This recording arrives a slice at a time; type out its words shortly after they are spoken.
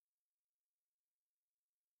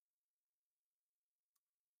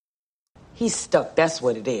He's stuck, that's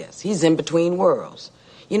what it is. He's in between worlds.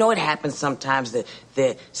 You know, it happens sometimes that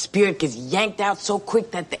the spirit gets yanked out so quick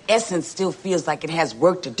that the essence still feels like it has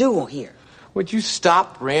work to do on here. Would you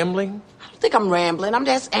stop rambling? I don't think I'm rambling. I'm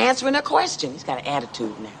just answering a question. He's got an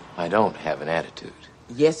attitude now. I don't have an attitude.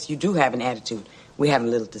 Yes, you do have an attitude. We're having a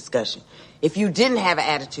little discussion. If you didn't have an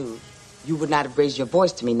attitude, you would not have raised your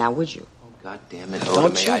voice to me, now would you? God damn it,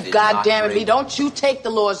 Don't you, God damn it, me. Don't you take the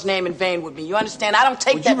Lord's name in vain with me. You understand? I don't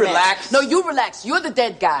take that. Would you relax? No, you relax. You're the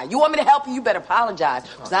dead guy. You want me to help you? You better apologize.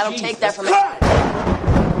 Because I don't take that from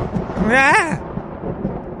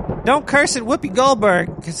Don't curse at Whoopi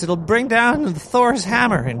Goldberg, because it'll bring down Thor's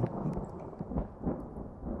hammer. And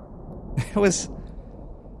it was...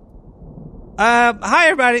 hi,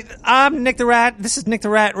 everybody. I'm Nick the Rat. This is Nick the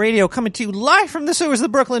Rat Radio, coming to you live from the sewers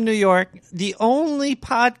of Brooklyn, New York. The only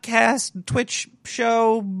podcast, Twitch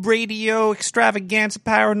show, radio, extravaganza,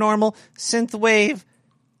 paranormal, synthwave,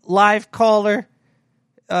 live caller,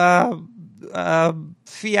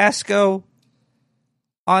 fiasco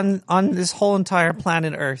on this whole entire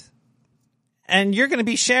planet Earth. And you're going to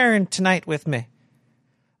be sharing tonight with me.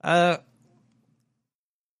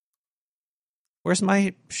 Where's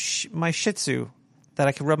my Shih Tzu that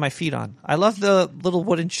I can rub my feet on? I love the little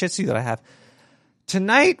wooden Shih Tzu that I have.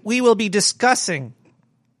 Tonight we will be discussing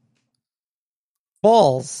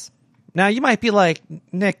balls. Now you might be like,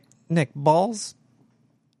 Nick, balls?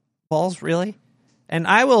 Balls, really? And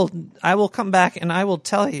I will come back and I will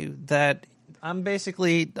tell you that I'm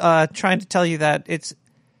basically trying to tell you that it's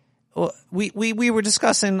we were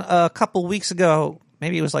discussing a couple weeks ago,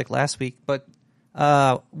 maybe it was like last week, but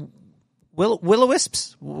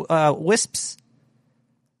will-o-wisps, wisps,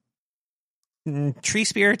 tree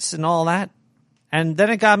spirits, and all that. And then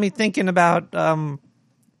it got me thinking about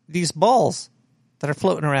these balls that are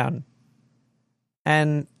floating around.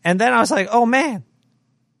 And then I was like, oh man,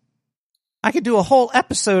 I could do a whole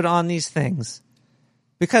episode on these things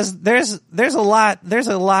because there's a lot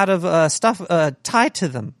of stuff tied to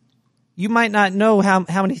them. You might not know how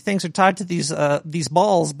many things are tied to these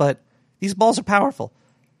balls, but these balls are powerful.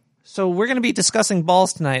 So we're going to be discussing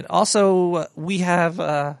balls tonight. Also, we have...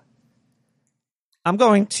 I'm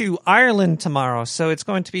going to Ireland tomorrow, so it's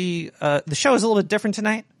going to be... the show is a little bit different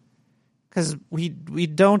tonight because we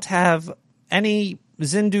don't have any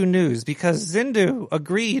Zindu news because Zindu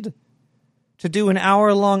agreed to do an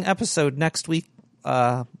hour-long episode next week,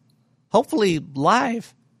 hopefully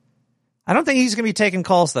live. I don't think he's going to be taking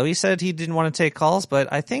calls, though. He said he didn't want to take calls,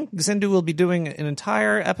 but I think Zindu will be doing an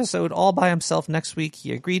entire episode all by himself next week.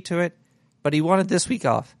 He agreed to it, but he wanted this week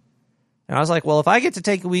off. And I was like, well, if I get to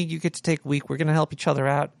take a week, you get to take a week. We're going to help each other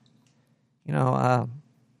out. You know,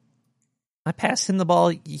 I passed him the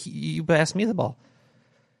ball. You passed me the ball.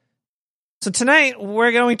 So tonight,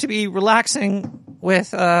 we're going to be relaxing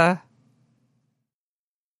with a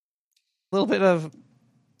little bit of...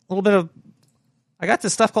 I got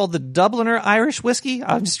this stuff called the Dubliner Irish whiskey.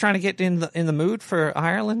 I'm just trying to get in the mood for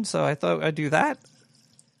Ireland, so I thought I'd do that.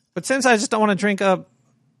 But since I just don't want to drink up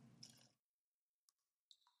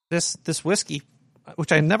this whiskey,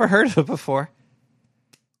 which I never heard of before,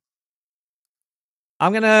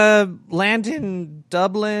 I'm gonna land in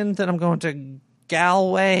Dublin, then I'm going to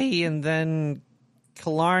Galway, and then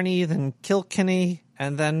Killarney, then Kilkenny,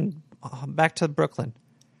 and then back to Brooklyn.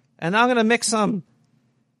 And I'm gonna mix some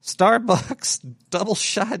Starbucks double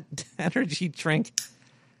shot energy drink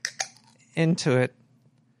into it.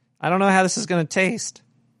 I don't know how this is going to taste,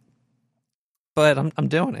 but I'm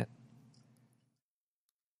doing it.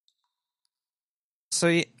 So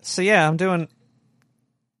yeah, I'm doing.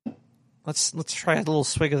 Let's try a little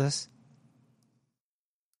swig of this.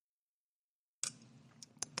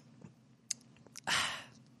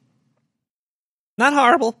 Not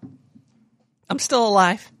horrible. I'm still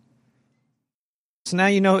alive. So now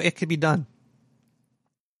you know it could be done.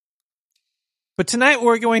 But tonight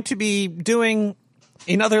we're going to be doing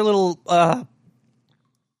another little... I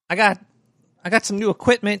got some new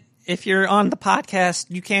equipment. If you're on the podcast,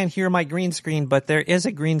 you can't hear my green screen, but there is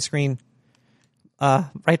a green screen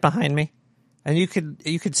right behind me. And you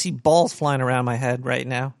could see balls flying around my head right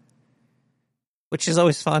now, which is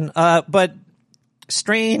always fun. But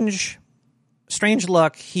strange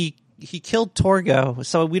luck, he killed Torgo,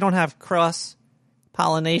 so we don't have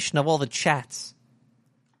cross-pollination of all the chats.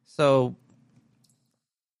 So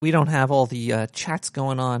we don't have all the chats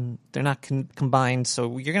going on. They're not combined,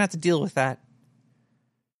 so you're gonna have to deal with that.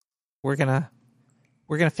 We're gonna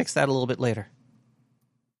fix that a little bit later.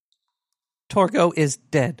 Torgo is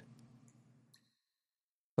dead.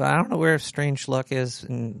 But I don't know where Strange Luck is,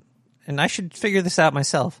 and I should figure this out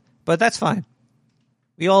myself. But that's fine.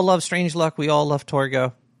 We all love Strange Luck. We all love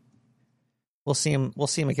Torgo. We'll see him. We'll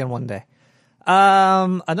see him again one day.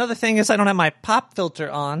 Another thing is I don't have my pop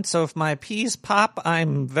filter on, so if my peas pop,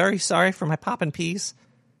 I'm very sorry for my poppin' peas.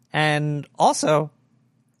 And also,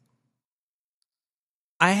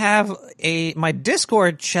 I have my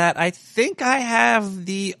Discord chat. I think I have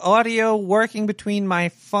the audio working between my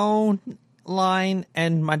phone line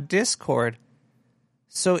and my Discord.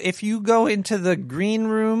 So if you go into the green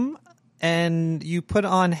room and you put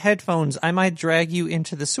on headphones, I might drag you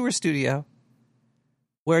into the sewer studio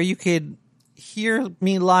where you could hear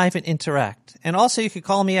me live and interact. And also you could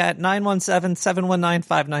call me at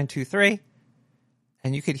 917-719-5923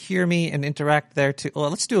 and you could hear me and interact there too.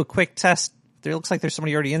 Well, let's do a quick test. There looks like there's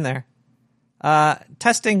somebody already in there.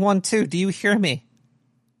 Testing 1, 2. Do you hear me?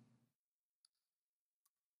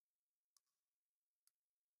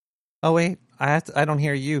 Oh wait, I don't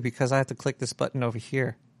hear you because I have to click this button over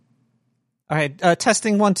here. All right,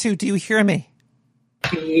 testing 1, 2. Do you hear me?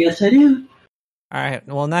 Yes, I do. All right.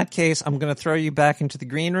 Well, in that case, I'm going to throw you back into the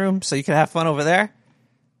green room so you can have fun over there.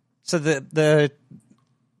 So the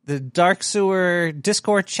Dark Sewer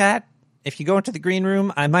Discord chat. If you go into the green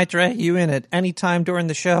room, I might drag you in at any time during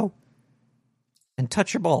the show and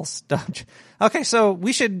touch your balls. Okay, so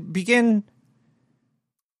we should begin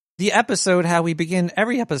the episode how we begin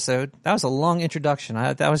every episode. That was a long introduction.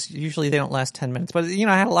 That was usually they don't last 10 minutes, but I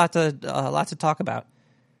had a lot to talk about.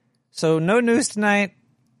 So no news tonight.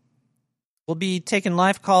 We'll be taking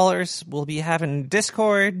live callers. We'll be having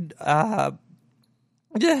Discord. And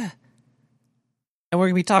we're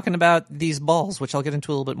going to be talking about these balls, which I'll get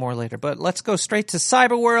into a little bit more later. But let's go straight to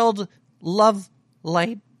Cyberworld Love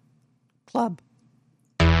Light Club.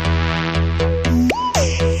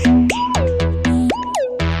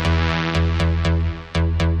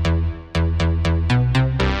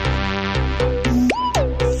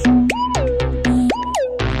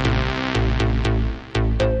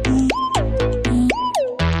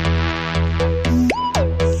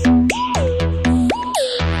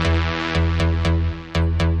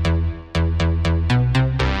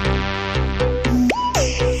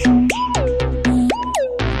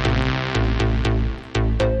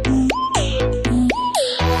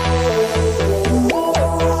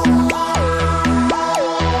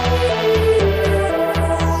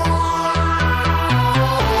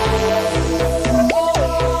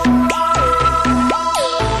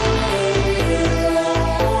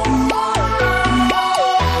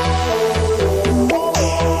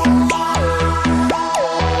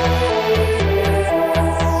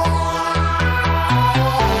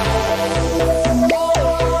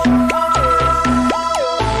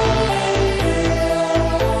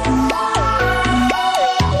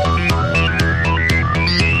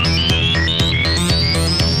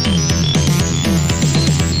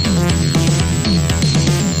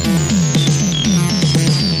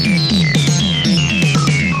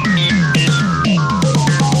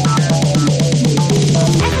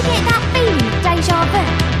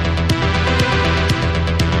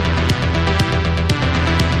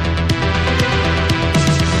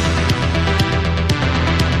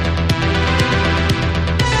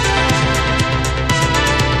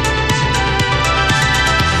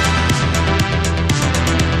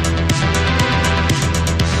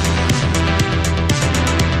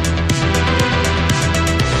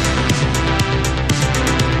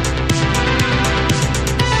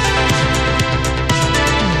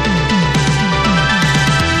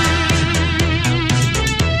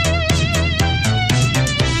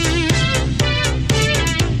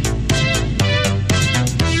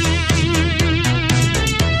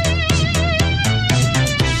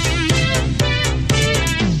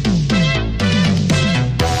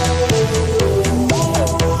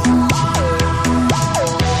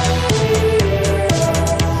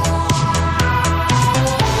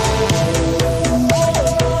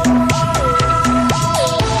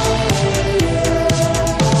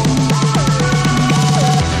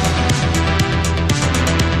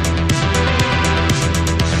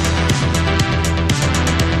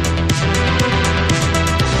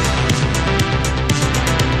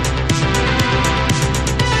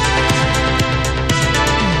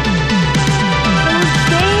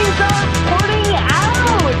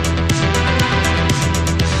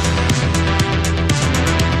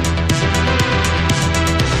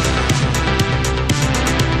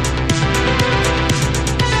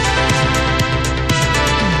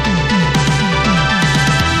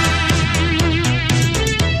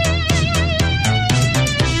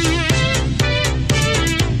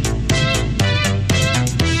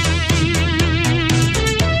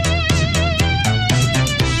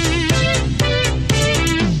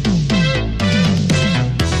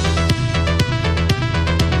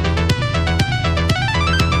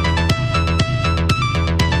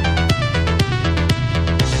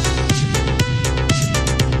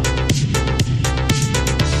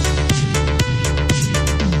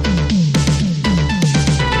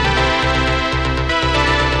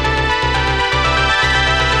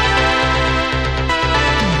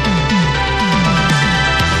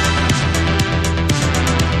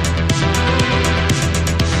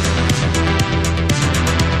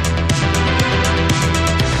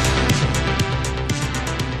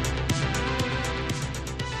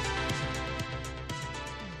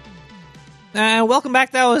 And welcome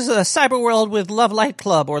back. That was Cyberworld with Love Light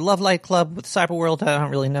Club, or Love Light Club with Cyberworld. I don't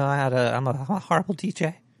really know how to. I'm a horrible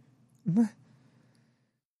DJ.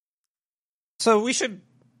 So we should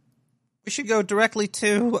go directly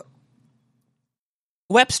to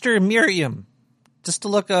Webster Merriam just to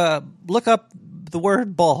look up the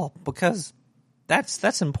word ball, because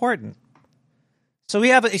that's important. So we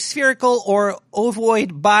have a spherical or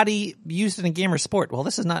ovoid body used in a game or sport. Well,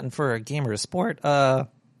 this is not for a game or a sport.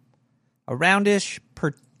 A roundish,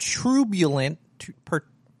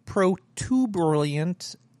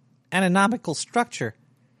 protuberant anatomical structure,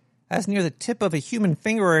 as near the tip of a human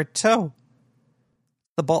finger or a toe.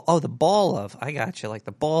 The ball of. I got you, like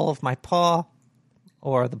the ball of my paw,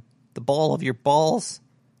 or the ball of your balls.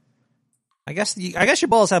 I guess your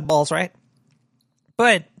balls have balls, right?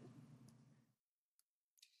 But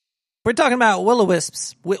we're talking about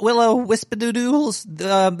will-o-wisps,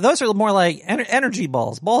 willow-wispadoodles. Those are more like energy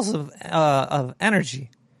balls of energy.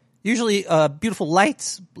 Usually, beautiful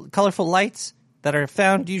lights, colorful lights that are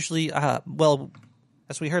found usually,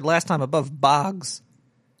 as we heard last time, above bogs.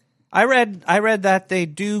 I read that they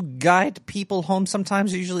do guide people home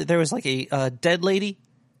sometimes. Usually, there was like a dead lady,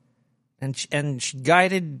 and she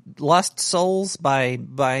guided lost souls by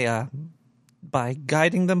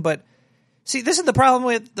guiding them. But see, this is the problem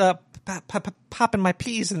with popping my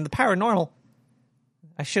peas in the paranormal.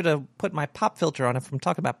 I should have put my pop filter on if I'm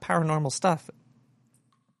talking about paranormal stuff.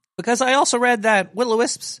 Because I also read that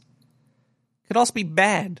will-o-wisps could also be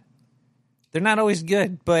bad. They're not always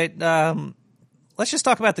good, but let's just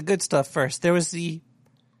talk about the good stuff first. There was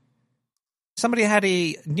somebody had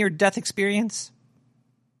a near-death experience,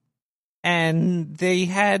 and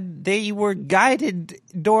they were guided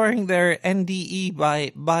during their NDE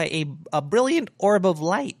by a brilliant orb of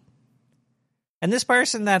light. And this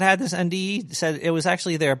person that had this NDE said it was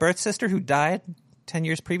actually their birth sister who died 10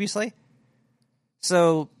 years previously.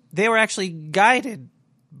 So they were actually guided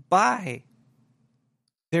by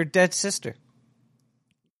their dead sister.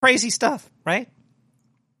 Crazy stuff, right?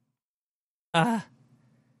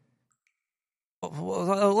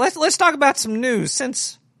 Let's talk about some news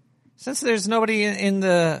since there's nobody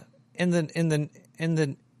there's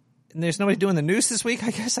nobody doing the news this week. I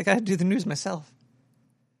guess I got to do the news myself.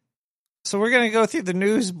 So we're going to go through the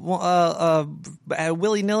news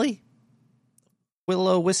willy-nilly.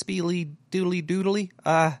 Willow-wispily doodly-doodly.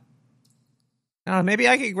 Maybe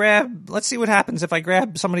I could let's see what happens if I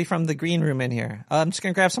grab somebody from the green room in here. I'm just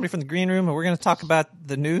going to grab somebody from the green room, and we're going to talk about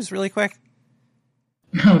the news really quick.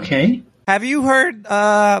 Okay. Have you heard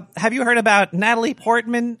about Natalie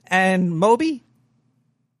Portman and Moby?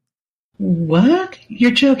 What?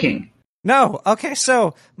 You're joking. No. Okay,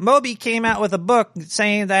 so Moby came out with a book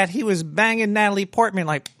saying that he was banging Natalie Portman,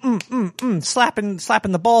 like, slapping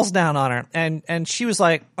the balls down on her. And she was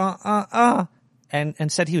like,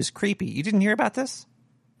 and said he was creepy. You didn't hear about this?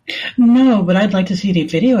 No, but I'd like to see the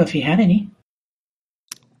video if he had any.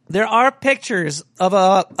 There are pictures of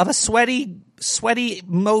a sweaty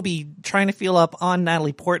Moby trying to feel up on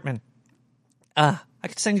Natalie Portman. I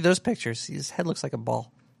could send you those pictures. His head looks like a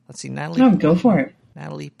ball. Let's see, Natalie. Oh, go for it.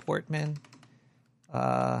 Natalie Portman,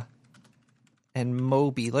 and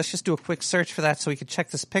Moby. Let's just do a quick search for that so we can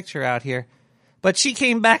check this picture out here. But she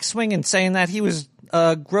came back swinging, saying that he was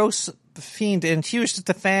a gross fiend, and she was just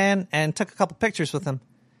a fan and took a couple pictures with him.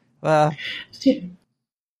 Yeah.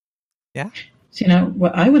 So,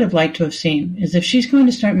 what I would have liked to have seen is if she's going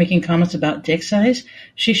to start making comments about dick size,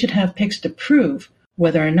 she should have pics to prove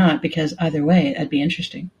whether or not, because either way, that'd be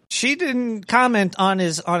interesting. She didn't comment on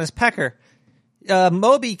his pecker.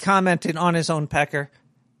 Moby commented on his own pecker,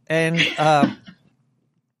 and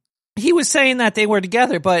he was saying that they were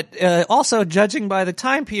together, but also judging by the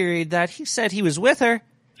time period that he said he was with her,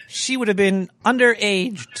 she would have been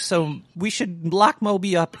underaged, so we should lock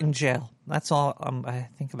Moby up in jail. That's all I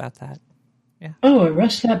think about that. Yeah. Oh,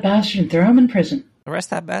 arrest that bastard and throw him in prison. Arrest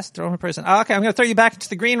that bastard, throw him in prison. Oh, okay, I'm going to throw you back into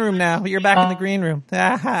the green room now. You're back in the green room.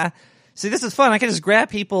 See, this is fun. I can just grab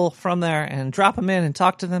people from there and drop them in and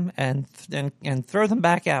talk to them and throw them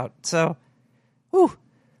back out. So, whew.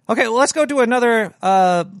 Okay, well, let's go do another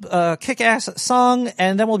kick-ass song,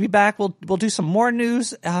 and then we'll be back. We'll do some more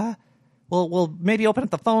news. We'll maybe open up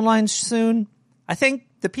the phone lines soon. I think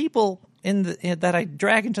the people that I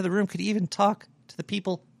drag into the room could even talk to the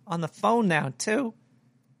people on the phone now too.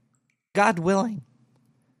 God willing.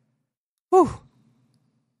 Whew.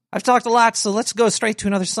 I've talked a lot, so let's go straight to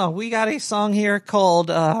another song. We got a song here called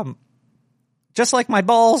Just Like My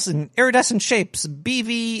Balls in Iridescent Shapes,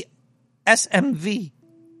 BVSMV.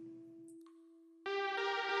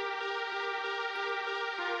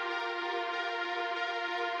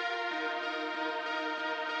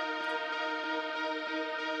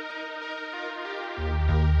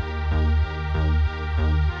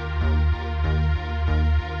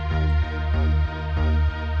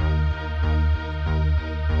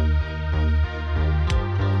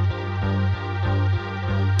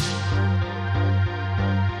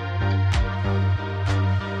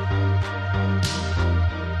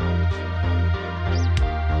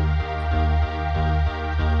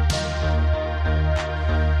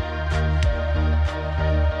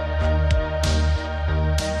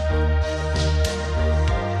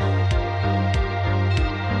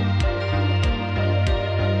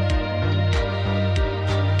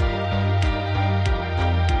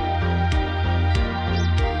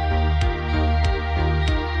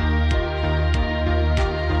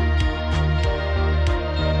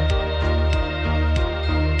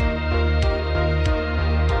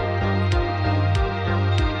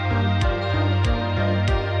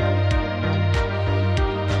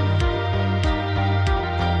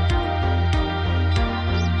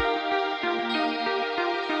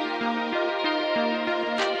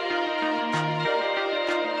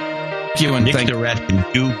 you, and Nick thank Durrett can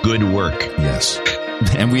do good work. Yes,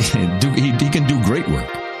 and he can do great work.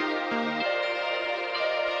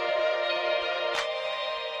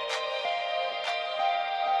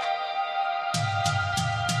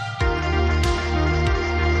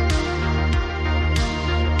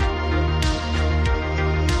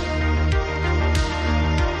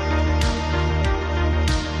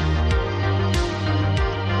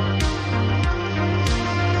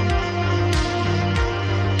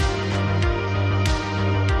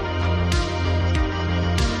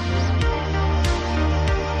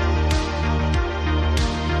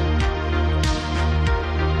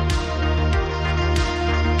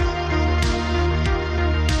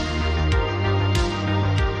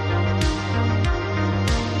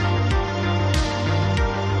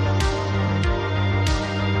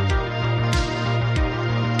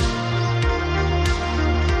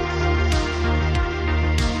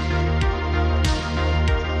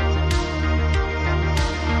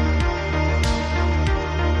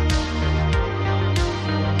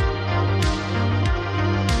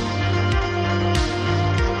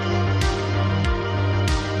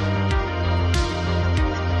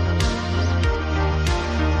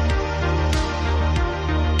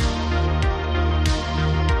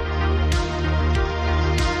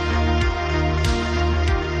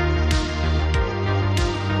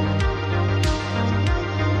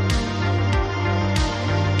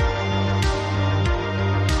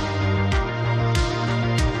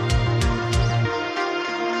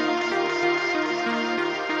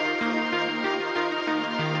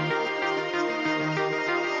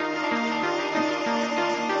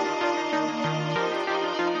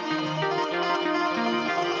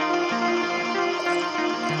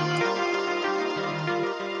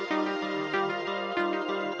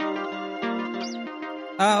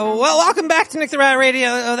 Well, welcome back to Nick the Rat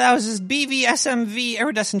Radio. That was just BVSMV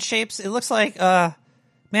Iridescent Shapes. It looks like, man,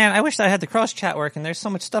 I wish I had the cross chat working. There's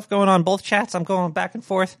so much stuff going on both chats. I'm going back and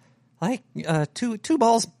forth like two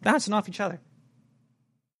balls bouncing off each other.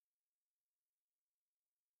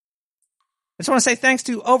 I just want to say thanks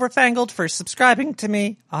to Overfangled for subscribing to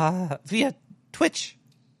me via Twitch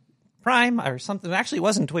Prime or something. Actually, it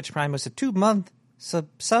wasn't Twitch Prime. It was a 2-month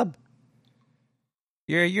sub.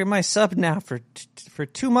 You're my sub now for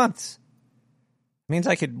 2 months. Means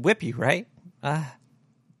I could whip you, right?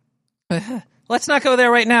 Let's not go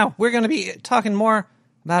there right now. We're going to be talking more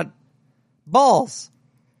about balls.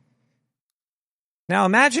 Now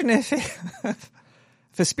imagine if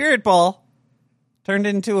a spirit ball turned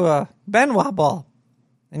into a Benoit ball,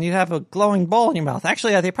 and you'd have a glowing ball in your mouth.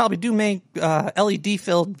 Actually, they probably do make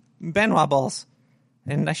LED-filled Benoit balls,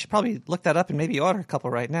 and I should probably look that up and maybe order a couple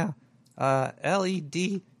right now.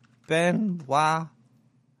 LED Benoit.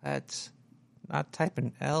 That's not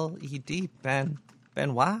typing LED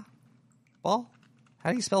Benoit ball.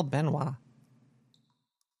 How do you spell Benoit?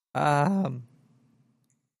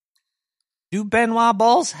 Do Benoit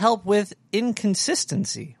balls help with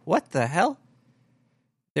inconsistency? What the hell?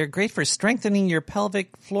 They're great for strengthening your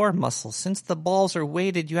pelvic floor muscles. Since the balls are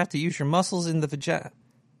weighted, you have to use your muscles in the vagina.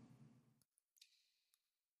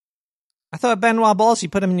 I thought Benoit balls, you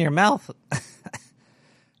put them in your mouth.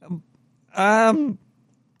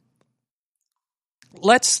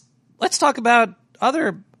 Let's talk about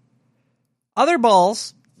other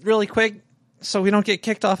balls really quick, so we don't get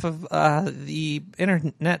kicked off of the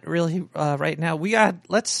internet really right now.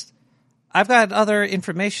 I've got other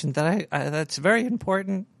information that that's very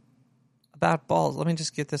important about balls. Let me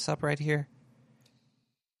just get this up right here.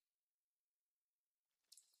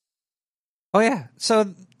 Oh yeah,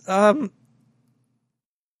 so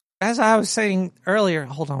as I was saying earlier,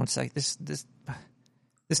 hold on one sec. This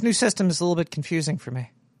new system is a little bit confusing for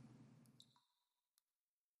me.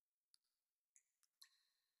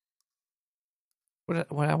 What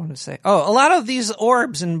I want to say? Oh, a lot of these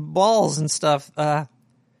orbs and balls and stuff.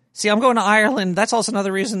 See, I'm going to Ireland. That's also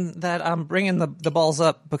another reason that I'm bringing the balls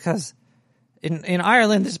up, because in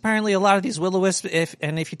Ireland, there's apparently a lot of these will-o-wisps.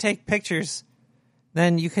 If you take pictures,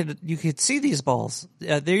 then you could see these balls.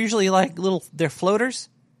 They're usually like they're floaters.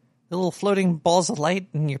 The little floating balls of light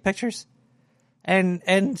in your pictures,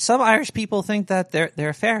 and some Irish people think that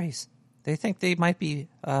they're fairies. They think they might be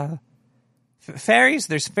fairies.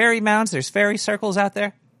 There's fairy mounds. There's fairy circles out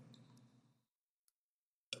there.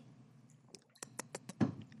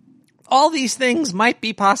 All these things might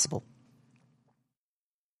be possible.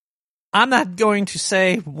 I'm not going to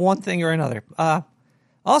say one thing or another.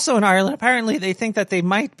 Also in Ireland, apparently they think that they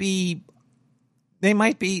might be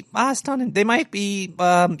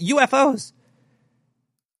UFOs.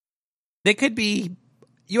 They could be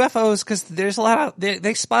UFOs because there's a lot of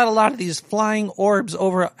they spot a lot of these flying orbs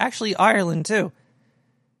over actually Ireland too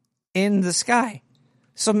in the sky.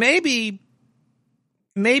 So maybe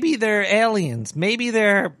they're aliens. Maybe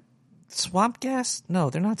they're swamp gas. No,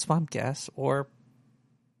 they're not swamp gas or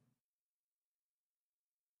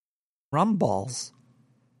rum balls.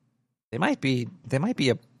 They might be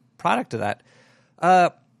a product of that.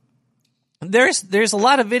 There's a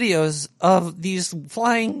lot of videos of these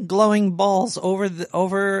flying glowing balls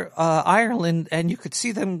over Ireland, and you could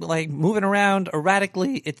see them like moving around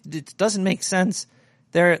erratically. It doesn't make sense.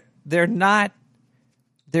 They're not.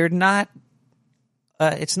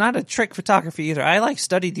 It's not a trick photography either. I like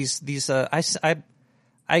studied these. I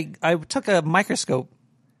took a microscope,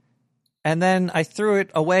 and then I threw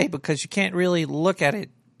it away because you can't really look at it.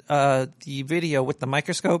 The video with the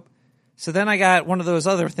microscope. So then I got one of those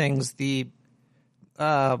other things, the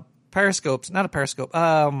periscopes, not a periscope,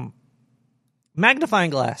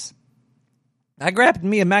 magnifying glass. I grabbed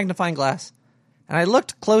me a magnifying glass and I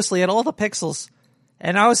looked closely at all the pixels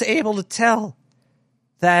and I was able to tell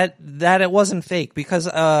that it wasn't fake because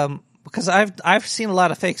I've seen a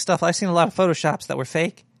lot of fake stuff. I've seen a lot of Photoshops that were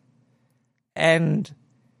fake, and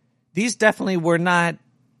these definitely were not.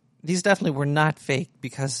 These definitely were not fake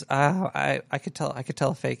because I could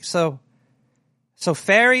tell fake. So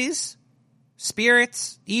fairies,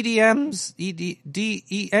 spirits, EDMs,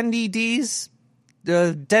 NDDs,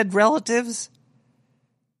 dead relatives,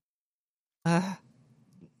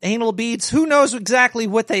 anal beads. Who knows exactly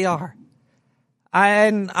what they are?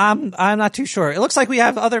 I'm not too sure. It looks like we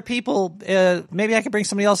have other people. Maybe I could bring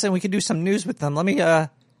somebody else in. We could do some news with them. I'm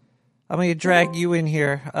gonna drag you in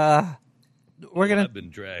here. I've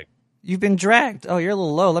been dragged. You've been dragged. Oh, you're a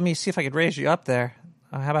little low. Let me see if I could raise you up there.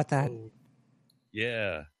 How about that?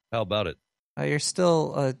 Yeah. How about it? You're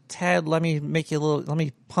still a tad. Let me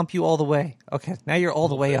pump you all the way. Okay, now you're all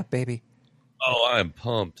the way up, baby. Oh, I'm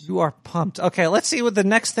pumped. You are pumped. Okay, let's see what the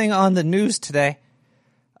next thing on the news today.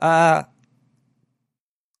 Let's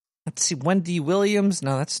see. Wendy Williams.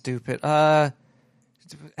 No, that's stupid.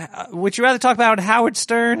 Would you rather talk about Howard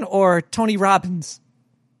Stern or Tony Robbins?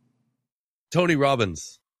 Tony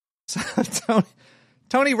Robbins.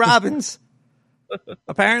 Tony Robbins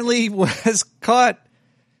apparently was caught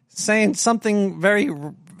saying something very,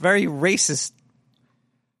 very racist.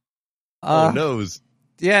 Knows.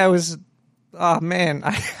 Yeah, it was. Oh man,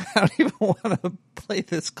 I don't even want to play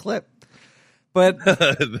this clip, but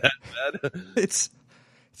it's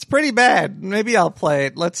pretty bad. Maybe I'll play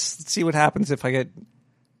it. Let's see what happens if I get.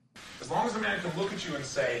 As long as a man can look at you and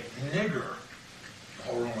say "nigger," the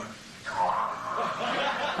whole room went.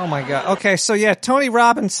 Oh my god. Okay, so yeah, Tony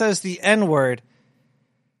Robbins says the N-word.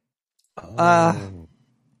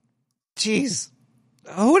 Jeez.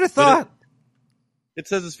 Who would have thought? It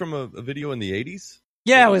says it's from a video in the 80s?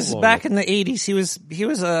 Yeah, it was back in the 80s. He was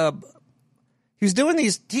doing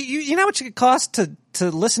these. You know what it could cost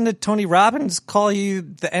to listen to Tony Robbins call you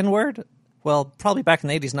the N-word? Well, probably back in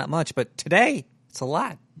the 80s, not much, but today it's a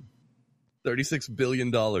lot. $36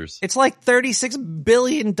 billion. It's like $36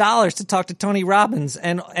 billion to talk to Tony Robbins,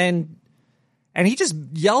 and he just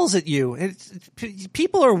yells at you.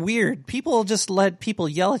 People are weird. People just let people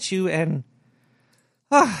yell at you, and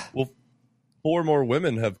Well, 4 more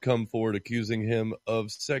women have come forward accusing him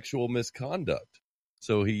of sexual misconduct.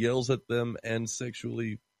 So he yells at them and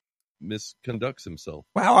sexually misconducts himself.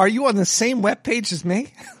 Wow, are you on the same webpage as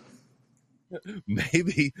me?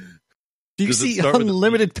 Maybe. Do you see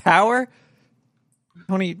unlimited power?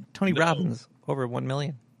 Tony Robbins, over 1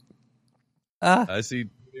 million. I see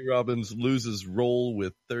Tony Robbins loses role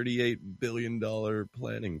with $38 billion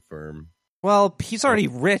planning firm. Well, he's already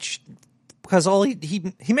rich because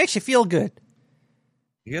he makes you feel good.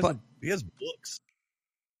 He has books.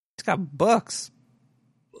 He's got books.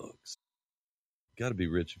 Got to be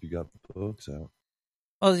rich if you got books out.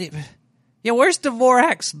 Well, yeah. Where's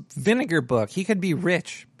Dvorak's vinegar book? He could be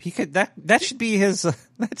rich. He could that should be his.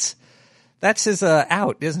 That's his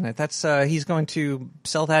out, isn't it? That's he's going to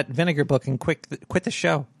sell that vinegar book and quit the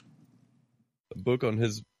show. A book on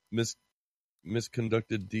his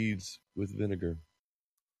misconducted deeds with vinegar.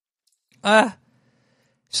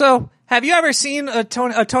 So have you ever seen a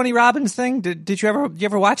Tony Robbins thing? Did you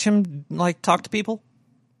ever watch him like talk to people?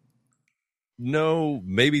 No,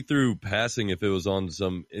 maybe through passing if it was on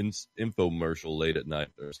some infomercial late at night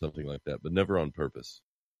or something like that, but never on purpose.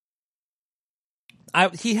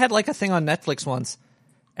 He had like a thing on Netflix once,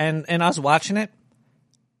 and I was watching it,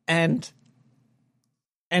 and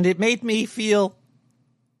it made me feel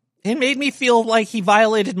like he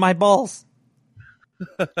violated my balls.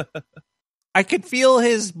 I could feel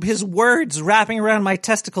his words wrapping around my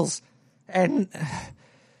testicles, and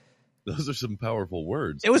Those are some powerful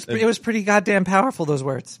words. It was pretty goddamn powerful, those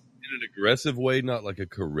words. In an aggressive way, not like a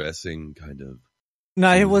caressing kind of.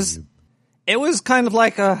 No, it was kind of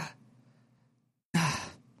like a.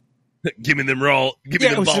 Give me them balls, Rat. Give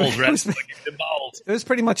me them balls. It was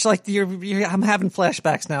pretty much like I'm having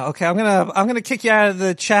flashbacks now. Okay, I'm gonna kick you out of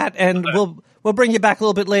the chat, and we'll bring you back a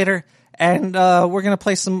little bit later, and we're gonna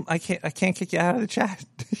play some. I can't kick you out of the chat.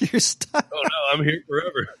 You're stuck. Oh no, I'm here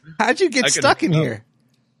forever. How'd you get stuck in here?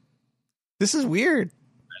 This is weird.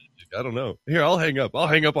 I don't know. Here, I'll hang up. I'll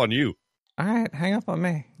hang up on you. All right, hang up on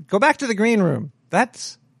me. Go back to the green room.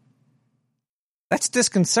 That's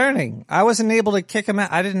disconcerting. I wasn't able to kick him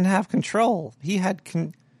out. I didn't have control. He had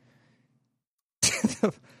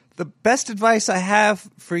the best advice I have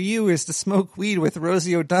for you is to smoke weed with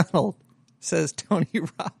Rosie O'Donnell, says Tony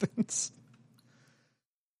Robbins.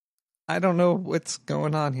 I don't know what's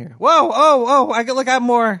going on here. Whoa, oh, I got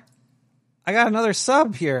more. I got another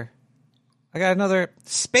sub here. I got another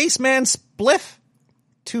Spaceman Spliff.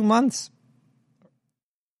 2 months.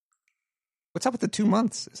 What's up with the 2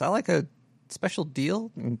 months? Is that like a special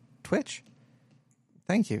deal in Twitch?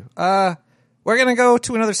 Thank you. We're going to go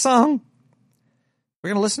to another song. We're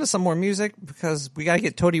going to listen to some more music because we got to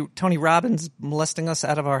get Tony Robbins molesting us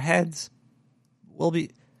out of our heads. We'll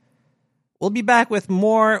be back with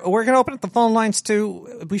more. We're going to open up the phone lines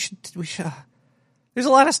too. We should. There's a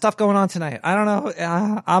lot of stuff going on tonight. I don't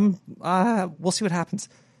know. We'll see what happens.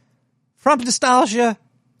 From Nostalgia,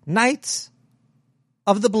 Knights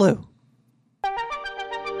of the Blue.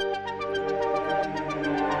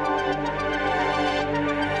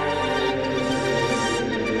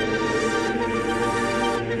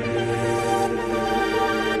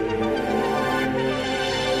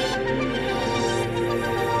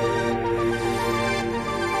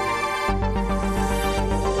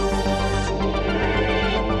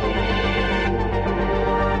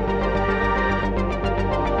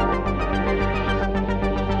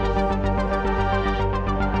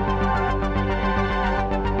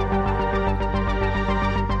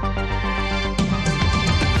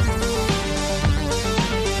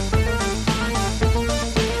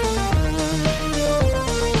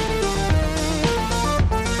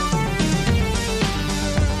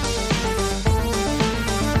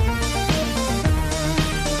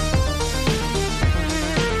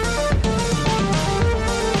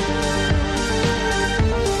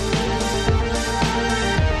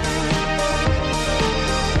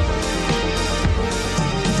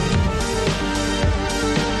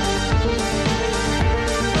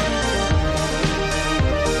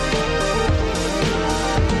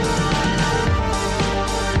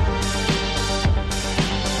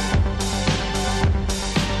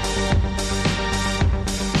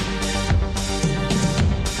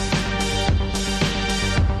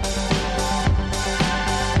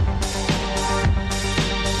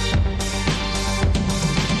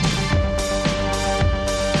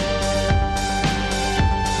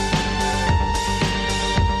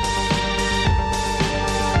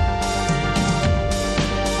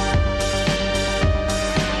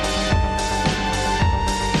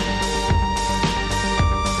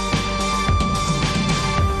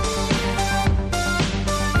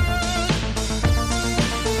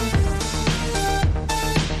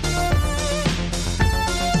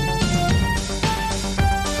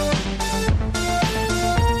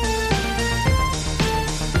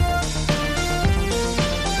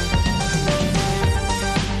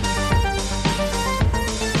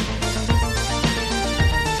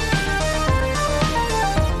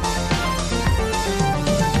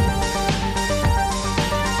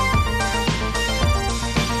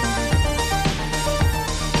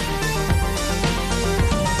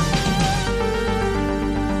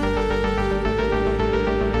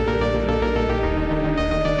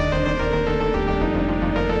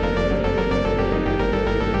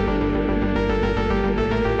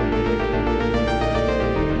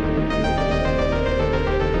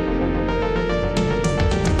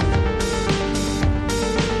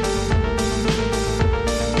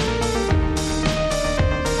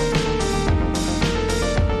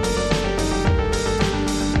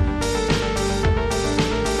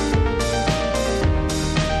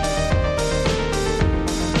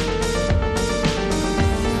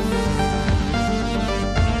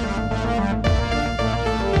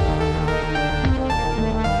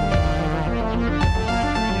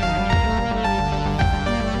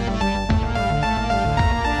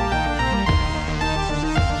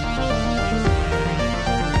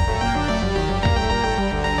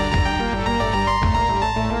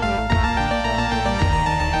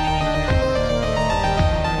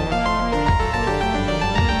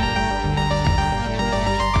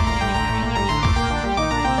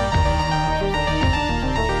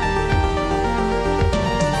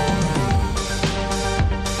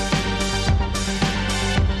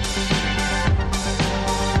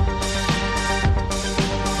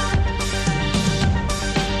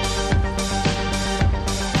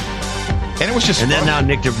 it was just And then fun. now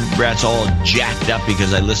Nick DeBrat's all jacked up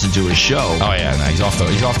because I listened to his show. Oh yeah, no, he's off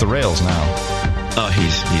the rails now. Oh,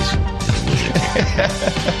 he's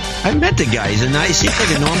I met the guy. He's seems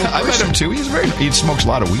like a normal person. I met him too. He smokes a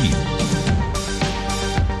lot of weed.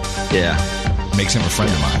 Yeah. Makes him a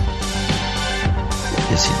friend of mine.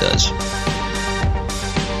 Yes, he does.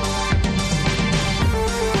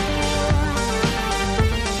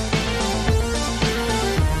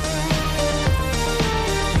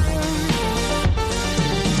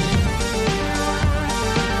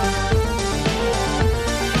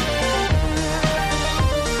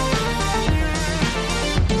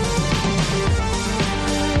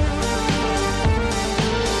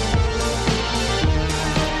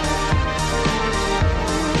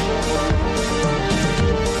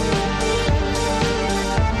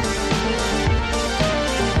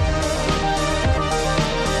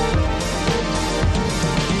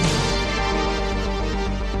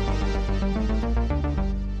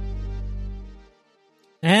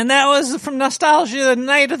 And that was from Nostalgia, The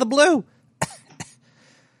Night of the Blue.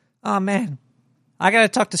 Oh, man. I got to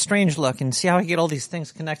talk to Strangelook and see how I get all these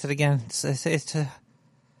things connected again.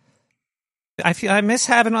 I miss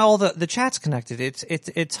having all the chats connected.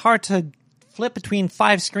 It's hard to flip between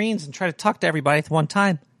 5 screens and try to talk to everybody at one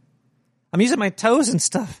time. I'm using my toes and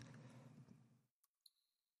stuff.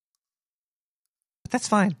 But that's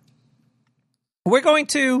fine. We're going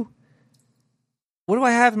to... What do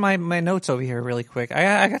I have in my notes over here really quick?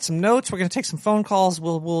 I got some notes. We're going to take some phone calls.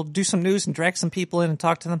 We'll do some news and drag some people in and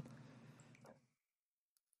talk to them.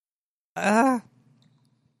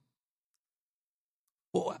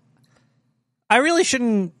 Well, I really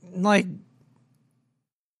shouldn't,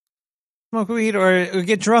 smoke weed or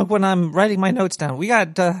get drunk when I'm writing my notes down. We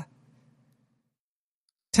got,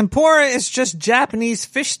 tempura is just Japanese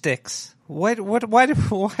fish sticks. Why do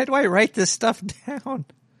I write this stuff down?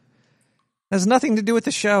 Has nothing to do with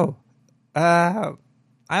the show. I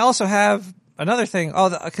also have another thing. Oh,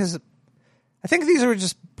 because I think these are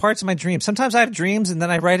just parts of my dreams. Sometimes I have dreams and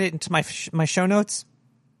then I write it into my show notes.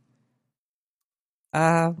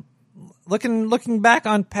 Looking back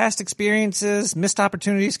on past experiences, missed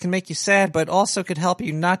opportunities can make you sad, but also could help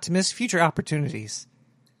you not to miss future opportunities.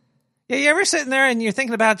 Yeah, you ever sitting there and you're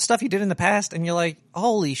thinking about stuff you did in the past and you're like,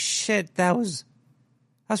 holy shit, that was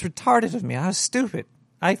retarded of me. I was stupid.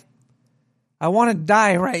 I want to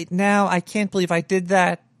die right now. I can't believe I did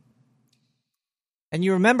that. And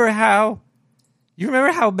you remember how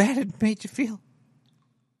bad it made you feel.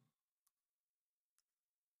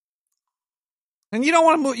 And you don't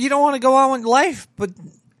want to go on with life, but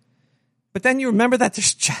then you remember that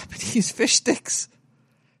there's Japanese fish sticks.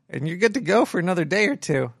 And you're good to go for another day or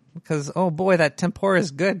two because oh boy, that tempura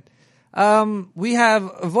is good. We have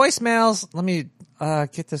voicemails. Let me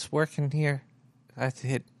get this working here. I have to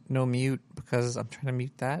hit no mute because I'm trying to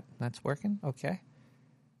mute that. That's working. Okay.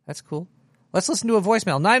 That's cool. Let's listen to a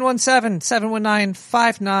voicemail.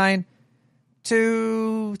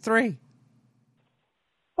 917-719-5923.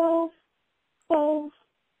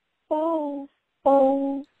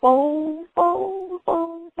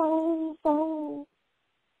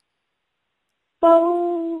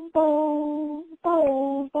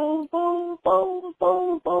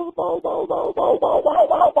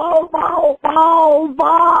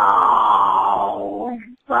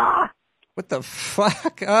 What the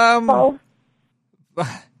fuck?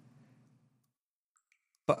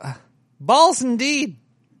 Balls indeed.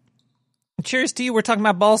 Cheers to you. We're talking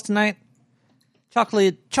about balls tonight.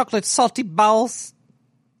 Chocolate salty balls.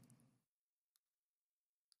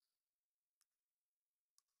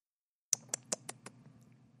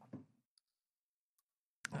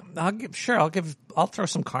 I'll throw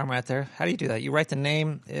some karma out there. How do you do that? You write the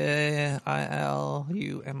name,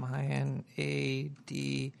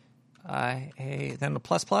 ILUMINADIA, then the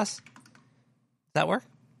plus. Does that work?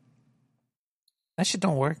 That shit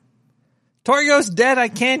don't work. Torio's dead. I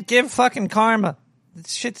can't give fucking karma.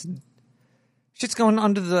 This shit's going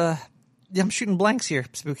under the... I'm shooting blanks here,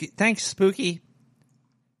 Spooky. Thanks, Spooky.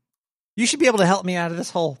 You should be able to help me out of this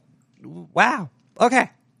hole. Wow. Okay.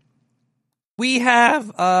 We have,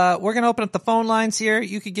 we're going to open up the phone lines here.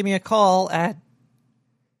 You could give me a call at,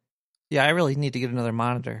 I really need to get another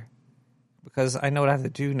monitor because I know what I have to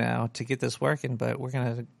do now to get this working, but we're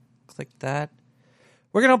going to click that.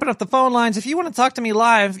 We're going to open up the phone lines. If you want to talk to me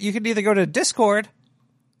live, you could either go to Discord,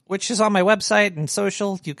 which is on my website and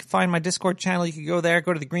social. You can find my Discord channel. You can go there,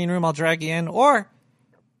 go to the green room. I'll drag you in. Or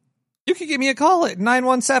you can give me a call at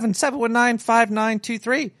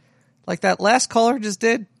 917-719-5923 like that last caller just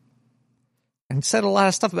did. And said a lot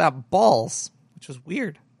of stuff about balls, which was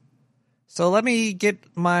weird. So let me get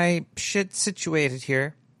my shit situated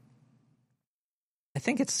here. I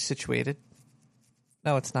think it's situated.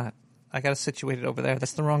 No, it's not. I got it situated over there.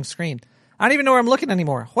 That's the wrong screen. I don't even know where I'm looking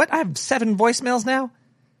anymore. What? I have 7 voicemails now?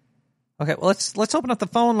 Okay, well, let's open up the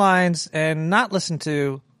phone lines and not listen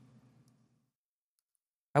to...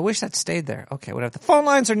 I wish that stayed there. Okay, whatever. The phone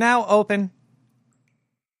lines are now open.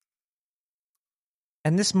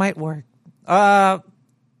 And this might work. We're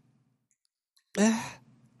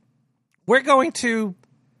going to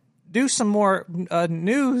do some more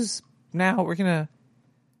news now. We're gonna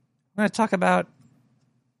talk about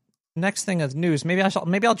next thing is news. Maybe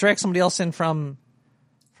I'll drag somebody else in from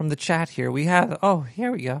the chat here. We have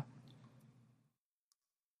here we go.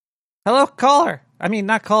 Hello, caller. I mean,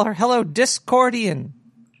 not caller. Hello, Discordian.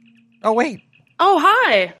 Oh wait. Oh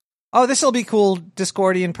hi. Oh, this will be cool,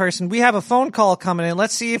 Discordian person. We have a phone call coming in.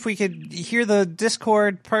 Let's see if we could hear the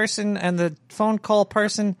Discord person and the phone call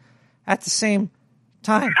person at the same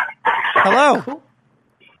time. Hello. Cool.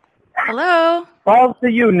 Hello. Balls to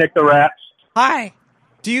you, Nick the Rat. Hi.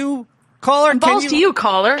 Do you, caller? Balls to you,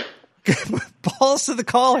 caller. Balls to the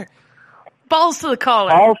caller. Balls to the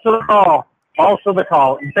caller. Balls to the call. Balls to the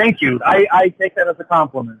call. Thank you. I take that as a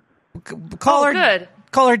compliment. Caller. Oh, good.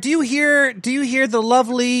 Caller, do you hear the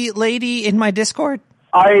lovely lady in my Discord?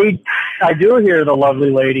 I do hear the lovely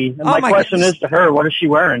lady. And my question goodness. is to her, what is she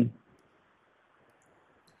wearing?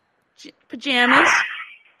 Pajamas.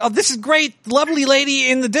 Oh, this is great. Lovely lady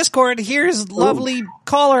in the Discord. Here's lovely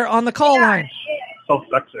caller on the call line. So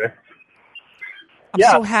sexy. I'm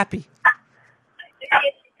so happy.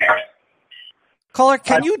 Caller,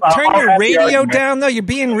 can you turn your radio down, though? You're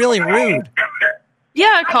being really rude.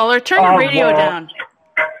 Yeah, caller, turn your radio down.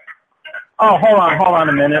 Oh, hold on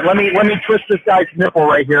a minute. Let me twist this guy's nipple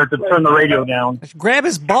right here to turn the radio down. Grab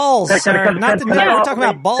his balls, sir. Not the nipple. We're talking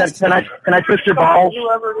about balls. Can I twist your balls?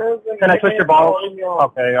 Can I twist your balls?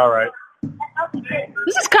 Okay, all right.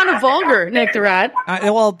 This is kind of vulgar, Nick the Rat.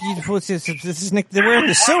 This is Nick. We're in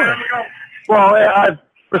the sewer. Well,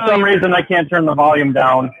 for some reason I can't turn the volume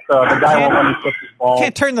down, so the guy won't let me twist his balls.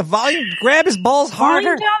 Can't turn the volume. Grab his balls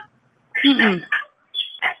harder. Mm-mm.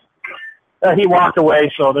 He walked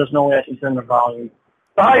away, so there's no way I can turn the volume.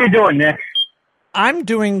 So how are you doing, Nick? I'm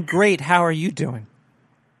doing great. How are you doing?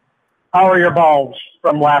 How are your balls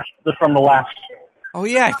from the last? Oh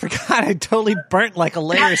yeah, I forgot. I totally burnt like a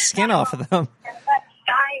layer of skin off of them.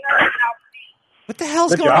 What the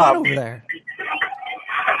hell's going on over there?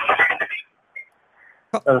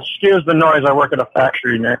 Excuse the noise. I work at a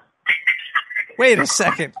factory, Nick. Wait a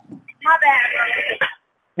second. My bad.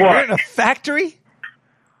 What? You're in a factory?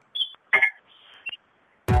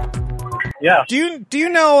 Yeah. Do you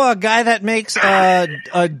know a guy that makes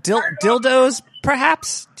dildos?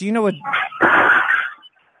 Perhaps. Do you know a?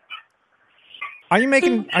 Are you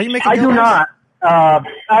making? I dildos? do not.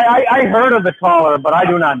 I heard of the caller, but I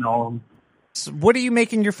do not know him. So what do you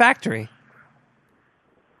make in your factory?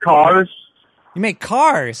 Cars. You make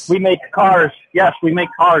cars. We make cars. Yes, we make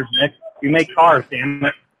cars, Nick. We make cars. Damn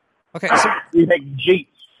it. Okay. So we make Jeeps.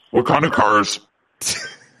 What kind of cars?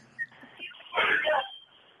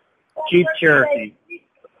 Jeep Cherokee.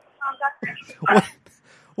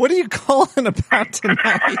 What are you calling about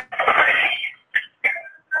tonight?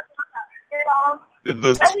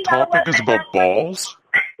 The topic is about balls?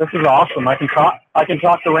 This is awesome. I can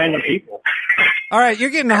talk to random people. All right, you're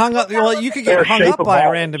getting hung up. Well, you could get hung up by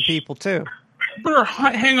random people too. Better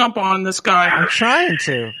hang up on this guy. I'm trying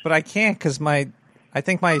to, but I can't because I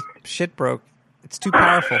think my shit broke. It's too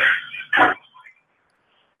powerful.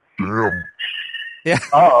 Damn. Yeah.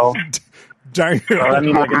 Uh-oh. Darn.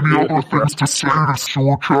 Any other things to say to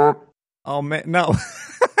sewer chat? Oh man, no.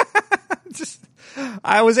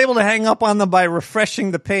 I was able to hang up on them by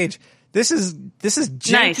refreshing the page. This is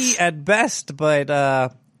janky Nice. at best, but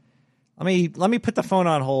let me put the phone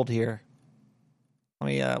on hold here. Let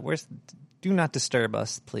me do not disturb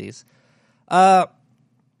us, please. Do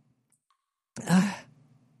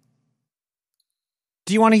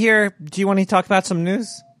you want to talk about some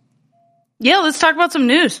news? Yeah, let's talk about some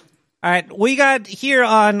news. All right, we got here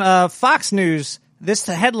on Fox News, this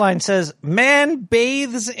headline says, "Man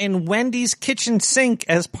bathes in Wendy's kitchen sink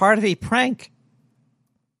as part of a prank."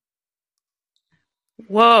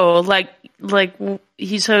 Whoa,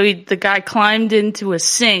 the guy climbed into a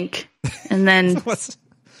sink and then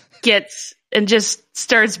just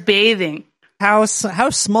starts bathing. How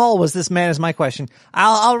small was this man is my question.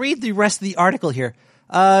 I'll read the rest of the article here.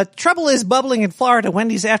 Trouble is bubbling in Florida.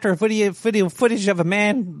 Wendy's after a video footage of a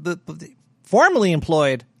man formerly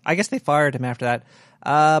employed. I guess they fired him after that.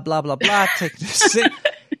 Blah, blah, blah.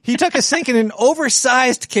 He took a sink in an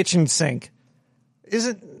oversized kitchen sink.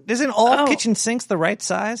 Isn't all kitchen sinks the right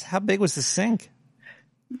size? How big was the sink?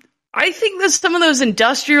 I think that some of those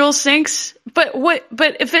industrial sinks, but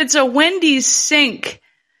if it's a Wendy's sink,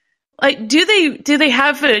 like, do they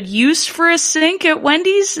have a use for a sink at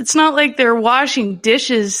Wendy's? It's not like they're washing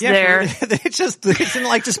dishes there. It's in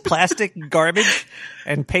like just plastic garbage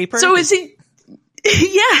and paper. So is he?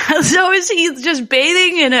 Yeah. So is he just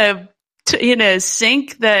bathing in a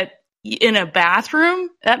sink in a bathroom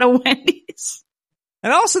at a Wendy's?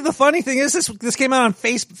 And also the funny thing is this came out on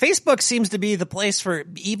Facebook. Facebook seems to be the place for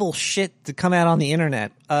evil shit to come out on the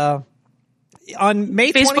internet. On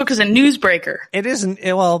May 20th, Facebook is a newsbreaker. It isn't.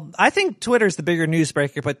 Well, I think Twitter's the bigger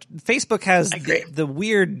newsbreaker, but Facebook has the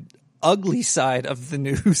weird, ugly side of the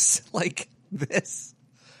news, like this.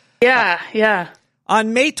 Yeah.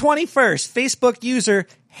 On May 21st, Facebook user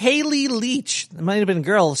Haley Leach, it might have been a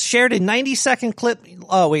girl, shared a 90-second clip.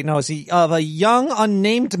 Oh, wait, no, of a young,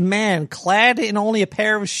 unnamed man clad in only a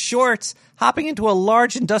pair of shorts hopping into a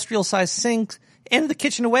large industrial-sized sink in the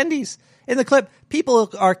kitchen of Wendy's. In the clip, people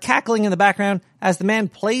are cackling in the background as the man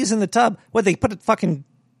plays in the tub. What, they put fucking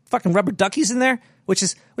rubber duckies in there? Which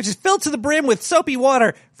is filled to the brim with soapy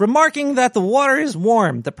water, remarking that the water is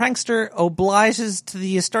warm. The prankster obliges to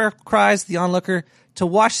the hysterical cries of the onlooker to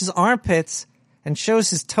wash his armpits and shows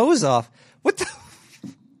his toes off. What the?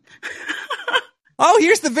 Oh,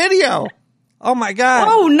 here's the video. Oh my God.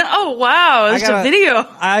 Oh no. Oh wow. There's a video.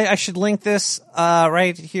 I should link this,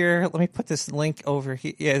 right here. Let me put this link over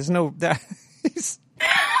here. Yeah, there's no, I'll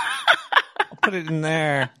put it in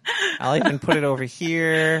there. I'll even put it over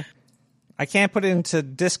here. I can't put it into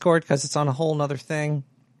Discord because it's on a whole nother thing.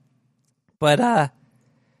 But, yeah,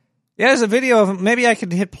 there's a video of, maybe I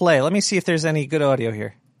could hit play. Let me see if there's any good audio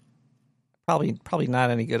here. Probably not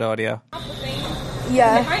any good audio.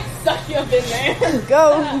 Yeah. It might suck you up in there.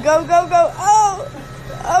 Go.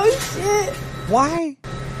 Oh shit. Why?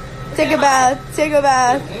 Take a bath.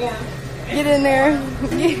 Yeah. Get in there. Oh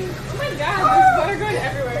my God, there's water going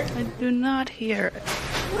everywhere. I do not hear it.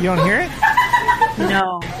 You don't hear it?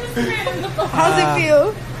 No. How's it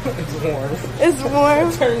feel? It's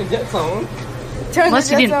warm. Turn the jets on.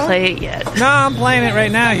 Unless you didn't play it yet. No, I'm playing it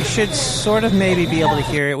right now. You should sort of maybe be able to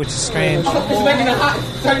hear it, which is strange. It's making it hot.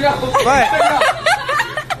 Turn it off. But,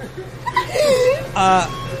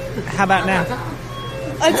 how about now?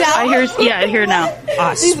 A towel? I hear now.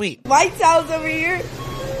 Ah, sweet. White towels over here.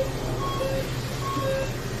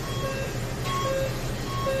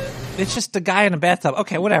 It's just a guy in a bathtub.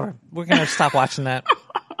 Okay, whatever. We're going to stop watching that.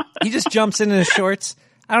 He just jumps into his shorts.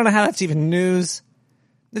 I don't know how that's even news.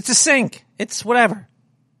 It's a sink. It's whatever.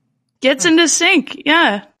 Gets in the sink.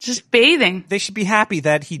 Yeah, just bathing. They should be happy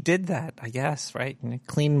that he did that, I guess, right?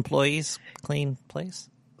 Clean employees, clean place.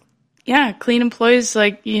 Yeah, clean employees,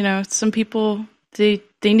 like, some people, they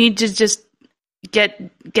need to just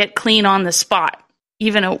get clean on the spot,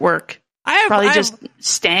 even at work. Just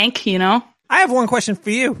stank, I have one question for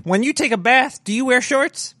you. When you take a bath, do you wear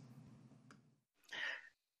shorts?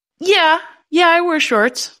 Yeah, I wear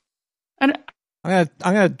shorts. I'm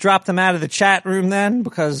gonna drop them out of the chat room then,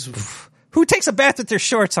 because who takes a bath with their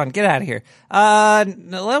shorts on? Get out of here.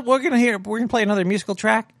 We're gonna play another musical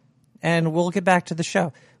track, and we'll get back to the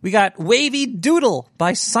show. We got Wavy Doodle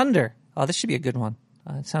by Sunder. Oh, this should be a good one.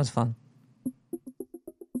 It sounds fun.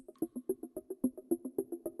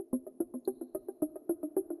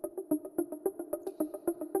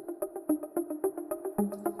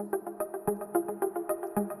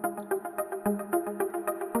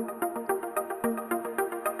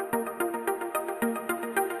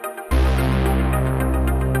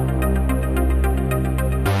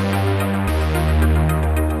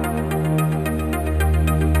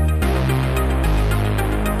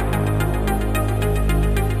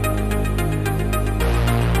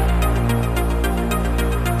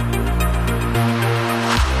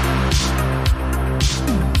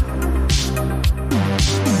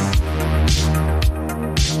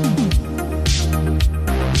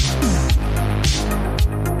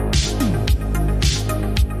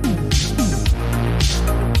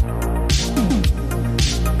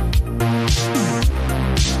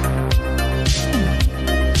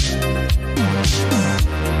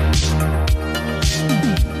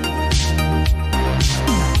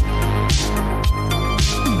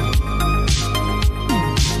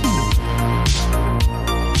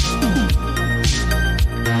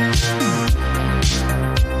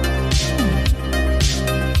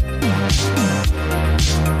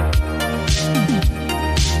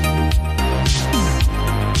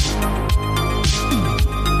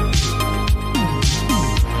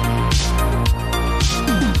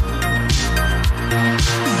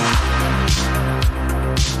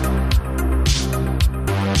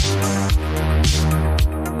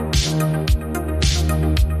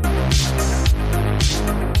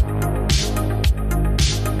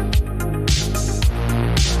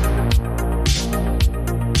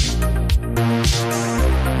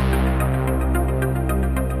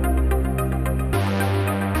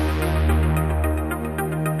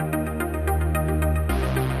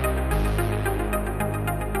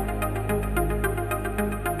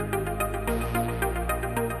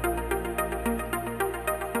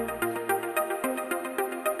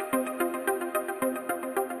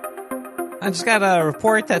 I just got a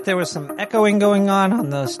report that there was some echoing going on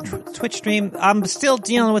the Twitch stream. I'm still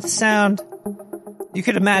dealing with the sound. You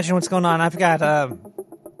could imagine what's going on. I've got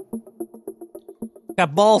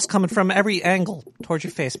balls coming from every angle towards your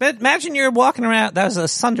face. But imagine you're walking around. That was a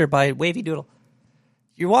Sunder by Wavy Doodle.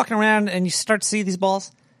 You're walking around and you start to see these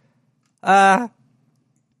balls. So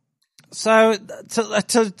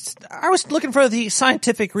I was looking for the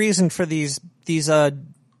scientific reason for these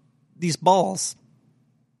balls.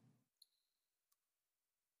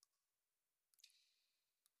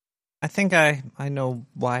 I think I know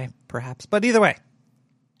why, perhaps. But either way,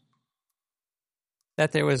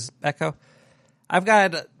 that there was echo. I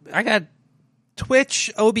got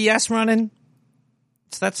Twitch OBS running.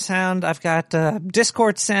 So that's sound. I've got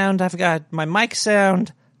Discord sound. I've got my mic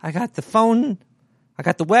sound. I got the phone. I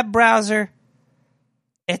got the web browser.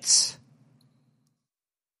 It's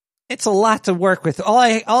a lot to work with. All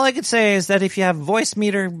I could say is that if you have Voice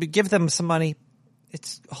Meter, give them some money.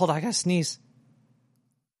 Hold on, I gotta sneeze.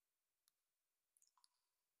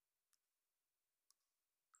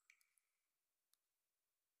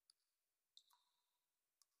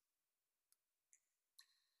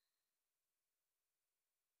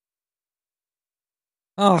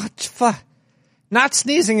 Oh, fuck. Not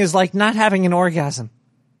sneezing is like not having an orgasm.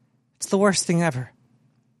 It's the worst thing ever.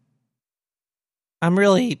 I'm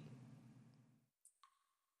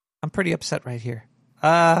pretty upset right here.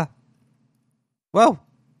 Whoa.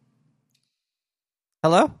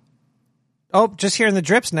 Hello? Oh, just hearing the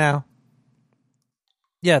drips now.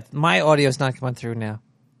 Yeah, my audio's not coming through now.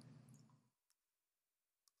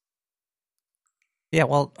 Yeah,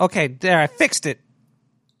 well, okay, there, I fixed it.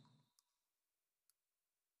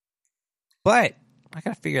 But I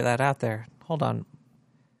gotta figure that out there. Hold on.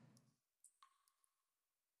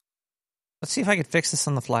 Let's see if I can fix this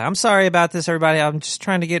on the fly. I'm sorry about this, everybody. I'm just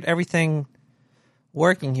trying to get everything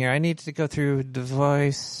working here. I need to go through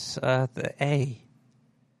device, the A.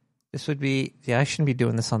 This would be, yeah, I shouldn't be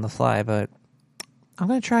doing this on the fly, but I'm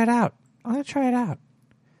going to try it out.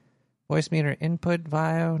 Voice meter input,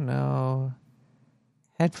 VIO, no.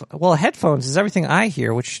 Headphones is everything I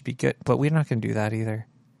hear, which should be good, but we're not going to do that either.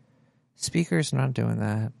 Speakers, not doing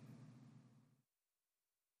that.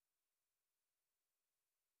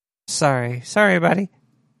 Sorry, buddy.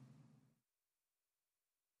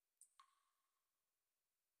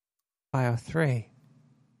 File 3.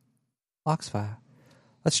 Box file.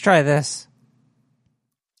 Let's try this.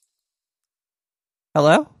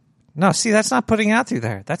 Hello? No, see, that's not putting out through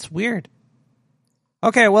there. That's weird.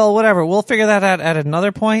 Okay, well, whatever. We'll figure that out at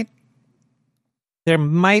another point. There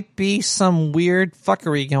might be some weird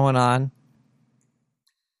fuckery going on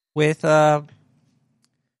with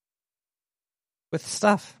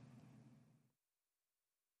stuff.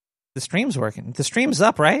 The stream's working. The stream's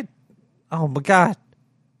up, right? Oh my god.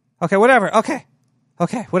 Okay, whatever. Okay,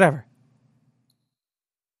 whatever.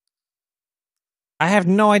 I have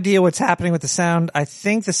no idea what's happening with the sound. I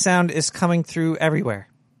think the sound is coming through everywhere.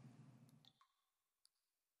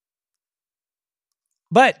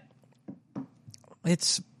 But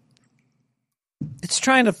it's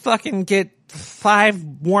trying to fucking get 5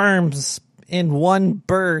 worms in one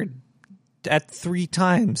bird at 3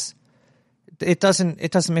 times. It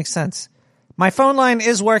doesn't make sense. My phone line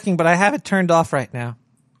is working, but I have it turned off right now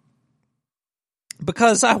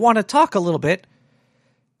because I want to talk a little bit.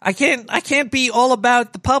 I can't be all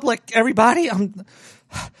about the public, everybody.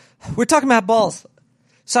 We're talking about balls.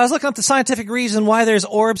 So I was looking up the scientific reason why there's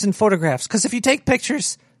orbs in photographs. Because if you take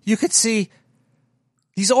pictures, you could see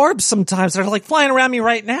these orbs sometimes that are like flying around me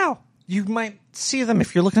right now. You might see them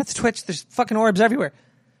if you're looking at the Twitch. There's fucking orbs everywhere.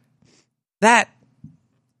 The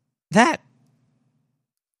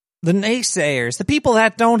naysayers, the people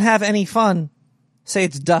that don't have any fun, say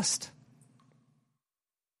it's dust.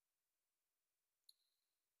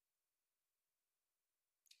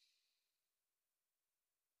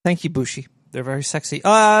 Thank you, Bushi. They're very sexy.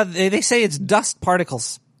 They say it's dust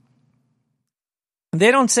particles.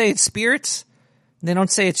 They don't say it's spirits. They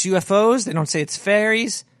don't say it's UFOs. They don't say it's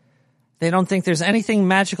fairies. They don't think there's anything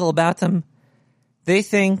magical about them. They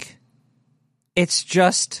think it's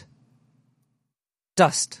just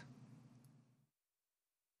dust.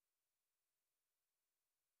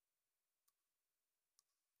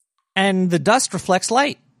 And the dust reflects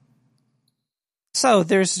light. So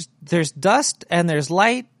there's dust and there's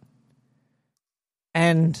light.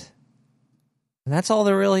 And that's all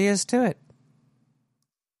there really is to it.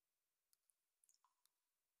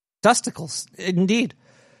 Dusticles, indeed.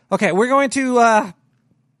 Okay, we're going to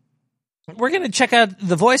check out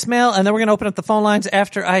the voicemail, and then we're going to open up the phone lines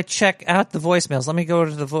after I check out the voicemails. Let me go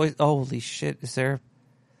to the voice. Holy shit!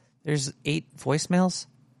 There's 8 voicemails?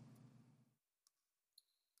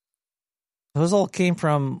 Those all came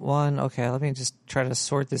from one. Okay, let me just try to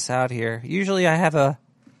sort this out here. Usually I have a...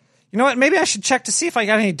 You know what? Maybe I should check to see if I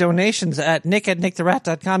got any donations at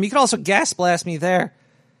nick@nicktherat.com. You can also gas blast me there.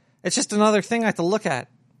 It's just another thing I have to look at.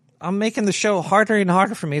 I'm making the show harder and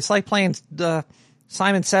harder for me. It's like playing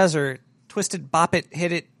Simon Says or Twist It, Bop It,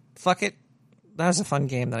 Hit It, Fuck It. That was a fun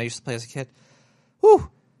game that I used to play as a kid. Whew.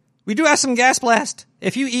 We do have some gas blast.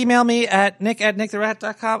 If you email me at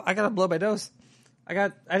nick@nicktherat.com, I gotta blow my nose.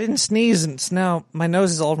 I didn't sneeze, and now my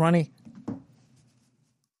nose is all runny.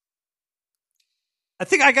 I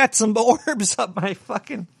think I got some orbs up my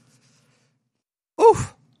fucking...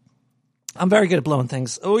 Oof. I'm very good at blowing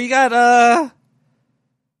things. Oh, you got,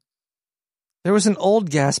 There was an old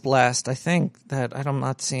gas blast, I think, that I'm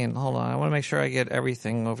not seeing. Hold on, I want to make sure I get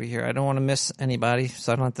everything over here. I don't want to miss anybody,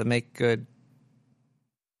 so I don't have to make good.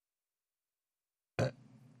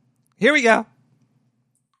 Here we go.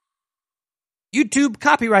 YouTube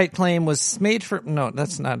copyright claim was made for... No,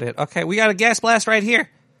 that's not it. Okay, we got a gas blast right here.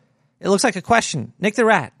 It looks like a question. Nick the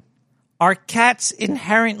Rat. Are cats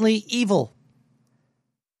inherently evil?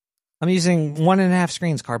 I'm using 1.5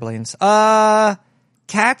 screens, Carblanes.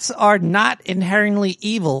 Cats are not inherently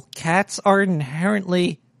evil. Cats are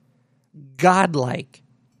inherently godlike.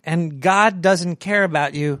 And God doesn't care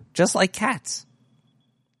about you, just like cats.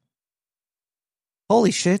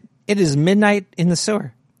 Holy shit. It is midnight in the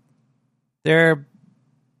sewer. They're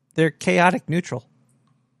chaotic neutral.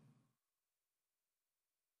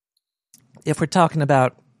 If we're talking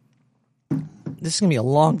about... This is going to be a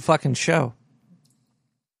long fucking show.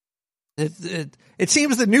 It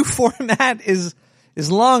seems the new format is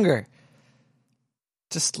longer.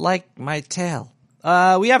 Just like my tail.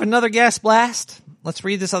 We have another gas blast. Let's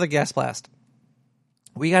read this other gas blast.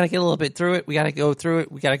 We got to get a little bit through it. We got to go through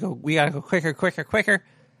it. We got to go quicker.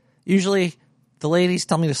 Usually the ladies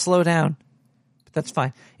tell me to slow down, but that's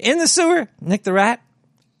fine. In the sewer, Nick the Rat.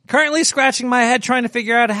 Currently scratching my head trying to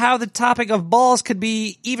figure out how the topic of balls could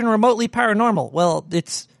be even remotely paranormal. Well,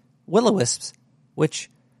 it's will-o-wisps,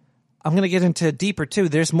 which I'm going to get into deeper too.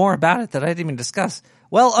 There's more about it that I didn't even discuss.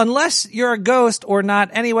 Well, unless you're a ghost or not,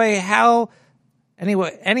 anyhow,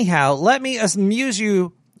 let me amuse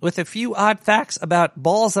you with a few odd facts about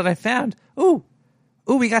balls that I found. Ooh,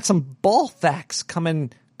 we got some ball facts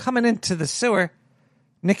coming into the sewer.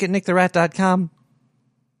 Nick@nicktherat.com.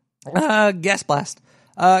 Gas blast.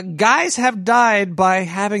 Guys have died by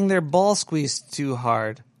having their ball squeezed too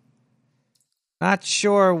hard. Not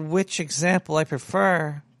sure which example I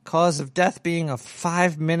prefer. Cause of death being a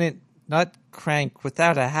 5-minute nut crank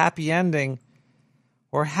without a happy ending,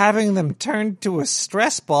 or having them turned to a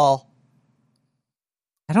stress ball.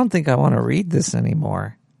 I don't think I want to read this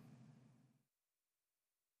anymore.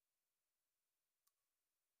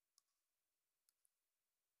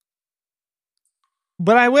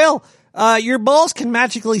 But I will. Your balls can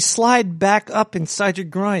magically slide back up inside your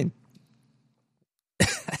groin.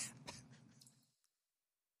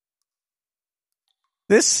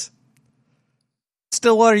 This,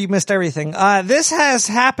 Stillwater, you missed everything. This has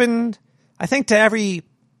happened, I think, to every.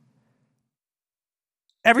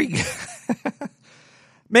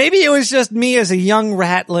 Maybe it was just me as a young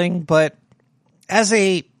ratling, but as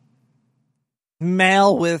a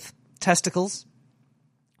male with testicles,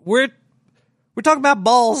 we're talking about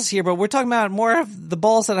balls here, but we're talking about more of the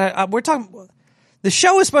balls that we're talking. The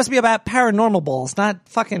show is supposed to be about paranormal balls, not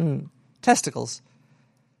fucking testicles.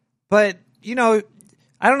 But you know,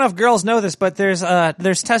 I don't know if girls know this, but there's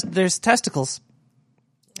testicles,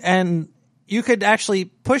 and you could actually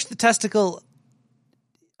push the testicle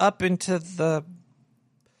up into the.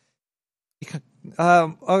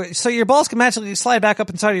 So your balls can magically slide back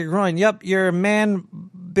up inside of your groin. Yep, your man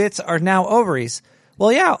bits are now ovaries.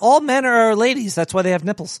 Well, yeah, all men are ladies. That's why they have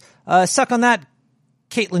nipples. Suck on that,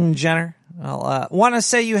 Caitlyn Jenner. Well, want to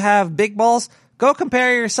say you have big balls? Go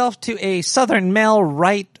compare yourself to a southern male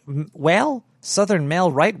right whale. Southern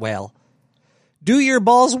male right whale. Do your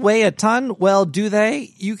balls weigh a ton? Well, do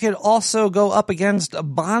they? You could also go up against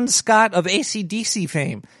Bon Scott of AC/DC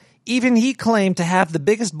fame. Even he claimed to have the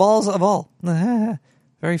biggest balls of all.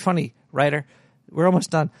 Very funny, writer. We're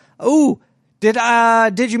almost done. Ooh, did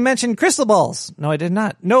you mention crystal balls? No, I did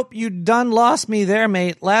not. Nope, you done lost me there,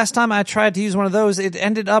 mate. Last time I tried to use one of those, it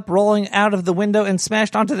ended up rolling out of the window and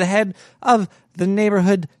smashed onto the head of the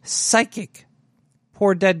neighborhood psychic.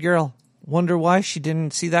 Poor dead girl. Wonder why she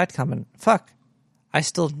didn't see that coming. Fuck. I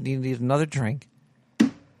still need another drink.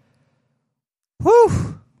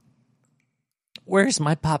 Whew. Where's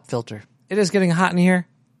my pop filter? It is getting hot in here.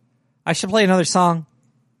 I should play another song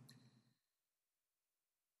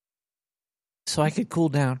so I could cool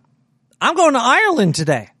down. I'm going to Ireland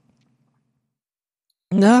today.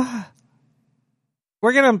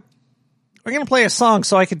 we're gonna play a song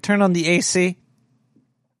so I can turn on the AC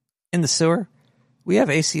in the sewer. We have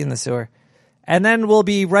AC in the sewer. And then we'll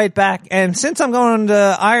be right back. And since I'm going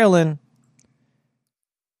to Ireland,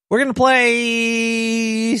 we're going to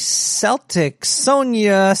play Celtic,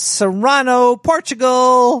 Sonia, Serrano,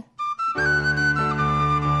 Portugal.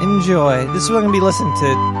 Enjoy. This is what I'm going to be listening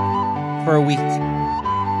to for a week.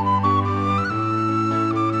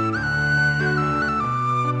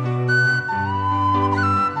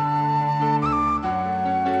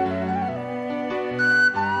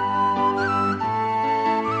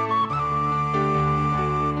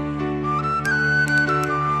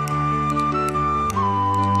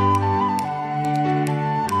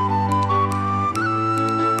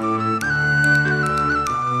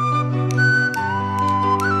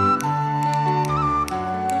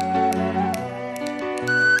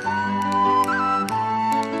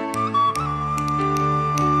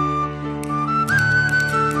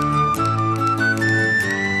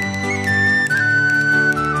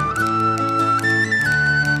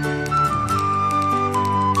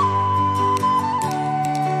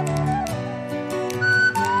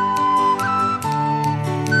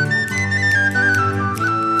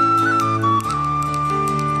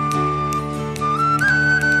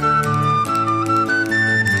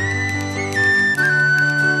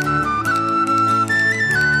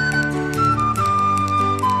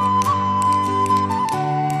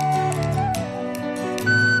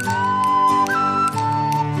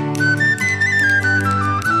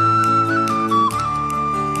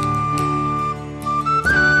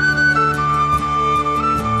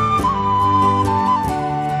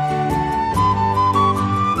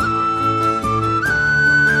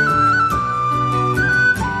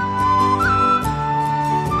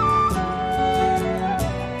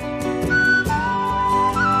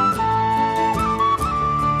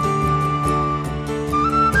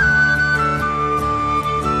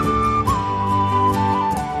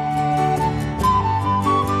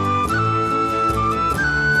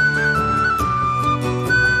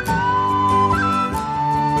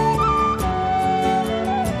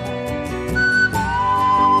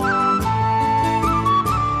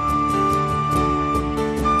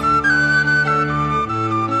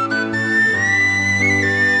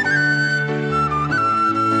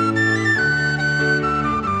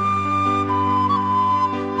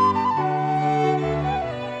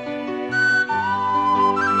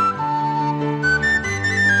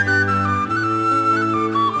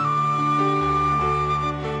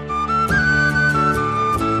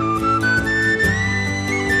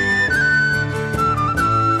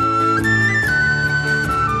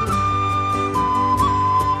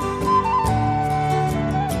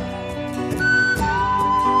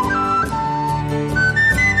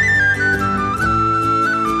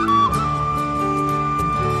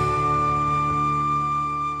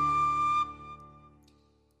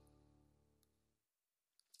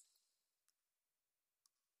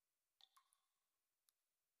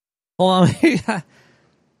 Hold on.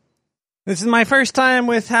 This is my first time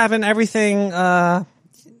with having everything going.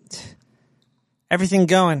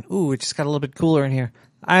 Ooh, it just got a little bit cooler in here.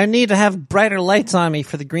 I need to have brighter lights on me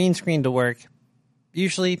for the green screen to work.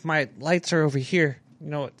 Usually my lights are over here. You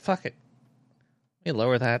know what? Fuck it. Let me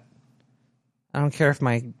lower that. I don't care if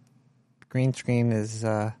my green screen is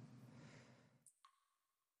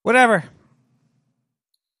whatever.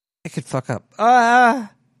 It could fuck up.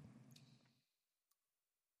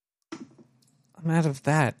 I'm out of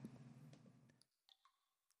that.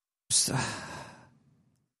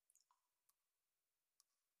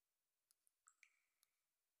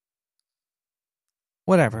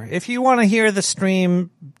 Whatever. If you want to hear the stream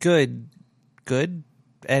good,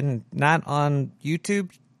 and not on YouTube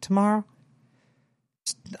tomorrow,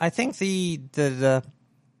 I think the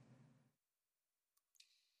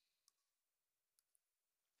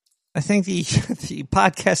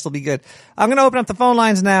podcast will be good. I'm going to open up the phone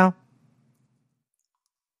lines now.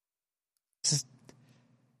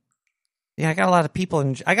 Yeah, I got a lot of people,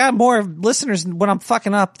 and I got more listeners when I'm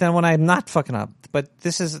fucking up than when I'm not fucking up. But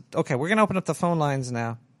this is okay. We're gonna open up the phone lines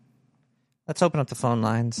now. Let's open up the phone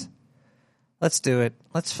lines. Let's do it.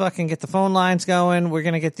 Let's fucking get the phone lines going. We're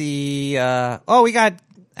gonna get the. We got.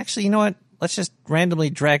 Actually, you know what? Let's just randomly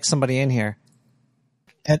drag somebody in here.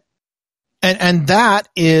 And that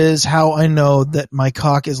is how I know that my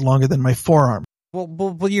cock is longer than my forearm.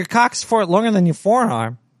 Well, your cock's longer than your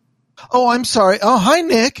forearm. Oh, I'm sorry. Oh, hi,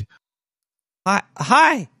 Nick.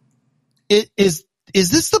 Hi. Is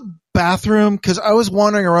this the bathroom? Because I was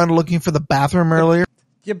wandering around looking for the bathroom earlier.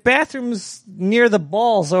 Your bathroom's near the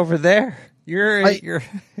balls over there. You're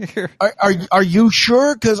Are you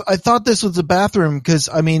sure? Because I thought this was a bathroom. Because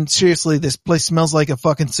I mean, seriously, this place smells like a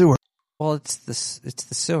fucking sewer. Well, it's the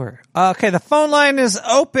sewer. Okay, the phone line is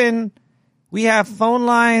open. We have phone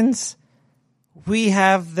lines. We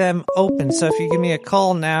have them open. So if you give me a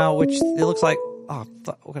call now, which it looks like,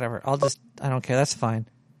 whatever. I don't care. That's fine.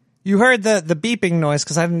 You heard the beeping noise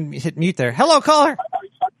because I didn't hit mute there. Hello, caller.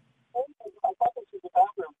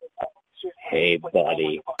 Hey,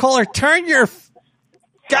 buddy. Caller, turn your.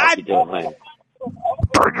 How you doing?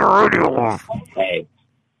 Turn your radio off.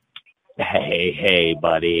 Hey,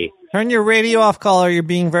 buddy. Turn your radio off, caller. You're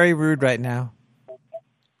being very rude right now.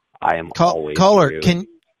 I am always caller. rude. Can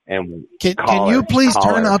Caller, you please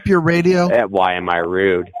turn up your radio? Why am I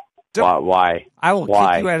rude? Why? I will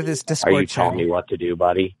kick you out of this Discord Are you channel. telling me what to do,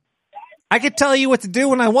 buddy? I could tell you what to do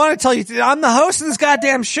when I want to tell you to. I'm the host of this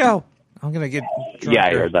goddamn show. I'm gonna get drunk.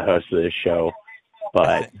 Yeah, you're the host of this show,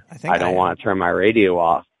 but I don't want to turn my radio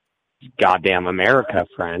off. Goddamn America,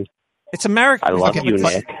 friend. It's America. I love you,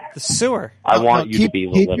 Nick. The sewer. I want you to be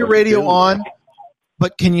the keep little your radio spoon. on,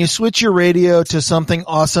 but can you switch your radio to something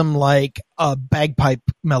awesome like a bagpipe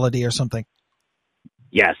melody or something?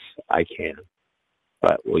 Yes, I can.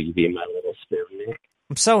 But will you be my little spoon, Nick?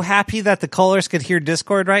 I'm so happy that the callers could hear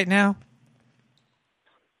Discord right now.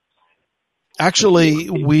 Actually,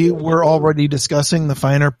 we were already discussing the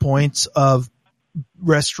finer points of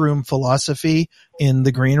restroom philosophy in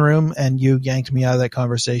the green room, and you yanked me out of that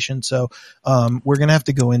conversation. So we're going to have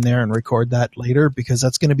to go in there and record that later because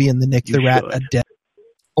that's going to be in the Nick the Rat Addendum.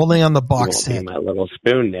 Only on the box set. You won't be my little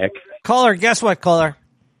spoon, Nick. Caller, guess what, caller?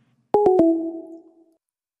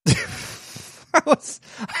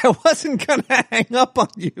 I wasn't going to hang up on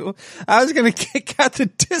you. I was going to kick out the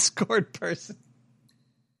Discord person.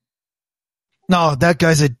 No, that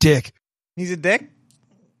guy's a dick. He's a dick?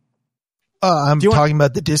 I'm talking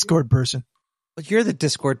about the Discord person. But you're the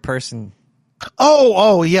Discord person.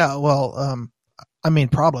 Oh, yeah. Well, I mean,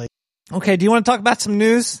 probably. Okay, do you want to talk about some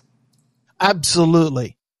news?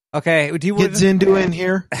 Absolutely. Okay, do you get Zindu in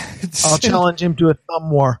here? I'll challenge him to a thumb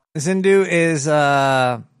war. Zindu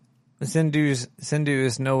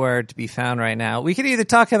is nowhere to be found right now. We could either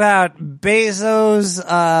talk about Bezos'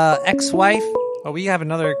 ex-wife. Oh, we have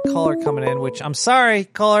another caller coming in, which I'm sorry,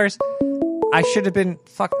 callers. I should have been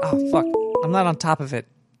fuck. I'm not on top of it.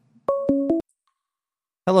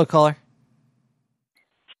 Hello, caller.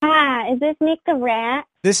 Hi, is this Nick the Rat?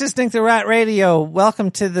 This is Nick the Rat Radio. Welcome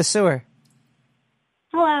to the sewer.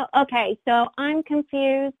 Hello. Okay, so I'm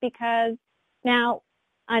confused because now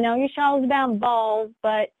I know your show is about balls,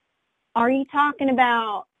 but are you talking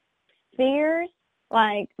about spheres,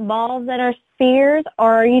 like balls that are spheres,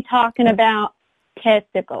 or are you talking about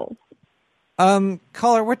testicles?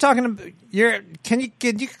 Caller, we're talking about can you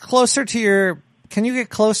get closer to your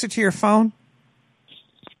phone?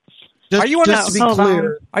 Just to be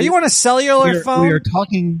clear, are you on a cellular phone?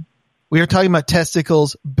 We are talking about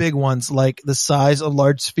testicles, big ones, like the size of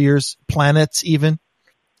large spheres, planets even.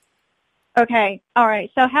 Okay. All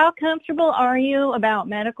right. So how comfortable are you about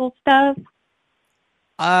medical stuff?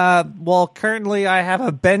 Well, currently I have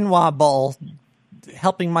a Benoit ball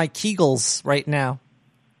helping my Kegels right now.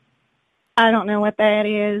 I don't know what that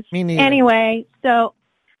is. Me neither. Anyway, so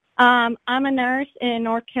I'm a nurse in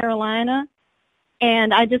North Carolina,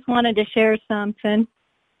 and I just wanted to share something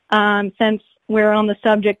since we're on the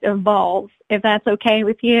subject of balls, if that's okay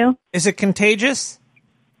with you. Is it contagious?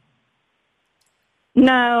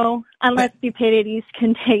 No, unless stupidity is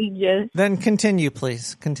contagious. Then continue,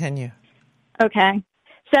 please. Continue. Okay.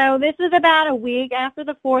 So this is about a week after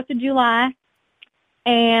the 4th of July,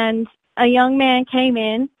 and a young man came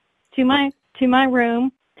in to my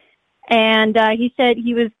room, and he said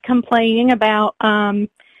he was complaining about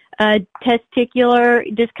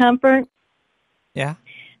testicular discomfort. Yeah.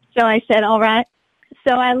 So I said, all right.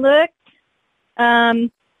 So I looked, I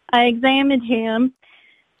examined him,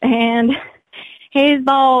 and his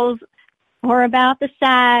balls were about the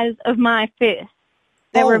size of my fist.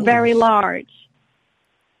 They were very large.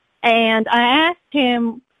 And I asked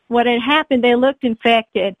him what had happened. They looked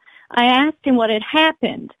infected. I asked him what had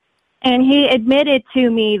happened. And he admitted to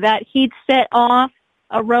me that he'd set off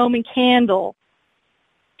a Roman candle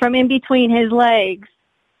from in between his legs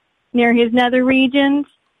near his nether regions,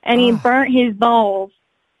 and he burnt his balls.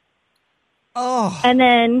 Oh. And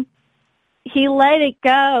then he let it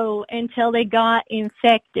go until they got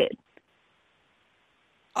infected.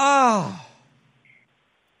 Oh.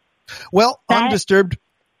 Well, I'm disturbed.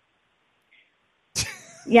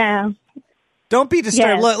 Yeah. Don't be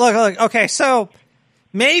disturbed. Yes. Look. Okay, so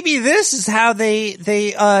Maybe this is how they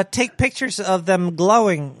take pictures of them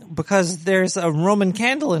glowing because there's a Roman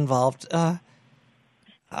candle involved. Well,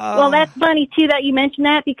 that's funny too that you mentioned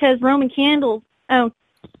that because Roman candles. Oh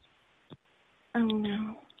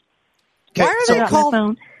no. Why are they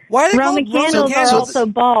called? Why are they Roman called Roman candles? candles? Are also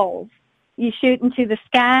balls. You shoot into the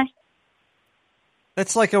sky.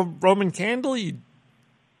 That's like a Roman candle.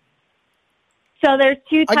 So there's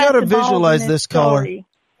two types I gotta of balls visualize in this, caller. story.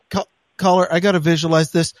 Caller, I gotta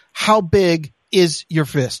visualize this. How big is your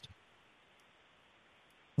fist?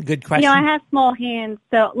 Good question. You know, I have small hands,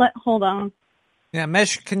 so hold on. Yeah,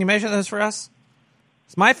 can you measure those for us?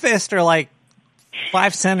 'Cause my fists are like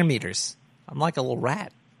 5 centimeters. I'm like a little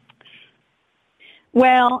rat.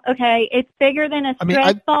 Well, okay, it's bigger than a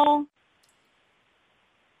stress ball.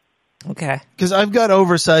 Okay. Because I've got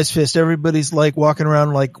oversized fists. Everybody's like walking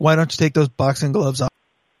around like, why don't you take those boxing gloves off?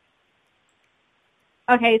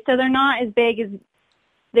 Okay, so they're not as big as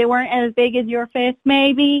they weren't as big as your fist,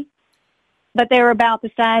 maybe, but they were about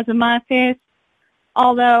the size of my fist.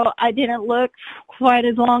 Although I didn't look quite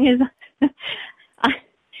as long as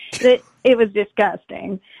it was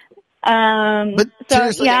disgusting. But so,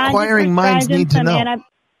 seriously, yeah, inquiring minds need to know.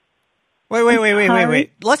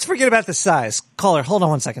 Wait. Let's forget about the size. Caller, hold on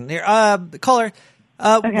one second. Here, caller,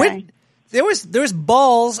 Okay. there was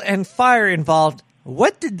balls and fire involved.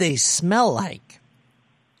 What did they smell like?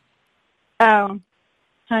 Oh,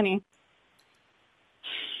 honey.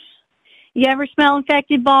 You ever smell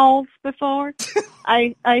infected balls before?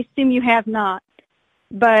 I assume you have not.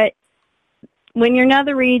 But when your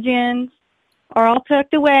nether regions are all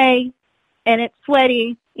tucked away and it's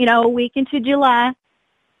sweaty, a week into July,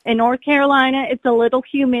 in North Carolina, it's a little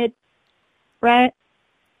humid, right?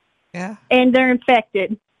 Yeah. And they're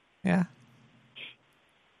infected. Yeah.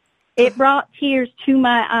 It brought tears to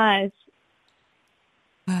my eyes.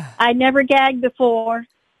 I never gagged before,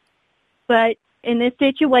 but in this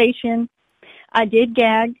situation, I did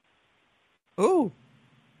gag. Ooh.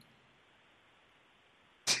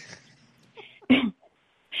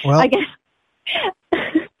 Well, I guess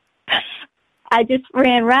I just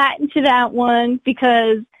ran right into that one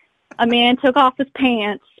because a man took off his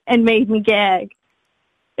pants and made me gag.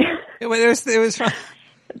 It was fun.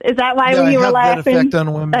 Is that why Yeah, you I were have that laughing? effect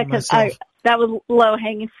on women myself. That was low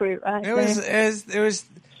hanging fruit, right? It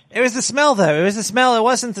was the smell though. It was the smell. It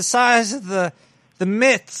wasn't the size of the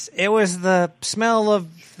mitts. It was the smell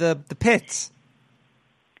of the pits.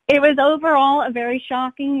 It was overall a very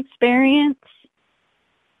shocking experience,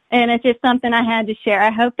 and it's just something I had to share. I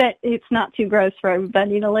hope that it's not too gross for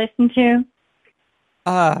everybody to listen to.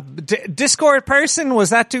 Discord person, was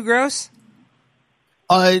that too gross?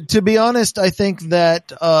 To be honest, I think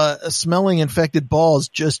that smelling infected balls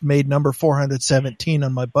just made number 417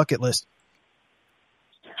 on my bucket list.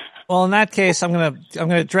 Well, in that case, I'm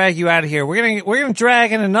gonna drag you out of here. We're gonna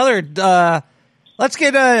drag in another. Let's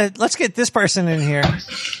get this person in here.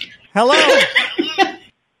 Hello.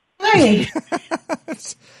 Hi.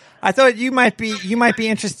 I thought you might be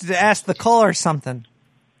interested to ask the caller something.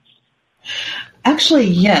 Actually,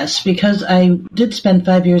 yes, because I did spend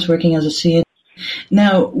 5 years working as a CNC.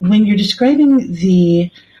 Now, when you're describing the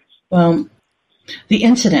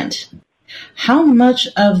incident, how much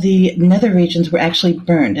of the nether regions were actually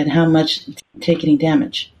burned and how much did take any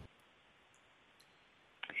damage?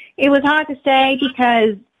 It was hard to say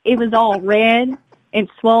because it was all red and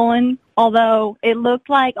swollen, although it looked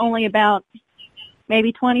like only about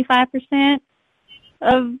maybe 25%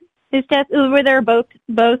 of his tests were there. Both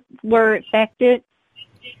were affected,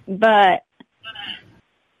 but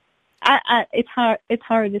it's hard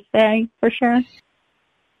to say for sure.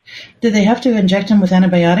 Did they have to inject him with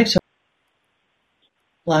antibiotics or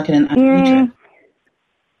block it in IV?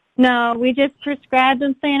 No, we just prescribed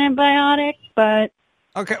him antibiotics, but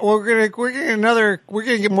okay. Well, we're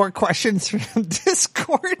gonna get more questions from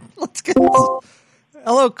Discord. Let's get hello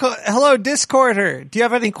Discorder. Do you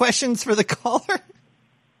have any questions for the caller?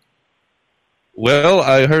 Well,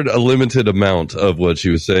 I heard a limited amount of what she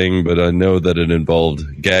was saying, but I know that it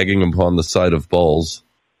involved gagging upon the side of balls.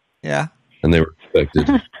 Yeah. And they were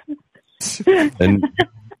infected. And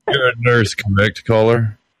you're a nurse, correct,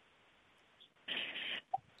 caller?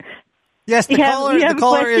 Yes, the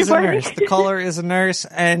caller is a nurse. The caller is a nurse,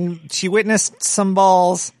 and she witnessed some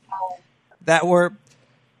balls that were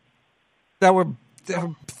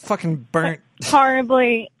fucking burnt.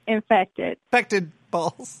 Horribly infected. Infected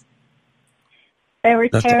balls. They were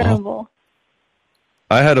That's terrible.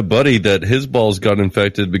 I had a buddy that his balls got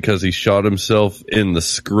infected because he shot himself in the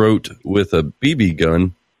scrot with a BB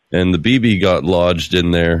gun, and the BB got lodged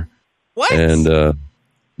in there. What? And,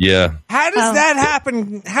 yeah. How does that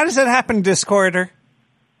happen? How does that happen, Discorder?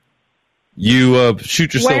 You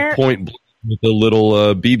shoot yourself Where- point blank with a little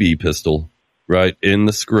BB pistol right in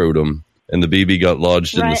the scrotum, and the BB got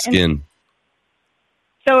lodged in the Right, skin.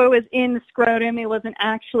 So it was in the scrotum. It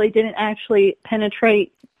didn't actually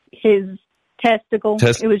penetrate his testicle.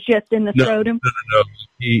 It was just in the scrotum. No.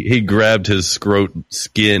 He grabbed his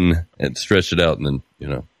skin and stretched it out, and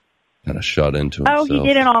then kind of shot into himself. Oh, he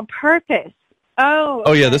did it on purpose. Oh.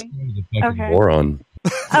 Oh yeah, okay. this guy was a fucking Okay. moron.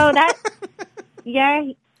 Oh, that. Yeah.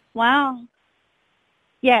 Wow.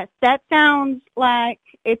 Yes, that sounds like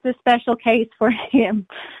it's a special case for him.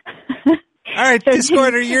 All right, So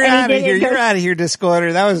Discorder, you're and he out of did here. it You're just- out of here,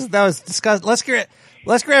 Discorder. That was disgusting.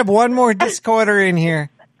 Let's grab one more Discorder in here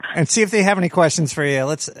and see if they have any questions for you.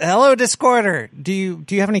 Hello, Discorder. Do you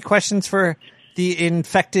have any questions for the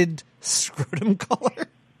infected scrotum caller?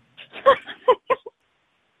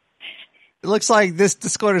 It looks like this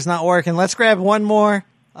Discorder's not working. Let's grab one more.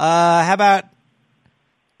 How about?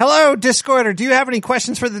 Hello, Discorder. Do you have any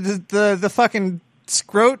questions for the fucking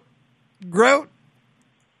Groat?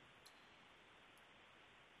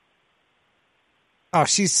 Oh,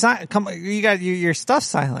 she's come. You got your stuff's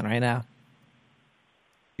silent right now.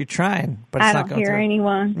 You're trying, but it's I not don't going hear through.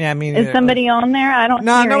 anyone. Yeah, I mean, is somebody on there? I don't.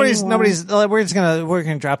 No, hear nobody's. anyone. We're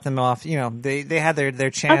gonna drop them off. You know, they had their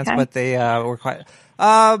chance, Okay. but they were quiet.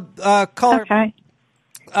 Caller. Okay.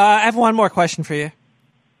 I have one more question for you.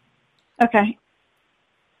 Okay.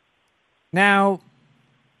 Now,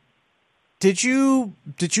 did you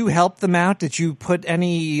help them out? Did you put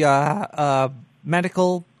any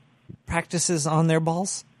medical practices on their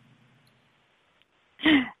balls?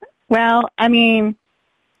 Well, I mean,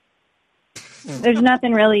 there's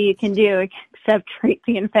nothing really you can do except treat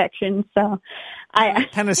the infection. So,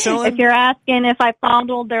 penicillin. If you're asking if I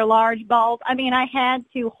fondled their large balls, I mean, I had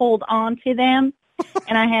to hold on to them,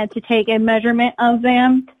 and I had to take a measurement of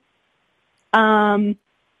them,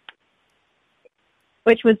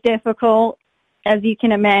 which was difficult, as you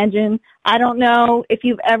can imagine. I don't know if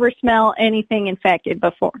you've ever smelled anything infected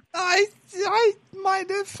before. I might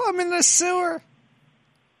have. I'm in the sewer.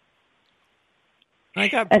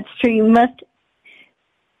 That's true. You must.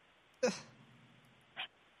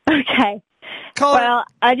 Okay. Well,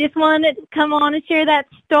 I just wanted to come on and share that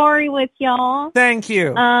story with y'all. Thank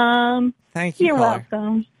you. Thank you, You're caller.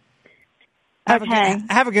 welcome. Have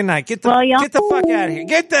a good night. Get the fuck out of here.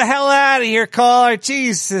 Get the hell out of here, caller.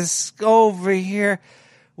 Jesus, over here.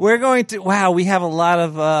 We're going to. Wow, we have a lot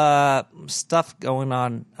of stuff going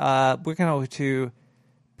on. We're going to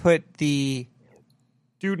put the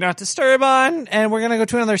Do Not Disturb on, and we're going to go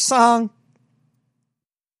to another song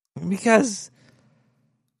because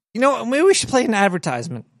maybe we should play an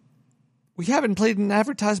advertisement. We haven't played an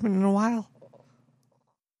advertisement in a while,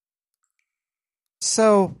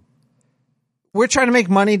 so we're trying to make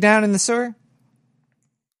money down in the sewer.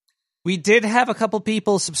 We did have a couple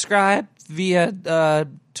people subscribe via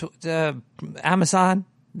Amazon.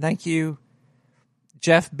 Thank you,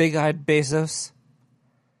 Jeff Big Eyed Bezos.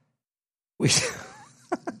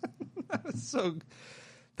 So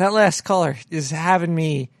that last caller is having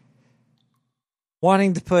me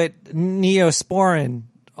wanting to put Neosporin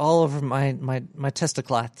all over my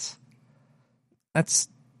testicles. That's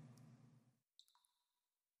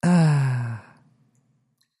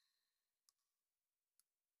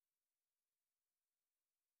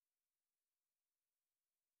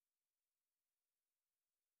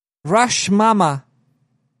Rush Mama,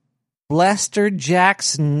 Lester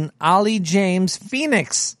Jackson, Ollie James,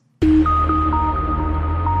 Phoenix.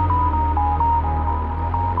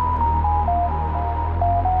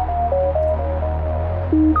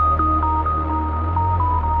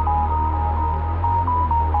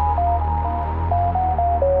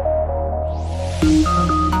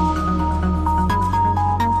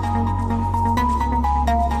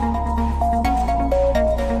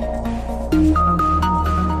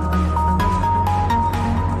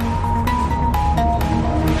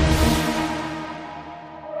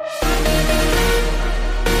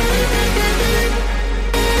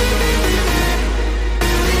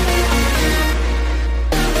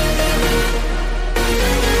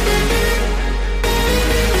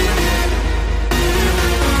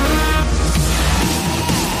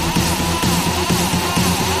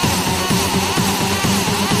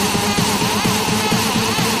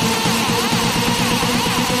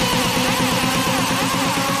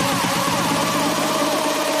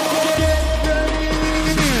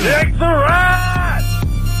 Take the ride!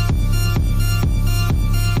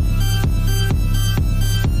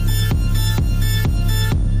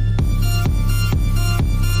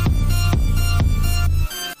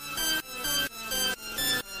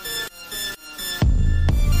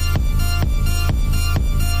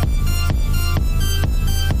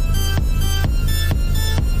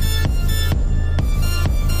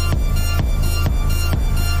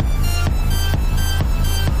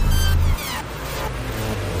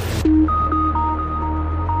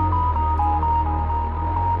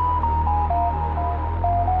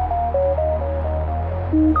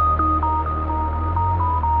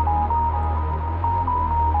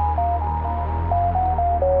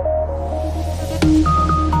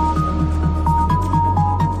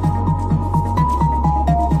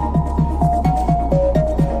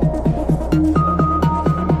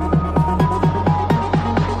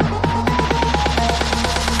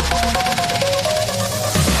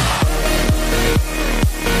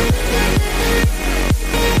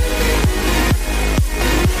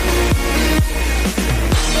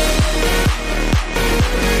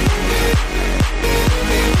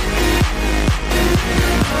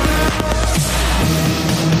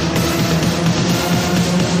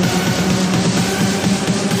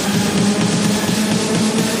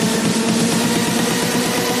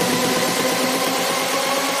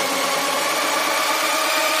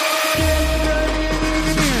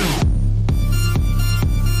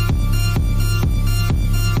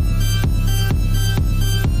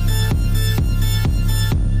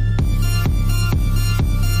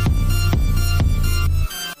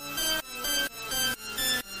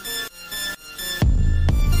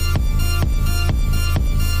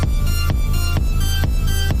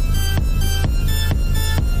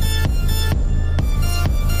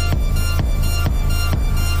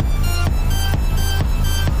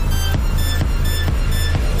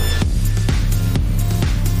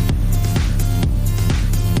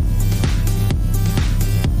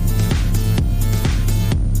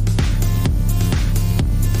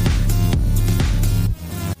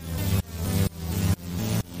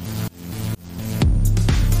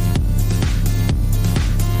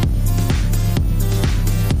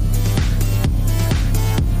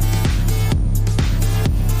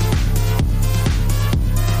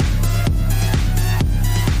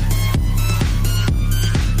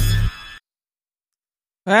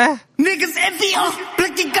 Niggas envy us,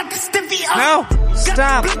 Blicky got the stiffy up. No,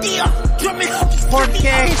 stop.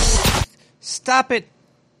 Porque. Stop it.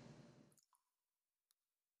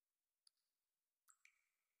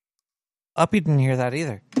 Uppy didn't hear that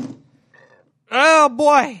either. Oh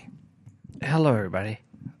boy. Hello everybody.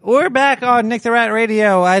 We're back on Nick the Rat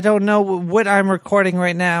Radio. I don't know what I'm recording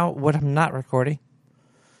right now, what I'm not recording.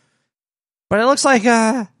 But it looks like,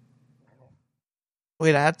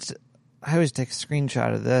 wait, I always take a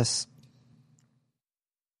screenshot of this.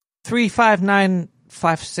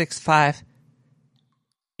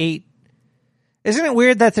 3595658. Isn't it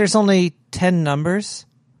weird that there's only 10 numbers?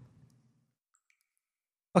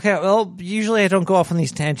 Okay, well, usually I don't go off on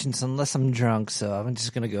these tangents unless I'm drunk, so I'm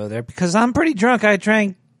just going to go there. Because I'm pretty drunk. I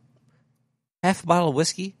drank half a bottle of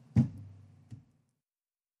whiskey.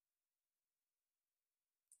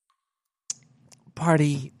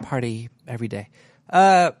 Party every day.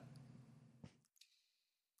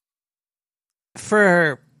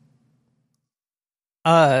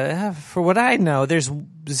 For what I know, there's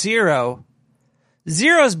zero.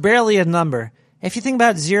 Zero is barely a number. If you think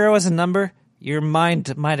about zero as a number, your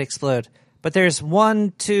mind might explode. But there's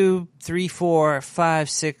 1, 2, 3, 4, 5,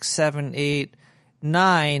 6, 7, 8,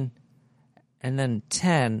 9, and then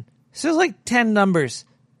 10. So there's like 10 numbers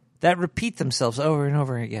that repeat themselves over and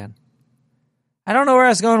over again. I don't know where I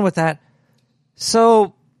was going with that.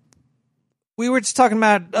 So we were just talking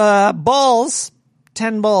about balls.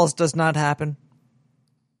 10 balls does not happen.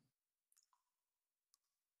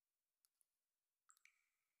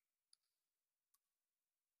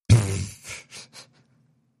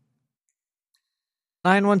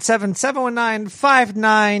 Nine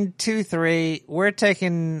 917-719-5923. We're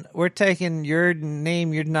taking your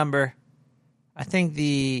name, your number. I think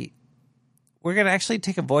we're gonna actually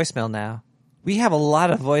take a voicemail now. We have a lot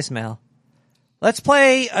of voicemail. Let's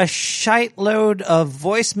play a shite load of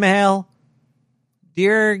voicemail.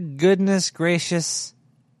 Dear goodness gracious.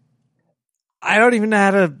 I don't even know how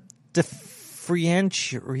to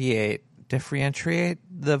differentiate the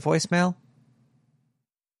voicemail.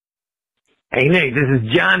 Hey, Nick, this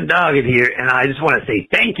is John Doggett here, and I just want to say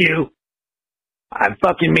thank you. I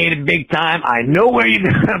fucking made it big time. I know where you're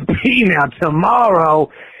going to be now.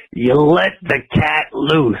 Tomorrow, you let the cat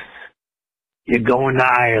loose. You're going to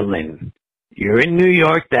Ireland. You're in New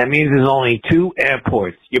York. That means there's only 2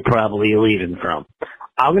 airports you're probably leaving from.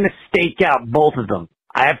 I'm going to stake out both of them.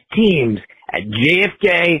 I have teams at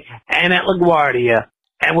JFK and at LaGuardia,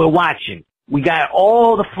 and we're watching. We got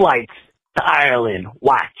all the flights to Ireland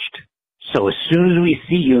watched. So as soon as we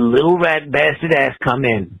see your little rat bastard ass come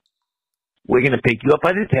in, we're going to pick you up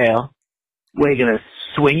by the tail. We're going to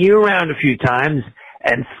swing you around a few times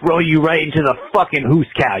and throw you right into the fucking hoose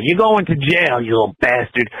cow. You're going to jail, you little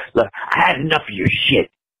bastard. Look, I had enough of your shit.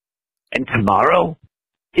 And tomorrow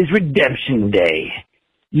is Redemption Day.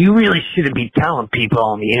 You really shouldn't be telling people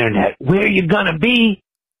on the internet where you're gonna be.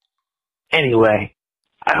 Anyway,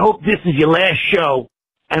 I hope this is your last show,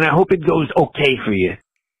 and I hope it goes okay for you.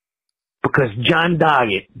 Because John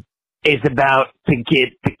Doggett is about to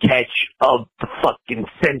get the catch of the fucking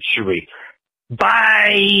century.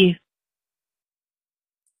 Bye!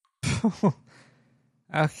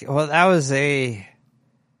 Okay, well, that was a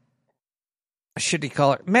shitty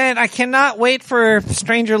caller. Man, I cannot wait for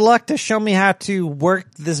Stranger Luck to show me how to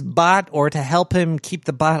work this bot or to help him keep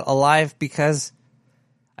the bot alive, because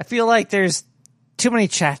I feel like there's too many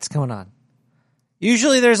chats going on.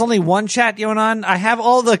 Usually there's only one chat going on. I have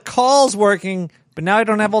all the calls working, but now I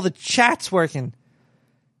don't have all the chats working.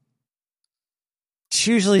 It's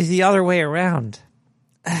usually the other way around.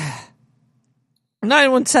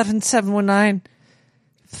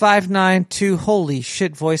 917-719-592. Holy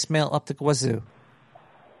shit, voicemail up the wazoo.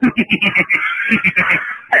 The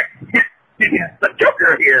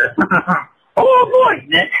Joker here. Oh boy,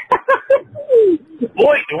 Nick.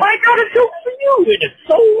 Boy, do I got a joke for you, and it's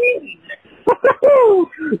so easy.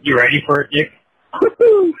 You ready for it, Nick?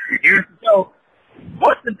 Here's the joke.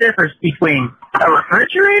 What's the difference between a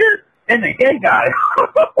refrigerator and a gay guy?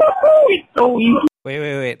 It's so easy.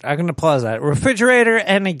 Wait. I'm going to pause that. Refrigerator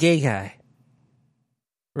and a gay guy.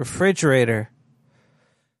 Refrigerator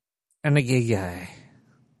and a gay guy.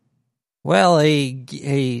 Well, a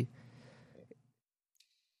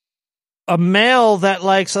male that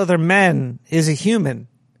likes other men is a human,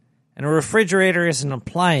 and a refrigerator is an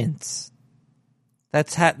appliance.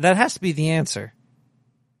 That has to be the answer.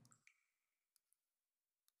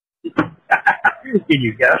 Can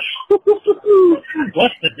you guess?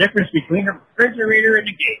 What's the difference between a refrigerator and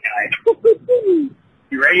a gay guy?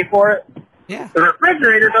 You ready for it? Yeah. The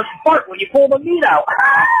refrigerator doesn't fart when you pull the meat out.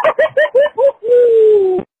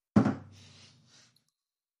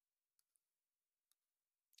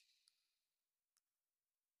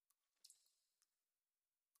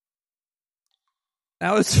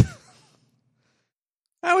 That was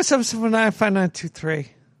 779-5923.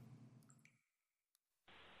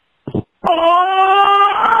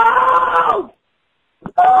 Oh!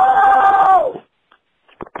 Oh!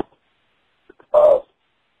 Oh!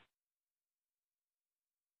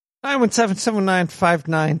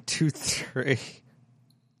 917-719-5923.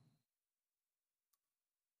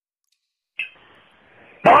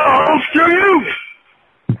 Oh, screw you!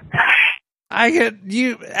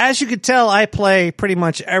 As you could tell, I play pretty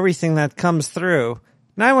much everything that comes through.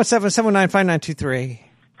 917-719-5923.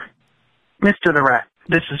 Mr. the Rat,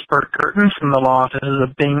 this is Bert Curtin from the law offices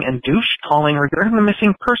of Bing and Douche calling regarding the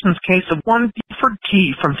missing persons case of one Buford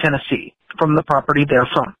T. from Tennessee, from the property they're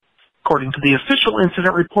from. According to the official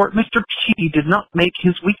incident report, Mr. T did not make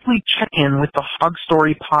his weekly check-in with the Hog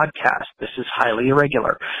Story podcast. This is highly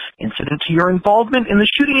irregular. Incident to your involvement in the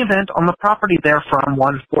shooting event on the property therefrom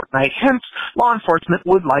one fortnight hence, law enforcement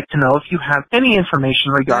would like to know if you have any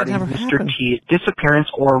information regarding Mr. T's disappearance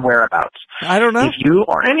or whereabouts. I don't know. If you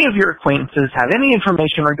or any of your acquaintances have any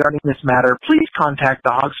information regarding this matter, please contact the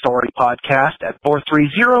Hog Story podcast at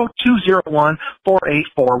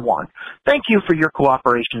 430-201-4841. Thank you for your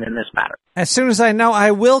cooperation in this matter. As soon as I know, I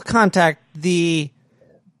will contact the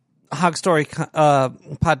Hog Story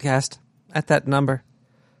podcast at that number.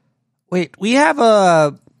 Wait, we have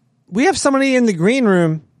somebody in the green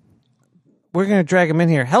room. We're going to drag him in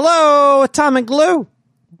here. Hello, Atomic Glue.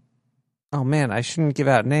 Oh man, I shouldn't give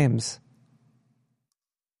out names.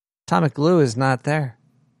 Atomic Glue is not there.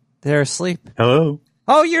 They're asleep. Hello.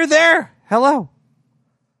 Oh, you're there. Hello.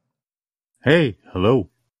 Hey, hello.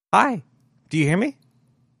 Hi. Do you hear me?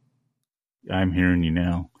 I'm hearing you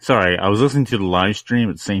now. Sorry, I was listening to the live stream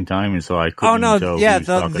at the same time, and so I couldn't tell who was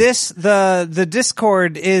talking. The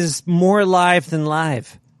Discord is more live than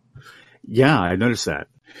live. Yeah, I noticed that.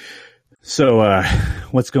 So,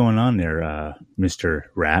 what's going on there, Mr.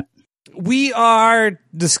 Rat? We are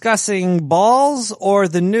discussing balls or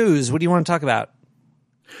the news. What do you want to talk about?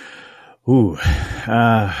 Ooh,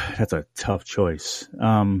 that's a tough choice.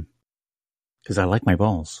 Because I like my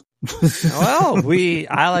balls. Well,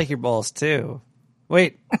 I like your balls too.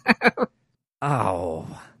 Wait.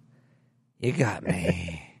 Oh, you got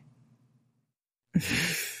me.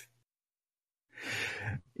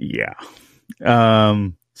 Yeah.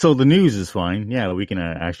 So the news is fine. Yeah, we can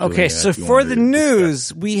actually. Okay, so for the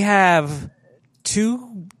news, we have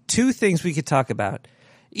two things we could talk about.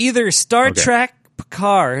 Either Star Trek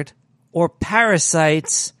Picard or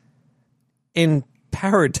Parasites in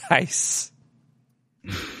Paradise.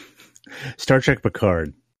 Star Trek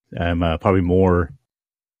Picard. I'm probably more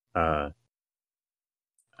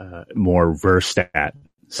versed at.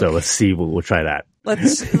 So let's see. We'll try that.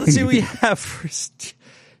 Let's see what we have first.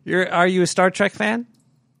 Are you a Star Trek fan?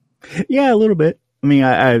 Yeah, a little bit. I mean,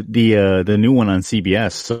 the new one on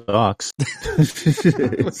CBS sucks.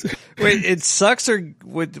 Wait, it sucks, or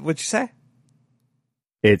what'd you say?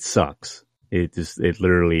 It sucks. It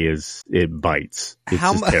literally is. It bites. It's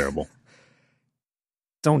just terrible.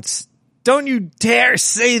 Don't you dare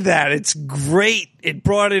say that. It's great. It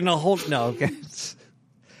brought in a whole. No, okay.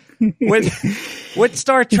 What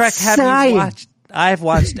Star Trek have you watched? I've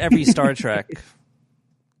watched every Star Trek.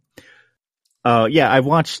 Yeah, I've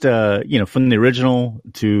watched, from the original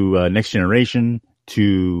to Next Generation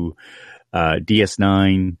to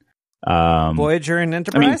DS9, Voyager and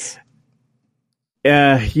Enterprise.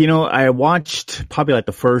 I watched probably like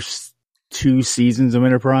the first 2 seasons of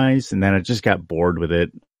Enterprise, and then I just got bored with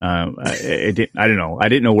it. I don't know. I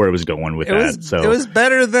didn't know where it was going with that. So it was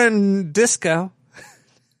better than Disco,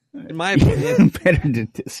 in my opinion. Better than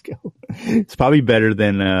Disco. It's probably better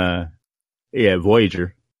than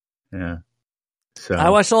Voyager. Yeah. So I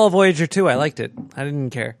watched all of Voyager too. I liked it. I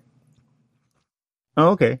didn't care. Oh,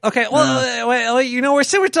 okay. Okay. Well, wait. We're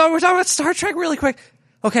talking about Star Trek really quick.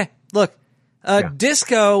 Okay. Look,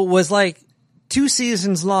 Disco was like 2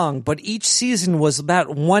 seasons long, but each season was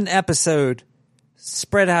about 1 episode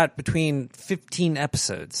spread out between 15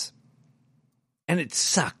 episodes, and it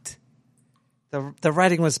sucked. The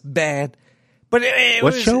writing was bad, but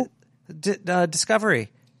what show?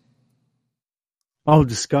 Discovery. Oh,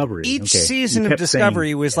 Discovery. Each season of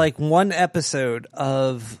Discovery was like 1 episode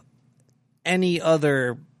of any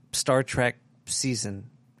other Star Trek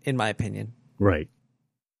season, in my opinion. Right.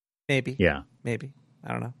 Maybe. Yeah. Maybe.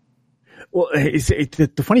 I don't know. Well,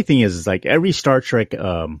 the funny thing is like every Star Trek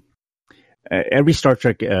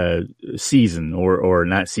season or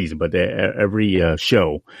not season, but every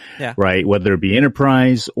show, right? Whether it be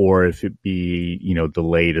Enterprise or if it be, the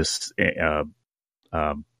latest,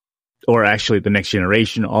 or actually the Next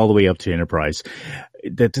Generation all the way up to Enterprise.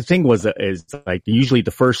 The thing is like usually the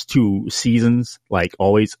first 2 seasons like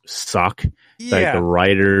always suck. Yeah. Like the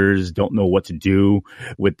writers don't know what to do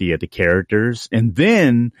with the characters. And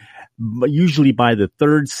then usually by the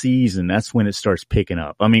 3rd season, that's when it starts picking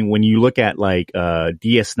up. I mean, when you look at like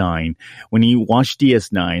DS9, when you watch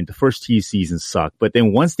DS9, the first 2 seasons suck. But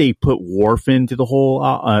then once they put Worf into the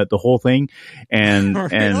whole thing and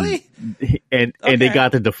really? and they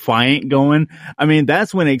got the Defiant going, I mean,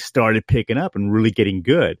 that's when it started picking up and really getting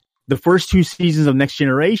good. The first 2 seasons of Next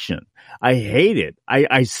Generation, I hate it.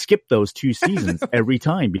 I skip those 2 seasons every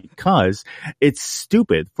time because it's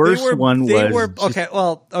stupid. First one was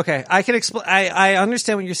okay. I can explain. I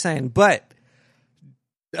understand what you're saying, but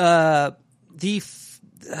the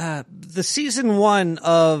season 1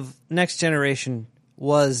 of Next Generation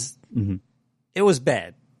was it was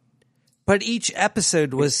bad, but each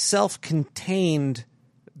episode was self-contained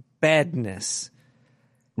badness.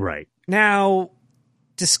 Right. Now,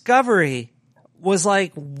 Discovery was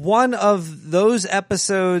like one of those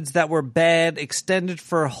episodes that were bad extended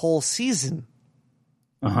for a whole season.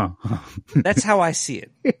 That's how I see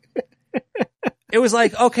it. It was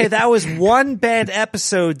like, okay, that was 1 bad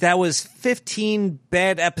episode that was 15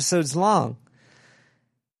 bad episodes long.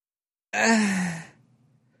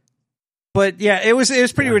 But yeah, it was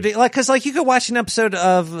pretty ridiculous. Like, cause like you could watch an episode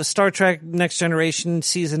of Star Trek Next Generation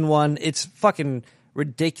season 1. It's fucking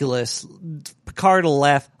ridiculous. Picard will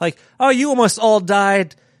laugh like, "Oh, you almost all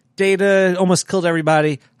died. Data almost killed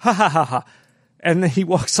everybody. Ha ha ha ha." And then he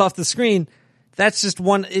walks off the screen. That's just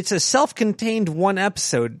one. It's a self-contained 1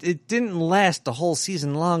 episode. It didn't last the whole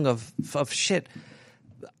season long of shit.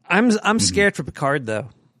 I'm scared for Picard though.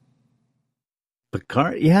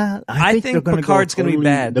 Picard, yeah. I think Picard's going to be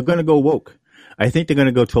bad. They're going to go woke. I think they're going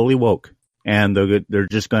to go totally woke, and they're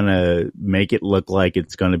just going to make it look like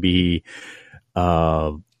it's going to be.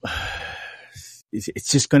 It's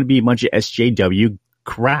just going to be a bunch of SJW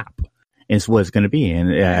crap. Is what it's going to be,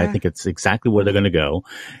 and I think it's exactly where they're going to go,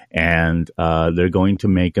 and they're going to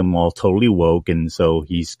make him all totally woke, and so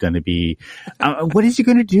he's going to be. What is he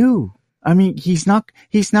going to do? I mean, he's not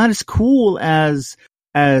as cool as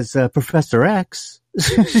Professor X.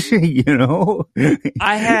 You know,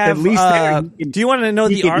 I have. At least do you want to know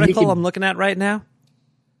the article I'm looking at right now?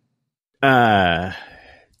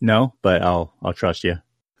 No, but I'll trust you.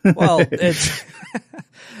 Well, it's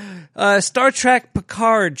Star Trek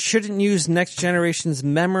Picard shouldn't use Next Generation's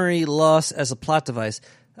memory loss as a plot device.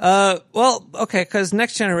 Well, okay, because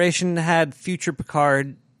Next Generation had future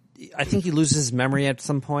Picard. I think he loses his memory at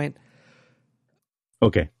some point.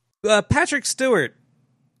 Okay. Patrick Stewart.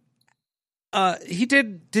 He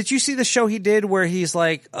did. Did you see the show he did where he's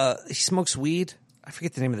like he smokes weed? I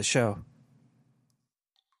forget the name of the show.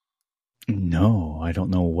 No, I don't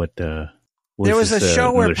know what There was a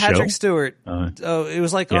show where Patrick show? Stewart. It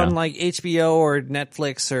was like on like HBO or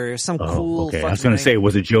Netflix or some cool. Okay, I was going to say,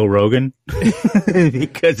 was it Joe Rogan?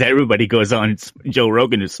 Because everybody goes on Joe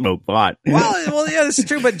Rogan to smoke pot. Well, yeah, this is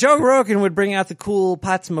true. But Joe Rogan would bring out the cool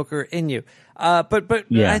pot smoker in you. But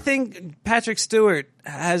Yeah. I think Patrick Stewart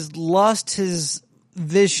has lost his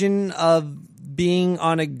vision of being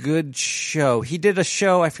on a good show. He did a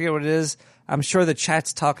show. I forget what it is. I'm sure the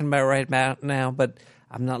chat's talking about it right now, but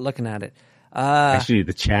I'm not looking at it. Actually,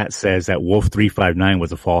 the chat says that Wolf 359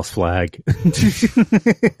 was a false flag. I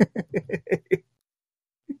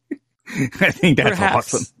think that's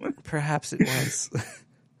awesome. Perhaps it was.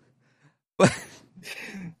 But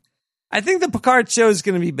I think the Picard show is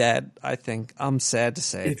going to be bad. I think I'm sad to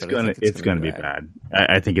say It's going to be bad.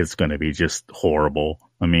 I think it's going to be just horrible.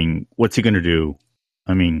 I mean, what's he going to do?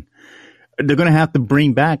 I mean, they're going to have to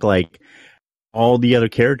bring back like all the other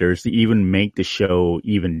characters to even make the show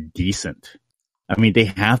even decent. I mean, they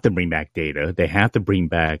have to bring back Data. They have to bring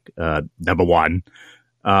back number one.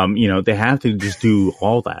 They have to just do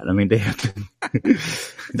all that. I mean, they have to.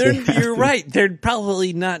 You're right. They're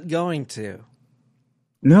probably not going to.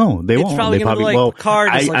 No, they won't. It's probably going to be like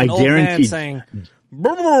Picard is like an old man saying,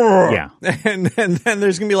 yeah. And then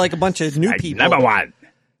there's going to be like a bunch of new people. Number one.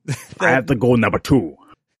 I have to go number two.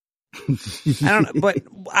 I don't know, but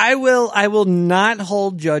I will not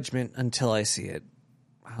hold judgment until I see it.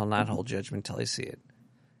 I'll not hold judgment until I see it.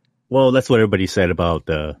 Well, that's what everybody said about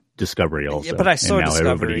Discovery also. Yeah, but I saw and now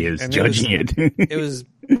Discovery. Everybody is judging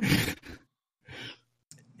it.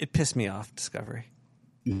 It pissed me off, Discovery.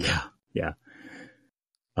 Yeah.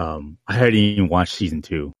 I hadn't even watched season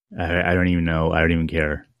 2. I don't even know. I don't even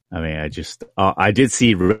care. I mean, I did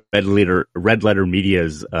see Red Letter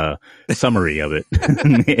Media's summary of it,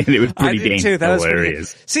 and it was pretty dang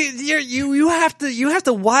hilarious. See, you have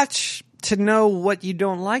to watch to know what you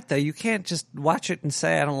don't like, though. You can't just watch it and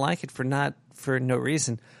say I don't like it for no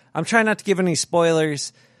reason. I'm trying not to give any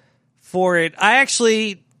spoilers for it. I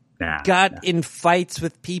actually got in fights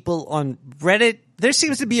with people on Reddit. There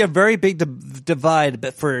seems to be a very big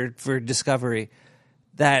divide for Discovery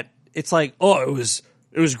that it's like, oh, it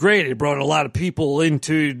was great. It brought a lot of people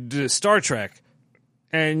into Star Trek,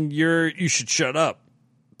 and you should shut up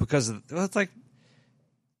because it's like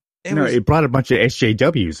it brought a bunch of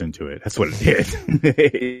SJWs into it. That's what it did.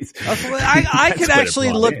 I could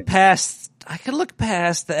actually look past. I could look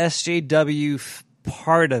past the SJW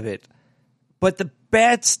part of it, but the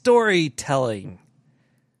bad storytelling.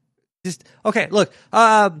 Just okay. Look,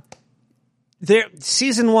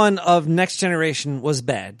 season 1 of Next Generation was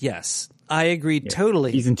bad. Yes. I agreed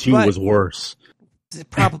totally. Season 2 was worse.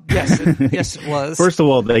 Yes, it was. First of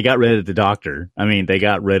all, they got rid of the Doctor. I mean, they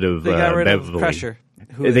got rid of Beverly. Of Crusher.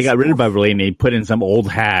 They got rid of Beverly, and they put in some old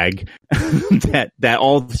hag that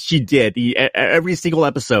all she did, every single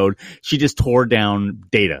episode, she just tore down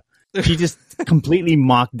Data. She just completely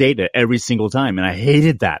mocked Data every single time, and I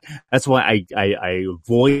hated that. That's why I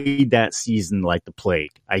avoid that season like the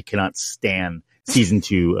plague. I cannot stand season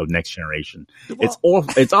 2 of Next Generation. It's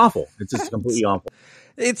awful. It's awful. It's just completely awful.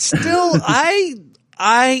 It's still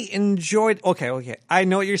I enjoyed. Okay. I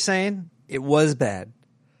know what you're saying. It was bad,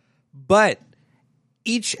 but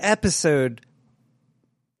each episode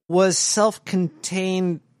was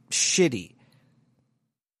self-contained shitty.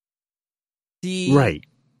 The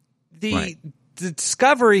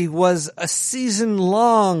Discovery was a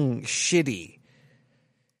season-long shitty.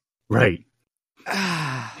 Right.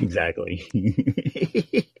 Exactly.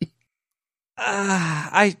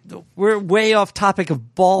 We're way off topic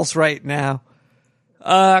of balls right now.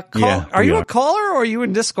 Are you a caller or are you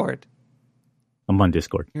in Discord? I'm on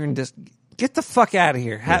Discord. You're in Discord. Get the fuck out of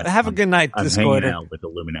here. Have a good night, Discord. I'm hanging out with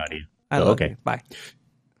Illuminati. Okay. You. Bye.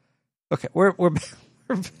 Okay, we're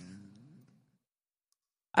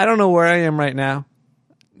I don't know where I am right now.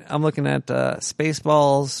 I'm looking at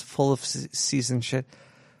Spaceballs full of season shit.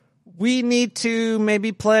 We need to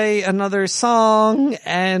maybe play another song,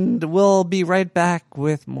 and we'll be right back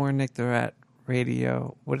with more Nick the Rat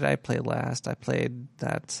Radio. What did I play last? I played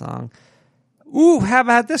that song. Ooh, how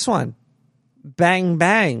about this one? Bang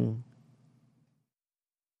Bang.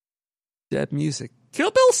 Dead music. Kill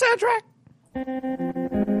Bill soundtrack.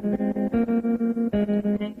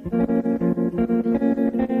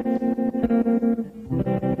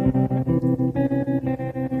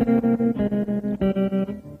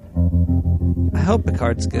 I hope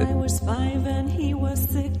Picard's good. I was 5 and he was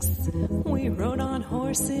 6. We rode on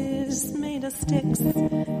horses made of sticks.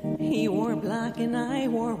 He wore black and I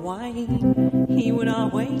wore white. He would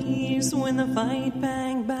always win the fight.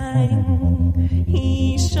 Bang, bang.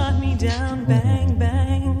 He shot me down. Bang,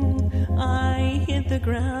 bang. I hit the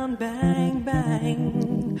ground, bang,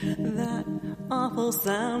 bang. That awful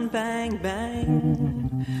sound, bang,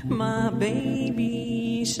 bang. My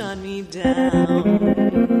baby shot me down.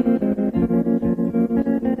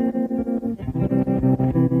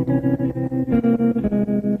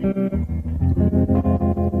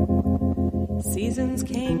 Seasons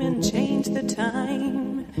came and changed the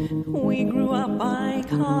time. We grew up, I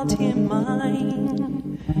called him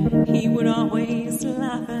mine. He would always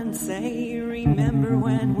laugh and say, remember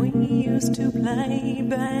when we used to play,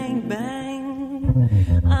 bang,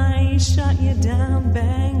 bang. I shot you down,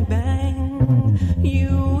 bang, bang.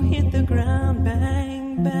 You hit the ground,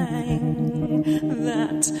 bang, bang.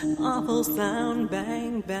 That awful sound,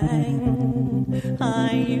 bang, bang.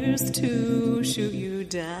 I used to shoot you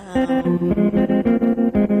down.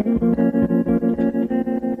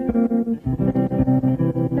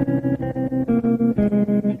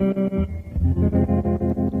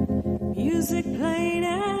 Music played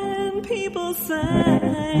and people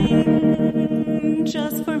sang.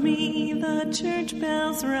 Just for me, the church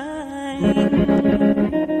bells rang.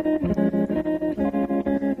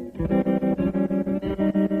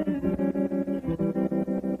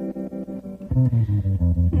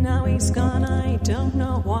 Now he's gone, I don't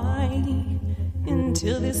know why.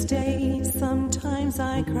 Until this day, sometimes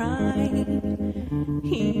I cry.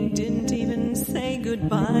 He didn't even say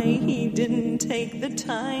goodbye. He didn't take the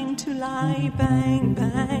time to lie. Bang,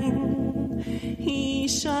 bang. He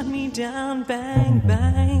shot me down. Bang,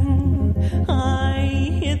 bang. I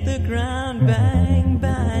hit the ground. Bang,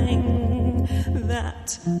 bang.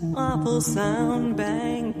 That awful sound.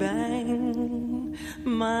 Bang, bang.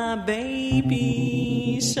 My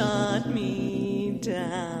baby shot me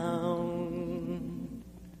down.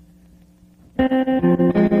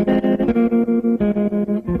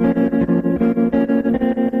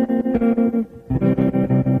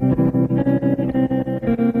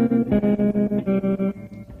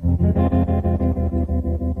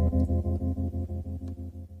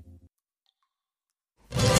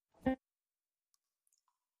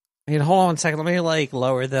 Hold on one second. Let me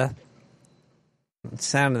lower the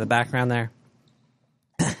sound in the background there.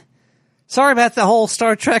 Sorry about the whole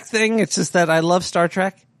Star Trek thing. It's just that I love Star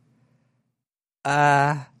Trek.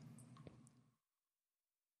 We're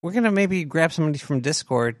gonna maybe grab somebody from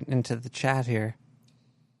Discord into the chat here.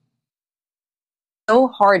 So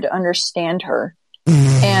hard to understand her,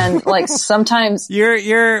 and sometimes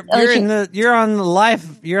you're on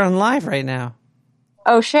live right now.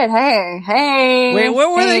 Oh shit! Hey! Wait, what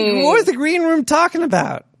was the green room talking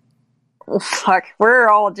about? Oh, fuck, we're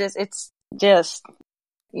all it's just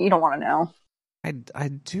you don't want to know. I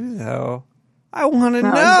do though. I want to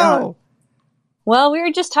know. Well, we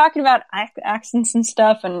were just talking about accents and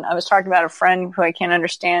stuff, and I was talking about a friend who I can't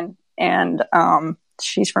understand, and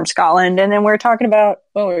she's from Scotland, and then we were talking about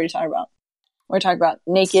what were we talking about? We were talking about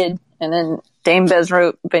naked, and then Dame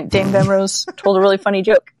Bemrose told a really funny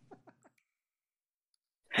joke.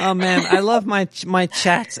 Oh man, I love my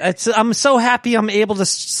chats. I'm so happy I'm able to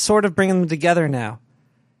sort of bring them together now.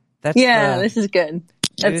 This is good.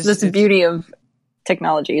 That's the beauty of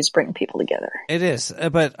technology, is bringing people together. It is,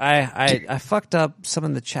 but I fucked up some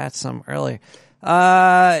of the chat some earlier.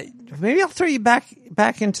 Maybe I'll throw you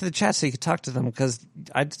back into the chat so you can talk to them, because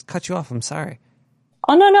I just cut you off. I'm sorry.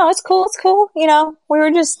 Oh no, it's cool. You know, we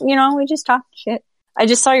just talked shit. I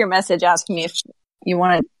just saw your message asking me if you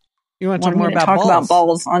want to talk more about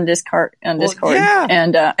balls on Discord. Yeah.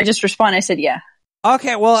 And I just responded. I said, yeah.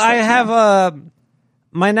 Okay. Well, I have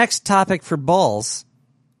my next topic for balls.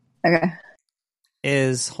 Okay.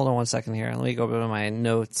 Is, hold on one second here. Let me go to my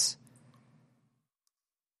notes.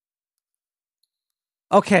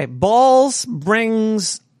 Okay, balls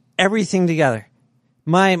brings everything together.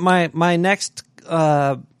 My next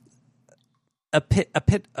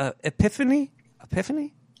epiphany.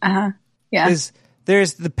 Yeah. Is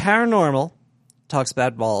there's the paranormal, talks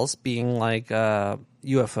about balls being like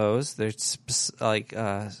UFOs. There's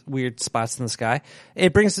weird spots in the sky.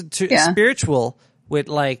 It brings it to spiritual with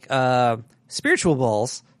spiritual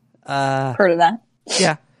balls. Heard of that?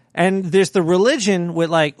 Yeah. And there's the religion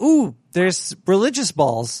with there's religious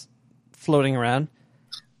balls floating around.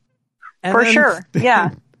 And For sure. Yeah.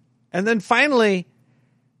 And then finally,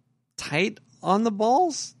 tight on the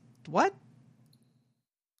balls? What?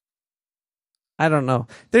 I don't know.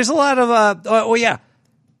 There's a lot of,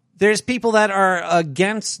 there's people that are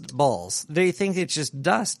against balls. They think it's just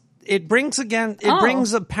dust. It brings a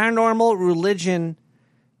paranormal, religion,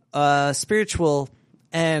 spiritual,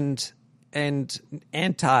 and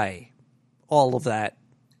anti all of that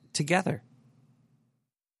together.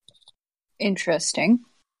 Interesting.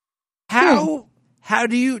 How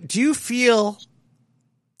do you feel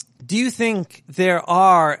Do you think there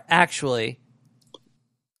are actually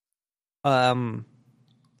paranormal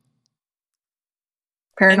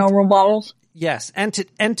balls? Yes,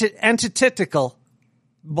 antithetical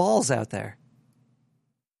balls out there.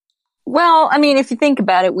 Well, I mean, if you think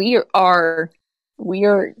about it, we're on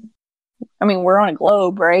a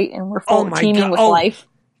globe, right? And we're teeming with life.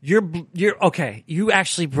 You're okay. You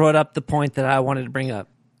actually brought up the point that I wanted to bring up.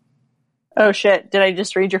 Oh shit, did I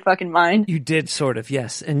just read your fucking mind? You did, sort of,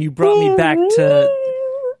 yes. And you brought me back to,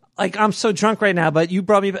 like, I'm so drunk right now, but you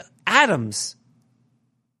brought me back. Atoms.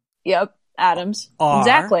 Yep, atoms. Are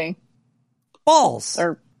exactly. Balls.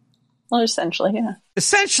 Well, essentially, yeah.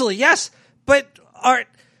 Essentially, yes. But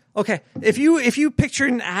okay, if you picture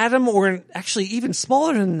an atom, or actually even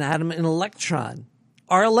smaller than an atom, an electron,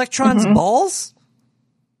 are electrons balls?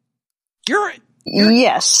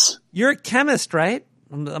 Yes. You're a chemist, right?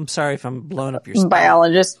 I'm sorry if I'm blowing up your spot.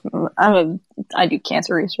 Biologist. I do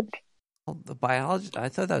cancer research. Oh, the biologist? I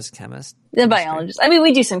thought that was chemist. The biologist. I mean,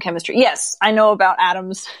 we do some chemistry. Yes, I know about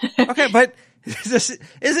atoms. Okay, but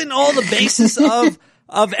isn't all the basis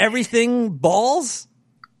of everything balls?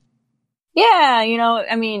 Yeah,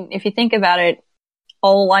 I mean, if you think about it,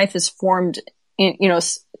 all life is formed in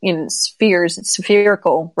spheres. It's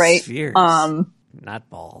spherical, right? Spheres. Not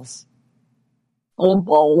balls. All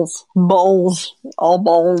balls. All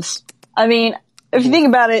balls. I mean, if you think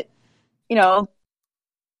about it,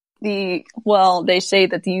 they say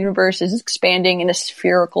that the universe is expanding in a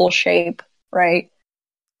spherical shape, right?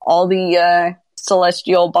 All the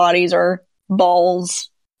celestial bodies are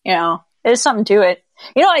balls, there's something to it.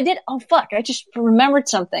 I just remembered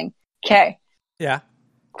something. Okay. Yeah.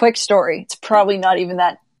 Quick story. It's probably not even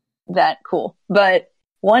that cool. But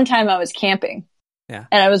one time I was camping. Yeah.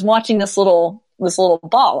 And I was watching this little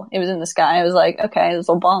ball. It was in the sky. I was like, okay, this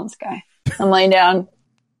little ball in the sky. I'm laying down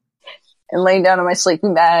in my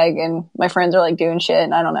sleeping bag, and my friends are like doing shit,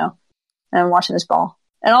 and I don't know. And I'm watching this ball.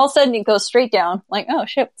 And all of a sudden it goes straight down, like, oh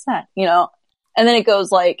shit, what's that? And then it goes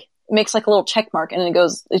like, makes like a little check mark, and then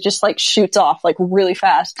it just like shoots off like really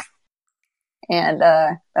fast. And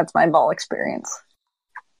that's my ball experience.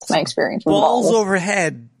 It's my experience with balls.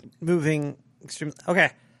 Overhead moving extremely. Okay.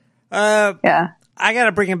 Yeah. I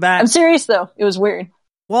gotta bring it back. I'm serious though. It was weird.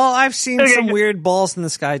 Well, I've seen some weird balls in the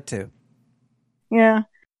sky too. Yeah.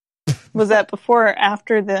 Was that before or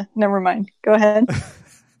after never mind. Go ahead.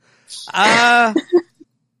 I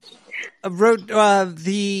wrote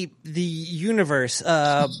the universe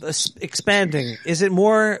expanding. Is it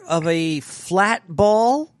more of a flat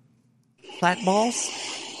ball? Flat balls?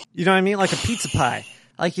 You know what I mean? Like a pizza pie.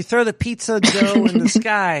 Like you throw the pizza dough in the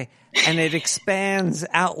sky and it expands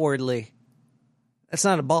outwardly. That's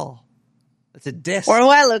not a ball. It's a disc. Or do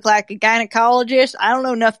I look like a gynecologist? I don't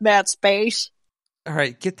know enough about space. All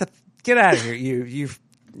right, get out of here.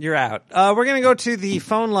 You're out. We're gonna go to the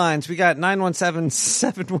phone lines. We got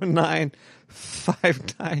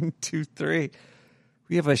 917-719-5923.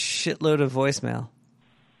 We have a shitload of voicemail.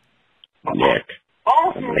 Nick,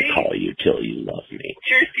 I'm gonna call you till you love me.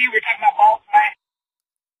 Cheers, Steve. We're talking about balls tonight.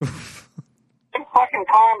 I'm fucking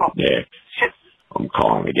calling about Nick, shit. I'm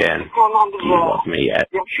calling again. What's going on? Do you love me yet?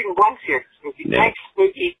 I'm shooting blunts here, Spooky. Nick. Thanks,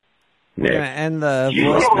 Spooky. We're gonna end the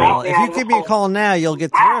voicemail. If you give me a call now, you'll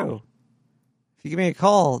get through. If you give me a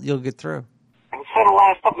call, you'll get through. And said a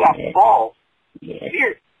lot of stuff about balls.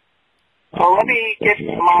 Here. So let me get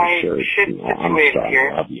my shit situated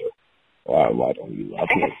here. I love you. Why don't you love I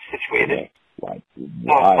think me? it's situated. Nick, why?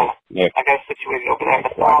 Nick. I got it situated over there.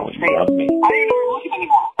 That's why I'm straight. I didn't even look at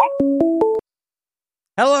anymore. What?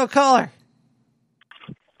 Hello, caller.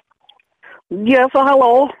 Yes,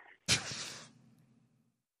 hello.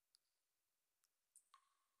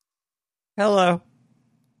 Hello.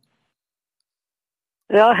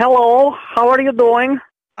 Yeah, hello. How are you doing?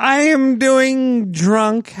 I am doing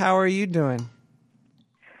drunk. How are you doing?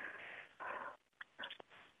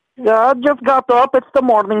 Yeah, I just got up. It's the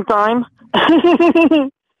morning time.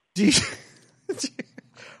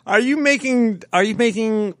 Are you making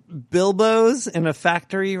Bilbos in a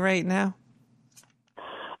factory right now?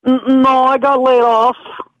 No, I got laid off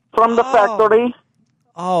from the factory.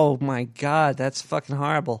 Oh my God, that's fucking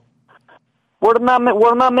horrible. We're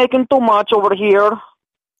not making too much over here.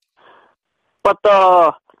 But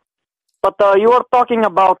you were talking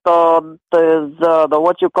about the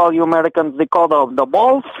what you call you Americans, they call the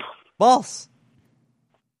balls? Balls.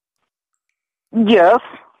 Yes.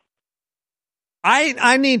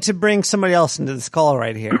 I need to bring somebody else into this call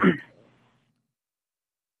right here.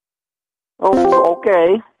 Oh,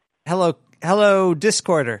 okay. Hello,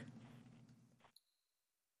 Discorder.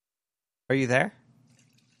 Are you there?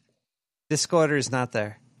 Discorder is not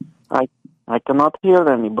there. I I cannot hear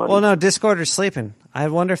anybody. Well, no, Discorder's sleeping. I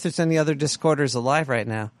wonder if there's any other Discorders alive right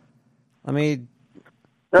now. Let me...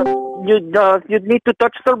 You need to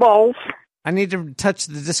touch their balls. I need to touch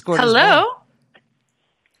the Discorders. Hello?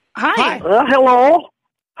 Hi. Hello?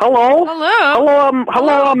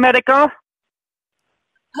 Hello, America?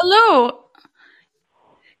 Hello.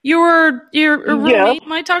 Your roommate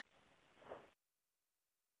might talk.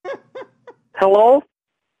 Hello?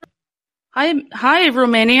 Hi,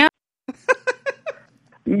 Romania.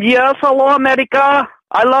 Yes, hello, America.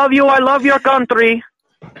 I love you. I love your country.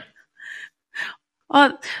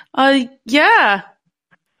 Yeah.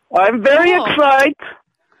 I'm very excited.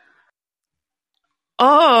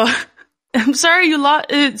 Oh, I'm sorry you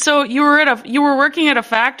lost. So you were working at a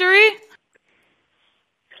factory?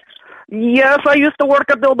 Yes, I used to work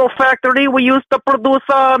at a dildo factory. We used to produce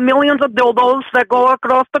millions of dildos that go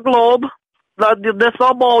across the globe. This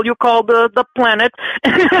ball you call the planet.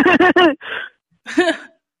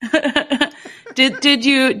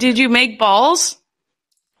 Did you make balls?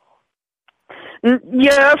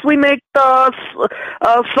 Yes, we make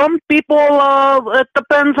some people, it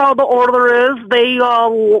depends how the order is. They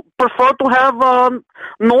prefer to have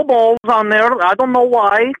no balls on there. I don't know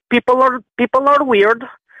why. People are weird.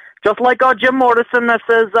 Just like Jim Morrison that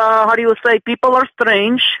says, how do you say, people are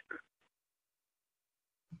strange.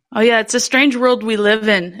 Oh yeah, it's a strange world we live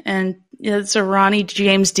in, and it's a Ronnie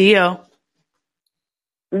James Dio.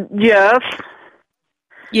 Yes.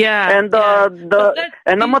 Yeah. And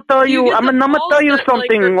and I'm gonna tell you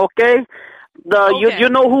something, okay? You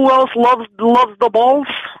know who else loves the balls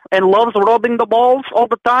and loves rubbing the balls all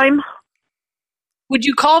the time? Would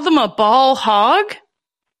you call them a ball hog?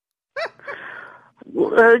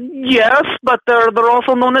 Yes, but they're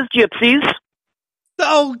also known as gypsies.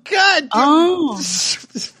 Oh God! Oh,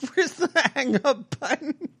 where's the hang up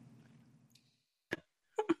button?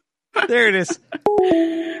 There it is.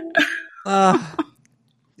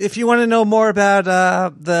 If you want to know more about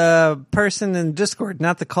the person in Discord,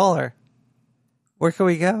 not the caller, where can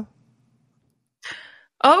we go?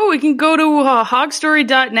 Oh, we can go to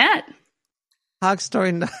hogstory.net.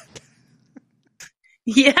 Hogstory.net.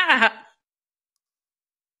 Yeah.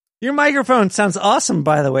 Your microphone sounds awesome,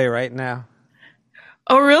 by the way, right now.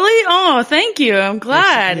 Oh, really? Oh, thank you. I'm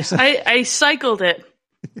glad. I cycled it.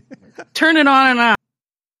 Turn it on and on.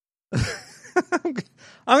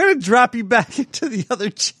 I'm going to drop you back into the other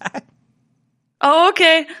chat. Oh,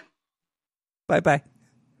 okay. Bye-bye.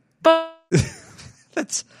 Bye.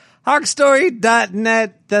 That's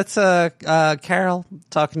hogstory.net. That's Carol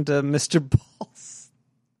talking to Mr. Balls.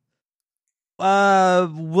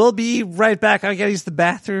 We'll be right back. I got to use the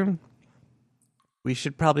bathroom. We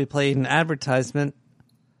should probably play an advertisement.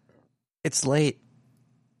 It's late.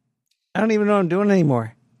 I don't even know what I'm doing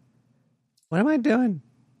anymore. What am I doing?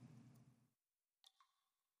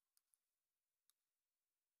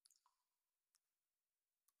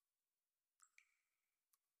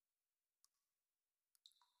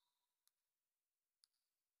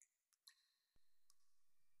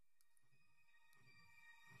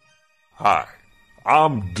 Hi,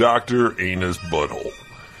 I'm Dr. Anus Butthole.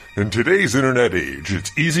 In today's internet age,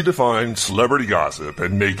 it's easy to find celebrity gossip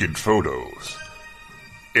and naked photos.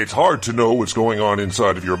 It's hard to know what's going on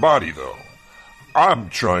inside of your body, though. I'm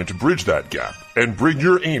trying to bridge that gap and bring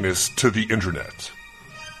your anus to the internet.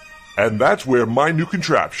 And that's where my new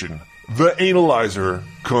contraption, the Analyzer,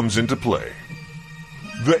 comes into play.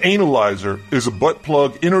 The Analyzer is a butt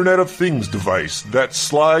plug Internet of Things device that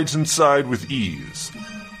slides inside with ease.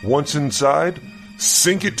 Once inside,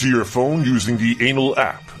 sync it to your phone using the Anal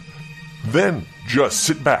app. Then just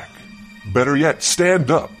sit back, better yet stand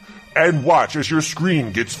up, and watch as your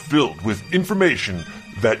screen gets filled with information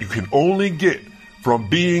that you can only get from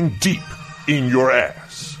being deep in your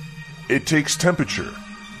ass. It takes temperature,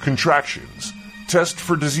 contractions, tests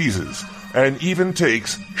for diseases, and even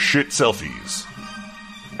takes shit selfies.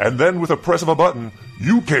 And then with a press of a button,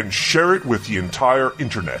 you can share it with the entire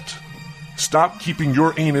internet. Stop keeping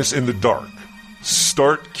your anus in the dark.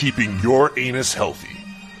 Start keeping your anus healthy.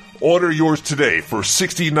 Order yours today for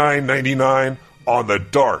 $69.99 on the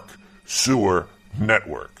Dark Sewer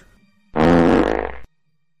Network. In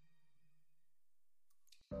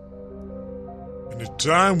a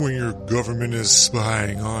time when your government is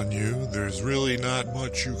spying on you, there's really not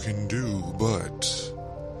much you can do but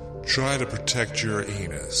try to protect your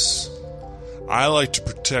anus. I like to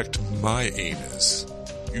protect my anus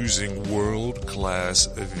using world-class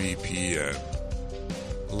VPN.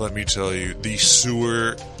 Let me tell you, the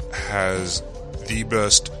sewer has the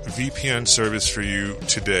best VPN service for you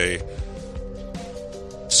today.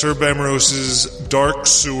 Sir Bemrose's Dark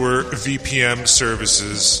Sewer VPN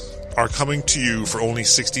services are coming to you for only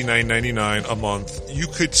 $69.99 a month.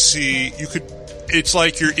 It's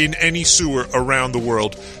like you're in any sewer around the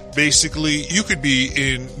world. Basically, you could be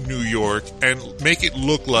in New York and make it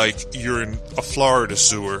look like you're in a Florida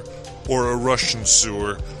sewer, or a Russian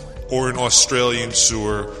sewer, or an Australian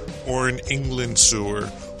sewer, or an England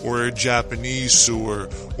sewer, or a Japanese sewer,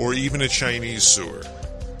 or even a Chinese sewer.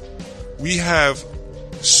 We have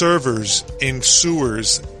servers in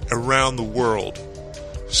sewers around the world.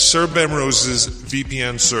 Sir Bemrose's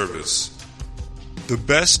VPN service. The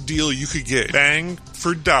best deal you could get, bang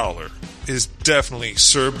for dollar, is definitely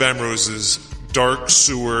Sir Bemrose's Dark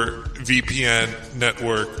Sewer VPN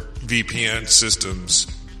Network VPN Systems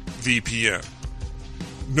VPN.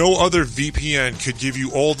 No other VPN could give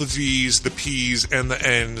you all the V's, the P's, and the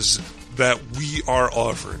N's that we are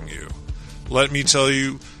offering you. Let me tell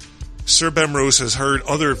you, Sir Bemrose has heard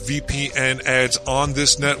other VPN ads on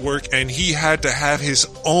this network, and he had to have his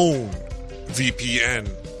own VPN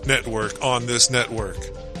network on this network.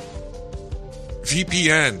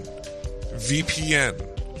 VPN.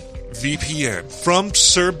 From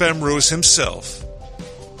Sir Bemrose himself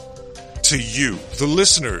to you, the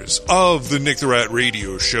listeners of the Nick the Rat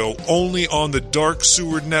Radio Show, only on the Dark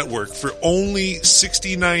Sewer Network for only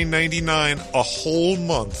 $69.99 a whole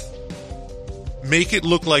month. Make it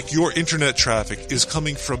look like your internet traffic is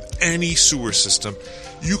coming from any sewer system.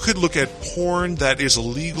 You could look at porn that is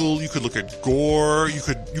illegal. You could look at gore. You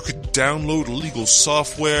could download illegal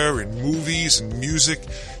software and movies and music.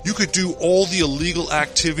 You could do all the illegal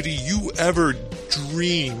activity you ever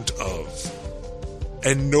dreamed of.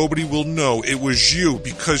 And nobody will know it was you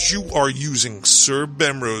because you are using Sir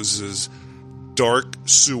Bemrose's Dark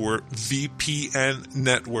Sewer VPN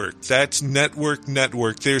network. That's network.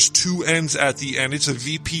 There's two N's at the end. It's a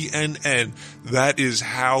VPNN. That is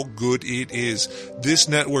how good it is. This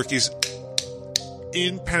network is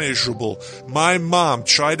impenetrable. My mom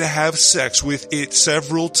tried to have sex with it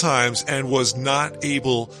several times and was not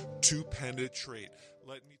able to penetrate.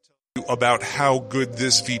 Let me tell you about how good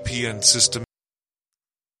this VPN system is.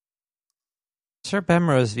 Sir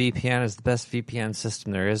Bemrose VPN is the best VPN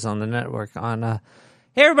system there is on the network. Hey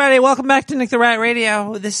everybody, welcome back to Nick the Rat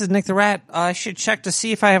Radio. This is Nick the Rat. I should check to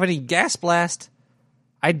see if I have any gas blast.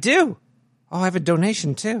 I do. Oh, I have a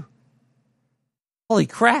donation too. Holy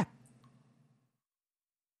crap.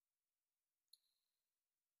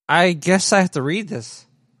 I guess I have to read this.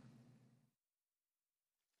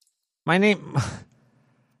 My name...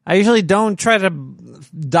 I usually don't try to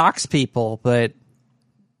dox people, but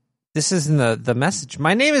this isn't the message.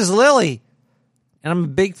 My name is Lily, and I'm a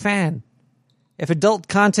big fan. If adult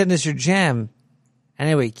content is your jam,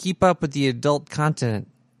 anyway, keep up with the adult content,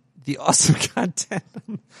 the awesome content.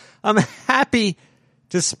 I'm happy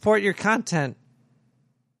to support your content.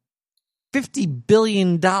 $50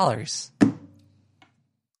 billion.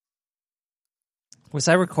 Was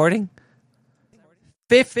I recording?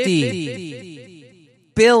 50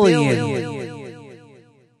 billion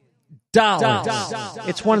dollars.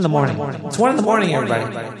 It's 1 in the morning. It's 1 in the morning,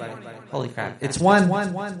 everybody. Holy crap. It's 1 in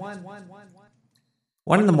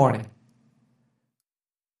the morning.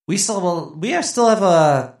 We still have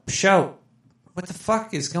a show. What the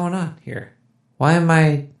fuck is going on here? Why am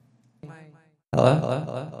I...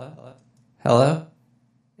 Hello?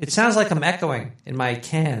 It sounds like I'm echoing in my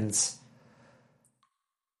cans.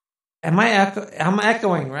 I'm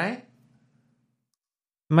echoing, right?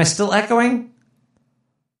 Am I still echoing?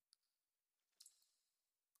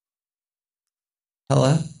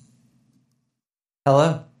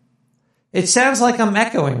 Hello? It sounds like I'm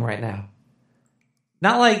echoing right now.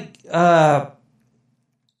 Not like, let's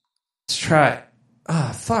try.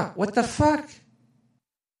 Oh, fuck. What the fuck?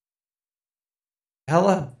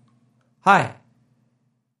 Hello? Hi.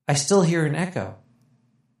 I still hear an echo.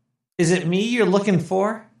 Is it me you're looking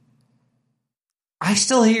for? I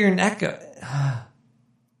still hear an echo.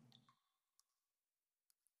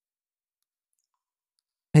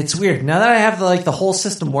 It's weird. Now that I have the whole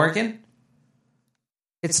system working,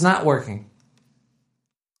 it's not working.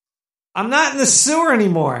 I'm not in the sewer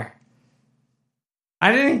anymore.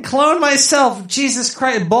 I didn't clone myself. Jesus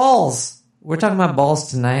Christ. Balls. We're talking about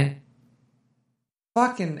balls tonight.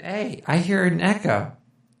 Fucking A. I hear an echo.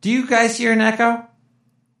 Do you guys hear an echo?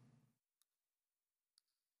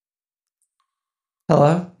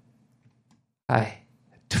 Hello? Hi.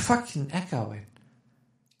 Fucking echoing.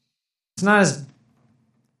 It's not as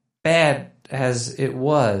bad as it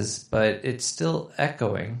was, but it's still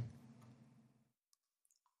echoing.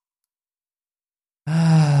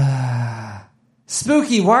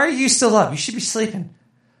 Spooky, why are you still up? You should be sleeping.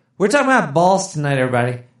 We're talking about balls tonight,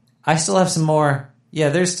 everybody. I still have some more. Yeah,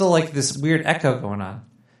 there's still this weird echo going on.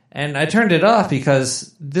 And I turned it off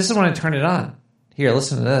because this is when I turned it on. Here,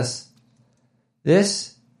 listen to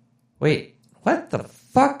this. Wait, what the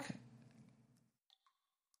fuck?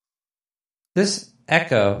 This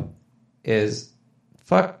echo is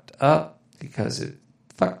fucked up because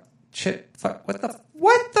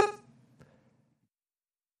what the?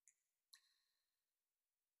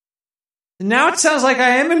 Now it sounds like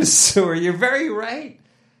I am in a sewer. You're very right.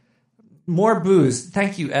 More booze.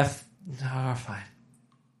 Thank you, F. Oh, fine.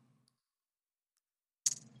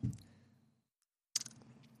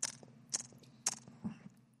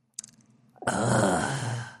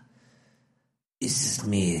 This is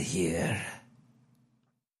me here,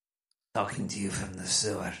 talking to you from the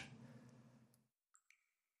sewer.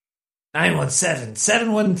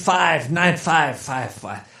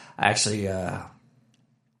 917-715-9555. Actually,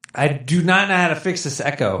 I do not know how to fix this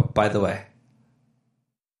echo, by the way.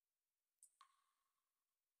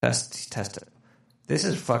 Test it. This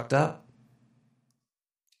is fucked up.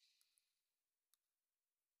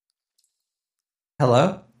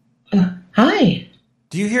 Hello? Hi.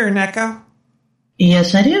 Do you hear an echo?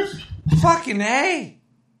 Yes, I do. Fucking A.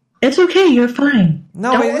 It's okay. You're fine.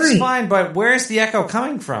 No, Don't it's worry. fine, but where's the echo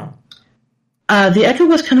coming from? The echo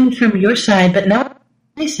was coming from your side, but not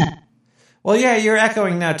my side. Well, yeah, you're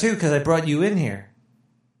echoing now, too, because I brought you in here.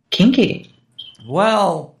 Kinky.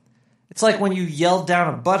 Well, it's like when you yelled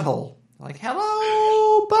down a butthole. Like,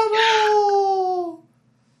 hello, butthole!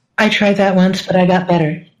 I tried that once, but I got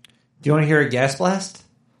better. Do you want to hear a gas blast?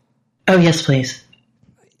 Oh, yes, please.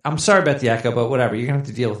 I'm sorry about the echo, but whatever. You're going to have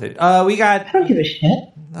to deal with it. We got... I don't give a shit.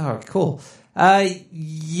 Oh, cool.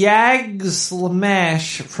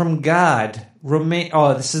 Yagslamash from God.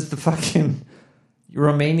 This is the fucking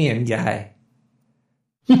Romanian guy.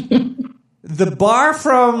 The bar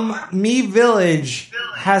from Me Village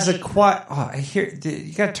has a quiet... Oh, I hear...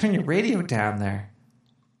 You got to turn your radio down there.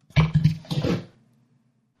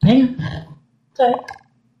 Hang on. Sorry.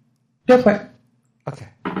 Go for it. Okay.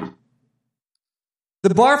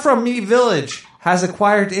 The bar from Me Village has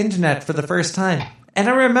acquired internet for the first time. And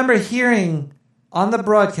I remember hearing on the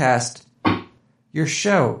broadcast your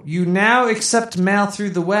show. You now accept mail through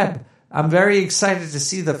the web. I'm very excited to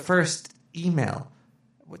see the first email.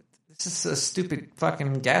 This is a stupid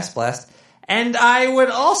fucking gas blast. And I would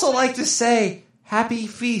also like to say happy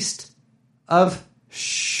feast of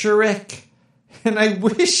Shurik. And I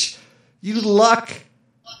wish you luck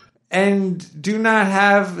and do not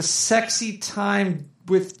have a sexy time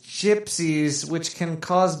with gypsies, which can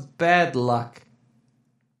cause bad luck.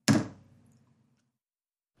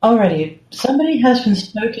 Alrighty, somebody has been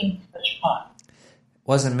smoking such pot.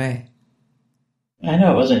 Wasn't me. I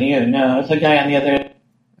know it wasn't you. No, it's a guy on the other end.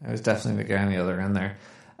 It was definitely the guy on the other end there.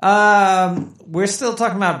 We're still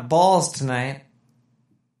talking about balls tonight.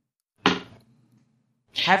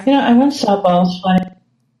 I once saw balls fly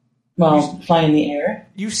in the air.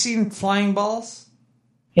 You've seen flying balls?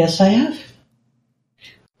 Yes, I have.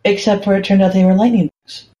 Except for it turned out they were lightning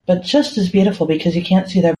bugs. But just as beautiful because you can't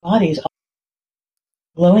see their bodies.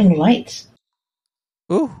 Glowing lights.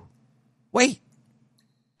 Ooh. Wait.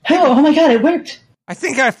 Oh my god, it worked. I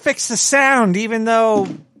think I fixed the sound, even though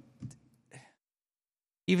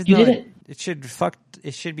it should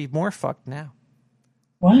be more fucked now.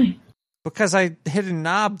 Why? Because I hit a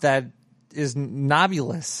knob that is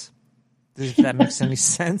knobulous. If that makes any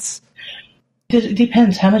sense. It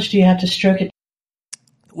depends. How much do you have to stroke it?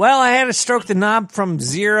 Well, I had to stroke the knob from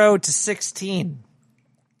 0 to 16,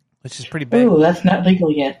 which is pretty big. Ooh, that's not legal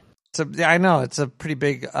yet. I know it's a pretty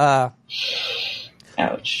big. Ouch.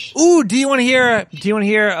 Ooh, do you want to hear?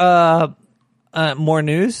 More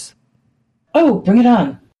news? Oh, bring it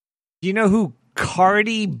on. Do you know who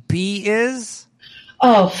Cardi B is?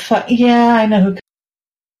 Oh, fuck. Yeah, I know who.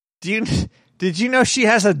 Did you know she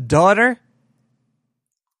has a daughter?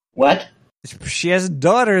 What? She has a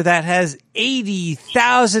daughter that has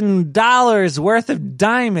 $80,000 worth of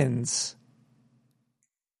diamonds.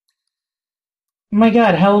 Oh my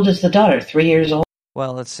god, how old is the daughter? 3 years old?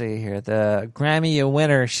 Well, let's see here. The Grammy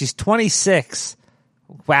winner, she's 26.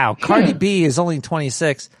 Wow, Cardi B is only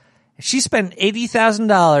 26. She spent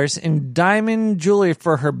 $80,000 in diamond jewelry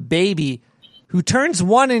for her baby, who turns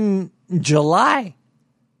 1 in July.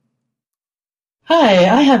 Hi,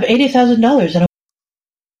 I have $80,000 and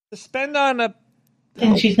to spend on a...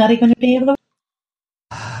 And she's not even going to be able to...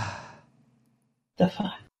 The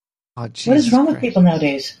fuck? Oh, Jesus what is wrong Christ. with people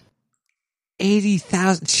nowadays?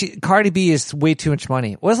 80,000. Cardi B is way too much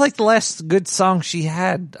money. What was like the last good song she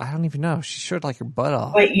had? I don't even know. She showed like her butt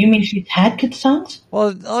off. Wait, you mean she's had good songs?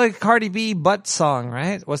 Well, like Cardi B butt song,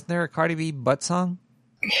 right? Wasn't there a Cardi B butt song?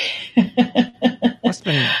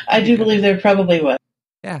 I do believe there probably was.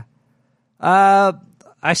 Yeah. I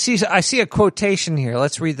see a quotation here.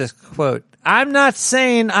 Let's read this quote. I'm not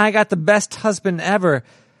saying I got the best husband ever,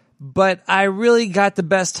 but I really got the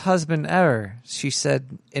best husband ever, she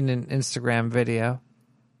said in an Instagram video.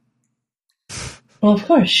 Well, of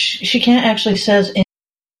course. She can't actually says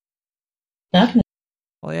nothing.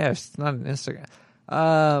 Well, yeah, it's not an Instagram.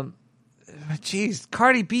 Jeez,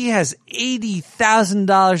 Cardi B has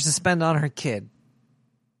 $80,000 to spend on her kid.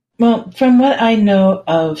 Well, from what I know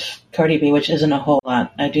of Cardi B, which isn't a whole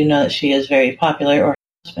lot, I do know that she is very popular, or her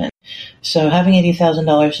husband. So having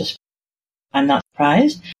 $80,000 to spend, I'm not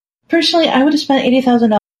surprised. Personally, I would have spent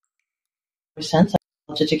 $80,000 for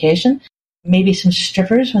college education, maybe some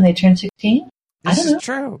strippers when they turn 16. This is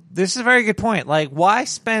true. This is a very good point. Like, why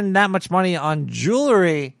spend that much money on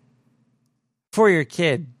jewelry for your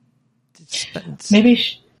kid? Maybe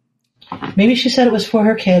she said it was for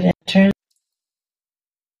her kid, and it turned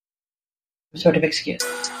some sort of excuse.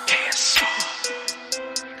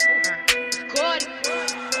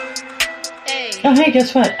 Oh, hey,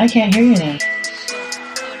 guess what? I can't hear you now.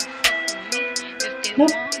 Nope.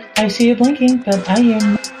 I see you blinking, but I hear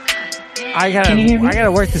you. I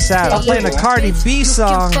gotta work this out. I'm playing a Cardi B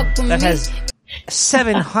song that has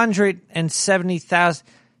 770,000.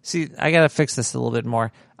 See, I gotta fix this a little bit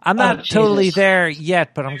more. I'm not totally there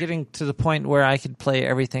yet, but I'm getting to the point where I can play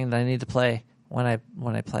everything that I need to play when I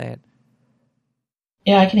play it.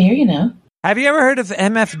 Yeah, I can hear you now. Have you ever heard of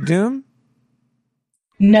MF Doom?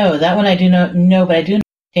 No, that one I do not know, but I do know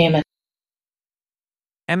MF.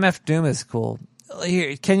 MF Doom is cool.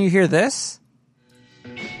 Here, can you hear this?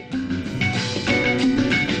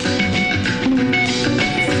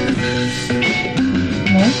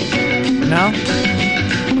 No?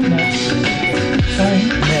 Sorry.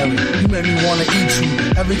 Mary, you make me want to eat you.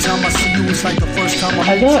 Every time I see you, it's like the first time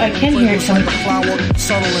I Although I can hear it like a flower,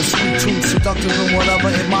 subtle and sweet tooth, seductive and whatever,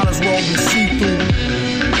 it might as well be see-through.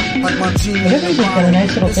 Like my genius. Whatever's got a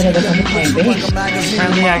nice little bit of the underlying bass.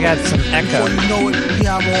 Apparently I got some echo. Before you know it, he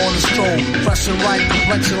have her on the stroll. Fresh and right,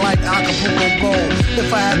 complexion like Acapulco gold.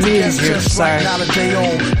 If I had to guess, just right, not a day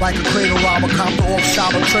old. Like a cradle robber, copter off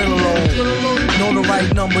shower trailer load. Know the right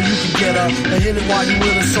number, you can get her. And hit it while you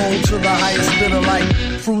with a soul to the highest bidder like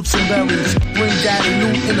fruits and berries. Bring daddy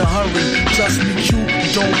loot in a hurry. Just be cute,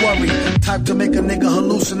 don't worry. Type to make a nigga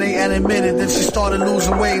hallucinate and admit it. Then she started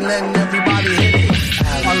losing weight, letting everybody hit it.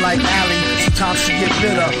 Unlike Allie, sometimes she get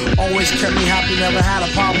bitter. Always kept me happy, never had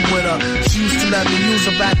a problem with her. She used to let me use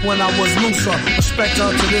her back when I was looser. Respect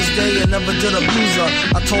her to this day and never did abuse her.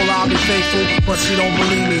 I told her I'll be faithful, but she don't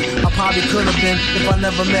believe me. I probably could have been if I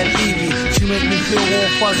never met Evie. She make me feel all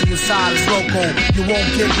fuzzy inside, it's loco. You won't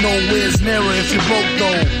get nowhere near her if you broke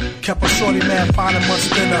though. Kept a shorty man finding much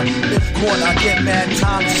thinner. If caught, I get mad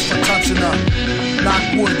times just for touching her. Knock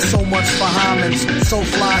wood, so much for Hymens. So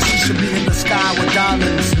fly, she should be in the sky with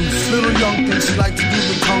diamonds. Little young thing, she like to do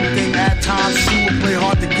the tongue thing. At times, she would play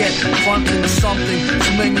hard to get, fronting or something.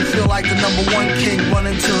 She made me feel like the number one king. Run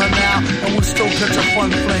into her now, and would still catch a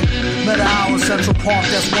fun fling. Met her out in Central Park,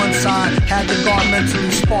 that's one sign. Had the guard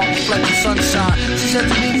mentally spark, reflecting sunshine. She said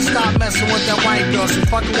you need to stop messing with that white girl. She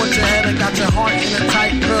fucking with your head and got your heart in a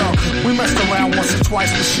tight curl. We messed around once or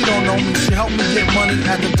twice, but she don't know me. She helped me get money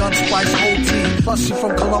at the Dutch Spice OT. Plus she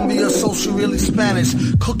from Colombia, so she really Spanish.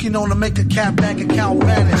 Cooking on to make a cat bank account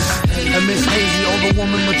vanish. And Miss Hazy, older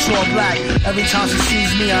woman, mature black. Every time she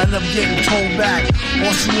sees me, I end up getting told back.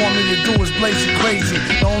 All she want me to do is blaze it crazy.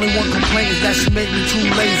 The only one complaint is that she make me too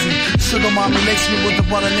lazy. Sugar mommy makes me with the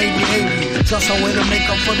butter navy. Just a way to make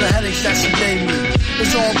up for the headaches that she gave me.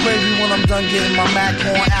 It's all gravy when I'm done getting my Mac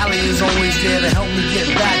on. Allie is always there to help me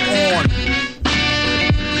get back on.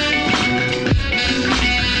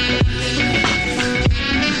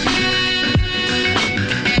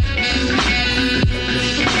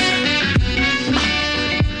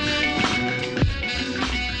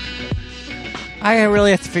 I really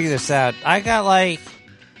have to figure this out. I got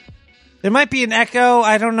there might be an echo.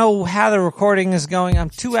 I don't know how the recording is going. I'm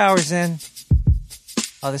 2 hours in.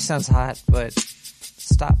 Oh, this sounds hot, but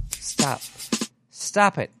stop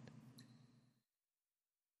it.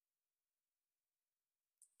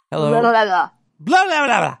 Hello. Blah, blah, blah. Blah, blah,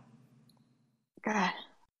 blah, blah. God.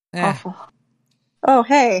 Yeah. Awful. Oh,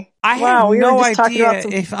 hey. I have no idea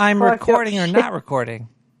if I'm recording or not recording.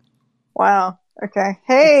 Wow. Okay.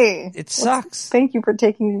 Hey. It sucks. Thank you for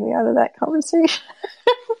taking me out of that conversation.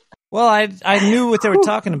 Well, I knew what they were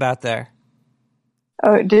talking about there.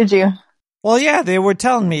 Oh, did you? Well, yeah, they were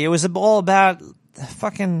telling me. It was all about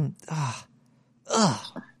fucking... What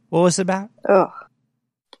was it about? Ugh.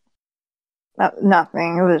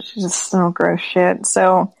 Nothing. It was just some gross shit.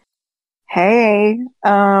 So, hey,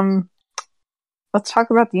 let's talk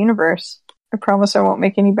about the universe. I promise I won't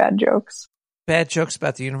make any bad jokes. Bad jokes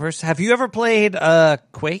about the universe. Have you ever played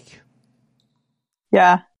Quake?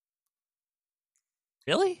 Yeah.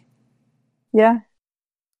 Really? Yeah.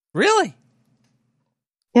 Really?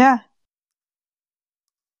 Yeah.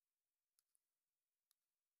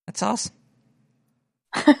 That's awesome.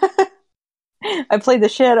 I played the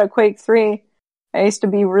shit out of Quake 3. I used to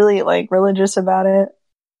be really religious about it.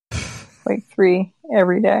 Quake 3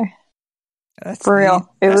 every day. For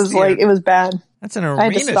real. It was bad. That's an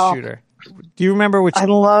arena shooter. Do you remember which? I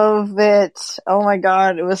love it. Oh my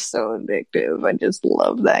god, it was so addictive. I just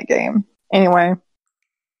love that game. Anyway.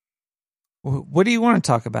 What do you want to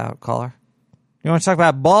talk about, caller? You want to talk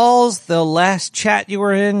about balls, the last chat you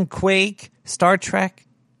were in, Quake, Star Trek?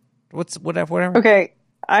 Whatever. Okay,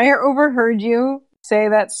 I overheard you say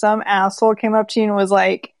that some asshole came up to you and was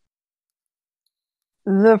like,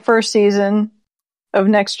 the first season of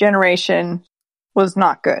Next Generation was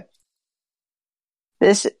not good.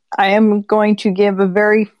 I am going to give a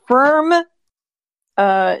very firm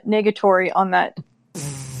negatory on that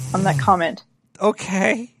comment.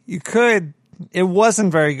 Okay, you could. It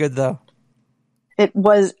wasn't very good though. It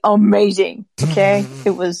was amazing. Okay,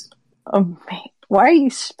 it was amazing. Why are you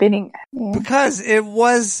spinning at me? Because it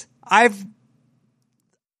was. I've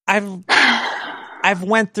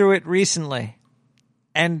went through it recently,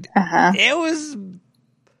 and it was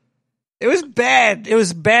bad. It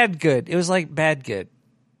was bad good. It was like bad good.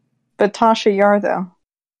 But Tasha Yar, though,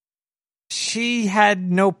 she had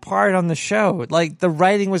no part on the show. Like the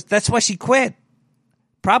writing was. That's why she quit.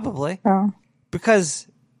 Probably because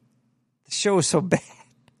the show was so bad.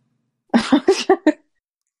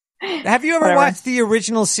 Have you ever watched the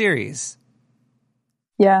original series?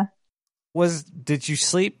 Yeah. Did you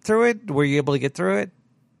sleep through it? Were you able to get through it?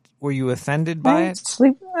 Were you offended by it?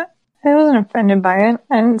 I wasn't offended by it.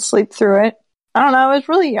 I didn't sleep through it. I don't know. I was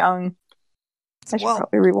really young. I should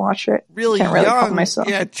probably rewatch it. Really Can't young. Really call myself.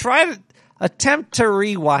 Yeah, try to attempt to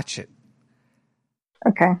rewatch it.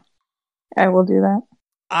 Okay. I will do that.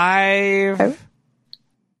 I've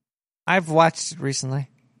watched it recently.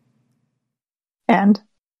 And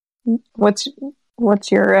what's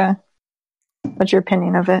your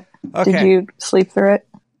opinion of it? Okay. Did you sleep through it?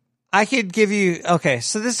 I could give you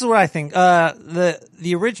so this is what I think.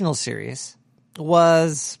 The original series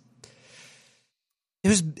was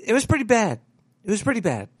it was pretty bad. It was pretty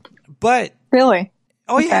bad. But really?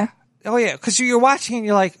 Oh yeah. Oh yeah, because you're watching and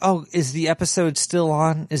you're like, oh, is the episode still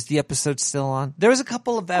on? Is the episode still on? There was a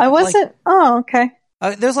couple of I wasn't. Okay.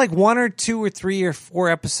 There's like 1 or 2 or 3 or 4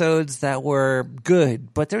 episodes that were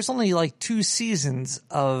good, but there's only like 2 seasons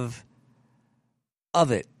of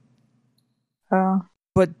it. Oh.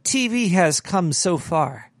 But TV has come so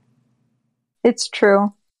far. It's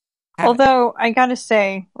true. Although I gotta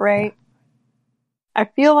say, right? I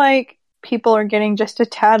feel like people are getting just a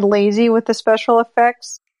tad lazy with the special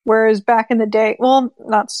effects. Whereas back in the day, well,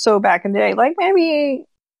 not so back in the day, like maybe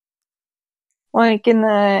like in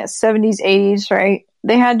the 70s, 80s, right?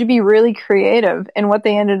 They had to be really creative. And what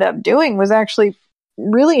they ended up doing was actually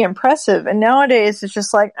really impressive. And nowadays it's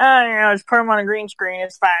just like, just put them on a green screen.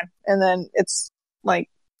 It's fine. And then it's like,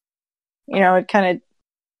 it's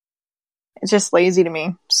just lazy to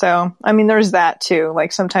me. So, I mean, there's that too.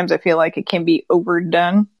 Like sometimes I feel like it can be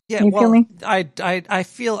overdone. Yeah, you feel me? I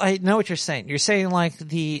feel I know what you're saying. You're saying like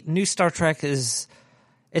the new Star Trek it's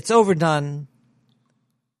overdone,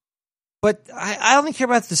 but I only care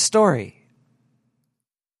about the story.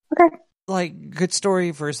 Okay. Like good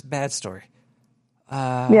story versus bad story.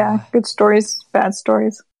 Yeah, good stories, bad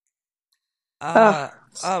stories.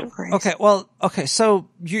 Stories. Okay. So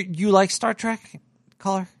you like Star Trek,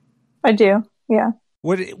 caller? I do. Yeah.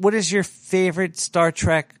 What is your favorite Star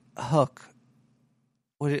Trek hook?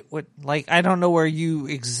 What like I don't know where you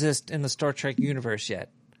exist in the Star Trek universe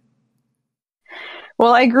yet.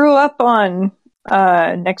 Well, I grew up on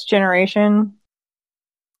Next Generation,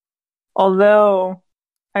 although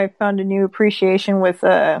I found a new appreciation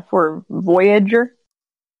for Voyager.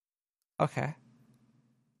 Okay.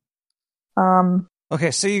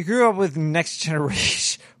 Okay, so you grew up with Next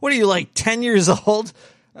Generation. What are you, like 10 years old?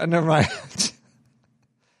 Never mind.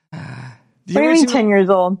 What do you mean 10 years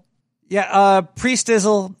old? Yeah,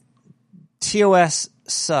 Pre-Stizzle, TOS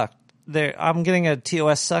sucked. I'm getting a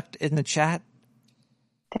TOS sucked in the chat.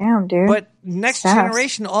 Damn, dude. But Next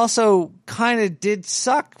Generation also kind of did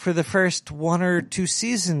suck for the first 1 or 2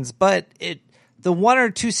 seasons, but the 1 or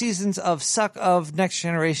 2 seasons of suck of Next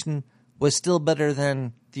Generation was still better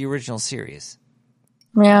than the original series.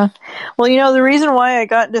 Yeah. Well, the reason why I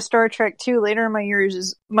got into Star Trek 2 later in my years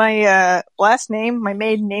is my last name, my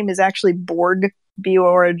maiden name is actually Borg,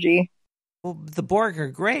 B-O-R-G. Well, the Borg are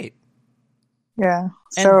great. Yeah.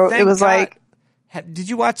 And So thank it was God- like, Did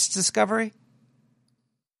you watch Discovery?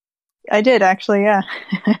 I did actually, yeah.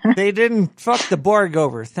 They didn't fuck the Borg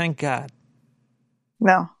over, thank God.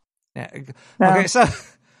 No. Yeah. No. Okay, so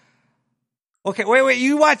okay, wait.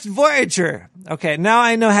 You watched Voyager. Okay, now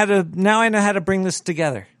I know how to bring this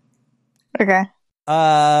together. Okay.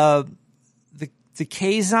 The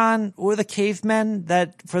Kazon or the cavemen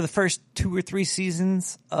that for the first 2 or 3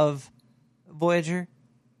 seasons of Voyager.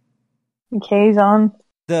 Kazon.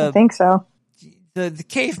 I think so. The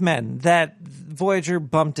cavemen that Voyager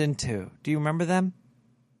bumped into. Do you remember them?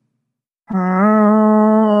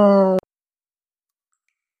 No.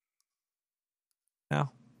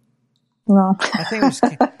 No. I think it was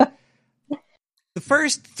the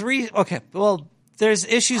first 3. Okay, well, there's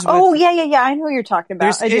issues with. Oh, yeah. I know what you're talking about.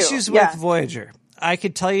 There's I do. issues with Yeah. Voyager. I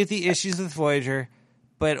could tell you the issues with Voyager,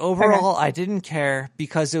 but overall, I didn't care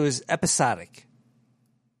because it was episodic.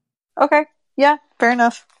 Okay. Yeah, fair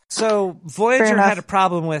enough. So Voyager had a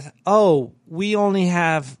problem with, we only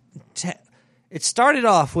have 10. It started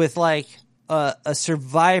off with like a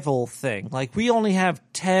survival thing. Like we only have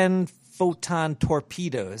 10 photon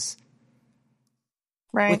torpedoes.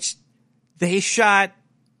 Right. Which they shot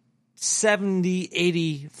 70,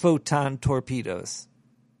 80 photon torpedoes.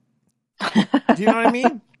 Do you know what I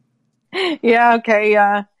mean? Yeah, okay,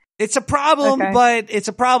 yeah. It's a problem, Okay. but it's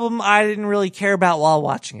a problem I didn't really care about while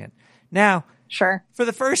watching it. Now, sure. For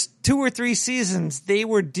the first 2 or 3 seasons, they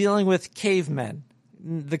were dealing with cavemen.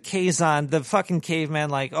 The Kazon, the fucking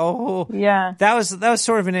cavemen, like, yeah. That was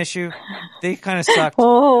sort of an issue. They kind of sucked.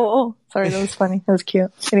 Sorry, that was funny. That was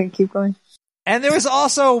cute. I didn't keep going. And there was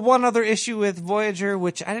also one other issue with Voyager,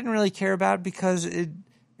 which I didn't really care about because it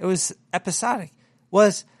was episodic.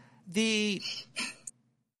 Was the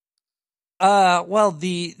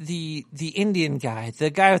Indian guy, the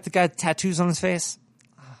guy with the tattoos on his face?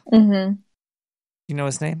 Mm-hmm. You know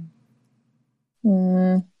his name?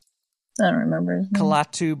 I don't remember his name.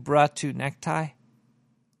 Kalatu Bratu Necktie?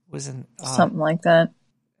 Was in Something like that.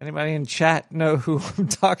 Anybody in chat know who I'm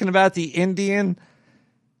talking about? The Indian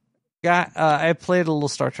guy? I played a little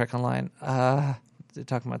Star Trek Online. They're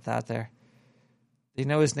talking about that there. They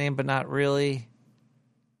know his name, but not really.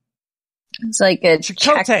 It's like a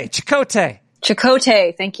Chakotay.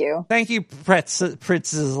 Chakotay, thank you. Thank you,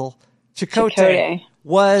 Pritzizzle. Chakotay Chakotay.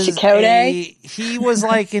 was Chakotay? he was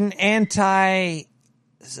like an anti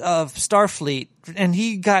of Starfleet, and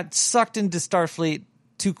he got sucked into Starfleet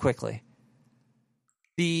too quickly.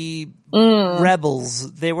 The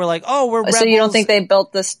rebels, they were like, we're rebels. So you don't think they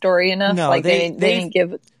built the story enough? No, like they didn't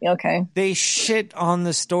give. Okay. They shit on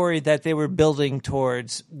the story that they were building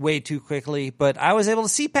towards way too quickly, but I was able to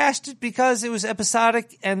see past it because it was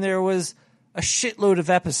episodic and there was a shitload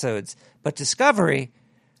of episodes. But Discovery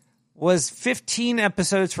was 15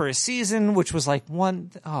 episodes for a season, which was like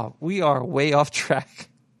we are way off track.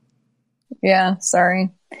 Yeah,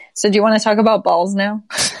 sorry. So do you want to talk about balls now?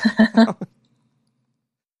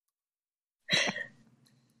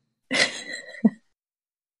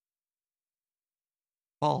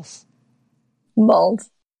 Balls.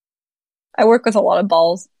 I work with a lot of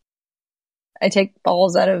balls. I take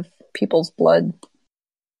balls out of people's blood.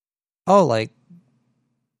 Oh, like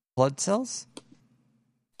blood cells?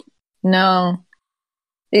 No.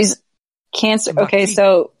 These cancer. Okay,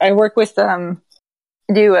 so I work with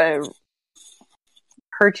do a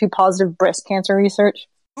HER2 positive breast cancer research.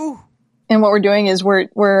 Ooh. And what we're doing is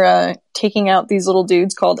we're taking out these little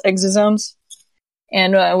dudes called exosomes.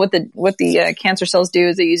 And what the cancer cells do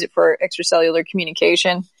is they use it for extracellular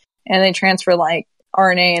communication, and they transfer like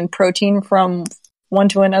RNA and protein from one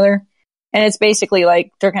to another. And it's basically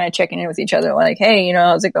like they're kind of checking in with each other, like, hey,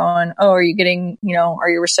 how's it going? Oh, are you getting, are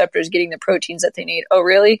your receptors getting the proteins that they need? Oh,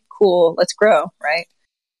 really? Cool. Let's grow, right?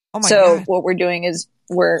 Oh my so God. What we're doing is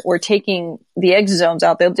we're taking the exosomes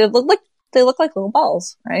out. They look like little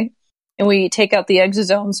balls, right? And we take out the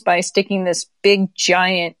exosomes by sticking this big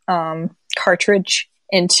giant cartridge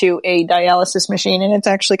into a dialysis machine, and it's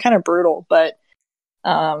actually kind of brutal, but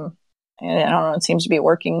I don't know, it seems to be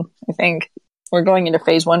working. I think we're going into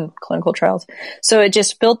phase 1 clinical trials. So it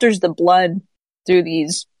just filters the blood through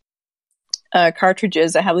these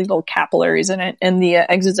cartridges that have these little capillaries in it, and the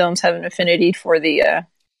exosomes have an affinity for the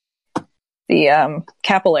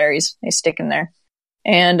capillaries. They stick in there.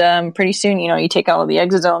 And pretty soon, you take all of the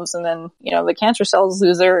exosomes, and then, the cancer cells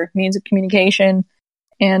lose their means of communication.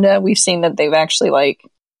 And we've seen that they've actually,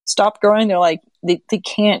 stopped growing. They're like, they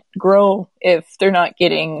can't grow if they're not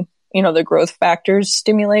getting, the growth factors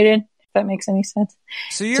stimulated, if that makes any sense.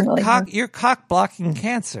 So you're cock blocking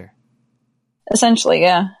cancer. Essentially,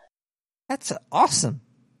 yeah. That's awesome.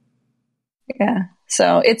 Yeah.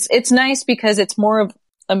 So it's nice because it's more of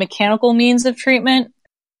a mechanical means of treatment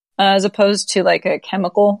as opposed to like a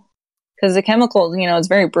chemical. Because the chemical, it's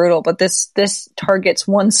very brutal, but this targets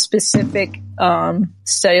one specific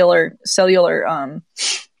cellular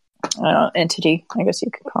entity, I guess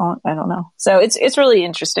you could call it. I don't know. So it's really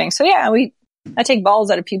interesting. So yeah, I take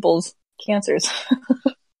balls out of people's cancers.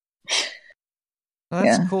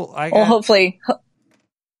 That's cool. Well, hopefully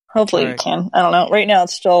you can. I don't know. Right now,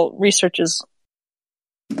 it's still research is.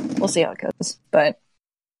 We'll see how it goes, but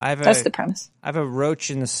that's the premise. I have a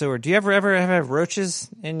roach in the sewer. Do you ever have roaches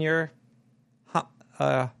in your?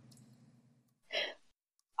 I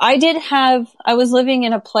did have. I was living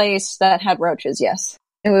in a place that had roaches. Yes,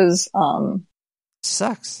 it was.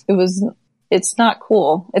 Sucks. It's not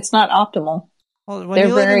cool. It's not optimal. Well, they're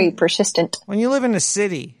very persistent. When you live in a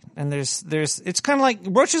city and there's, it's kind of like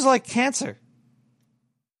roaches, like cancer.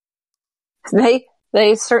 They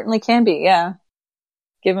certainly can be. Yeah,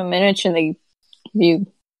 give them an inch and they give you.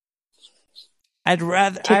 I'd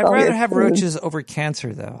rather have roaches over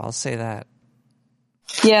cancer, though. I'll say that.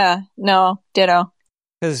 Yeah. No. Ditto.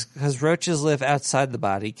 Because roaches live outside the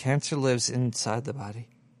body, cancer lives inside the body.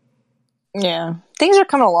 Yeah, things are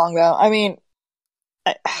coming along though. I mean,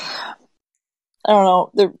 I don't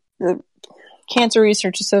know, the Cancer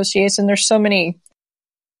Research Association. There's so many.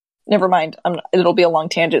 Never mind. It'll be a long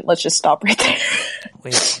tangent. Let's just stop right there.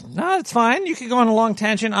 Wait, no, it's fine. You can go on a long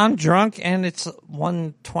tangent. I'm drunk, and it's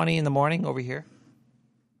 1:20 in the morning over here.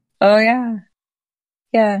 Oh yeah,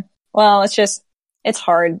 yeah. Well, it's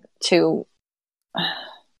hard to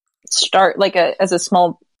start as a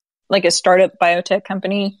startup biotech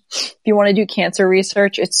company. If you want to do cancer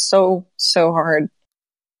research, it's so hard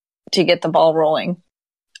to get the ball rolling.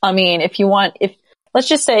 I mean, if let's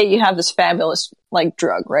just say you have this fabulous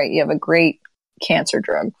drug, right? You have a great cancer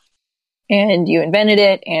drug and you invented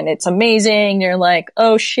it and it's amazing. You're like,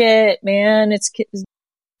 oh shit, man,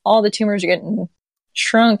 all the tumors are getting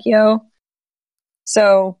shrunk, yo.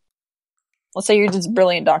 So let's say you're this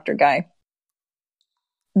brilliant doctor guy.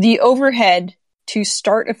 The overhead to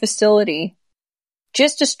start a facility,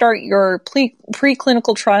 just to start your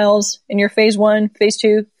preclinical trials in your phase 1, phase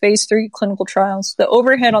 2, phase 3 clinical trials, the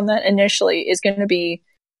overhead on that initially is going to be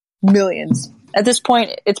millions. At this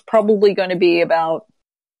point, it's probably going to be about,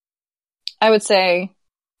 I would say,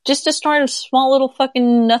 just to start a small little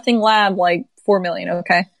fucking nothing lab, like $4 million,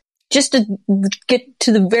 okay? Just to get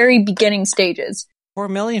to the very beginning stages. $4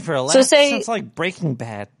 million for a lab? Sounds like Breaking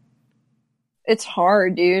Bad. It's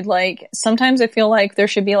hard, dude. Sometimes I feel like there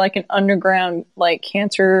should be an underground,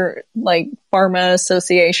 cancer, pharma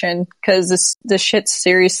association, because this shit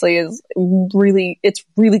seriously is it's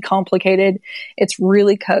really complicated. It's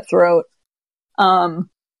really cutthroat.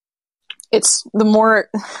 It's the more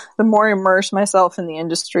I immerse myself in the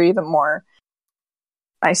industry, the more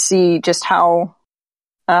I see just how,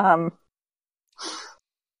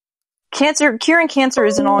 curing cancer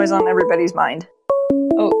isn't always on everybody's mind.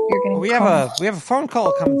 Oh, you're getting. We have a phone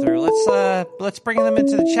call coming through. Let's bring them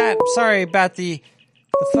into the chat. I'm sorry about the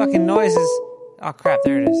fucking noises. Oh crap!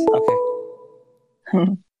 There it is. Okay.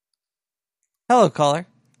 Hello, caller.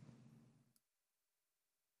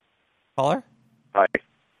 Caller. Hi.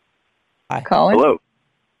 Hi. Caller. Hello.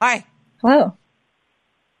 Hi. Hello.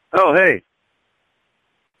 Oh, hey.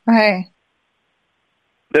 Hey.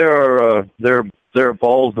 There are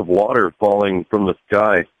balls of water falling from the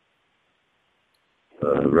sky.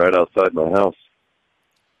 Right outside my house.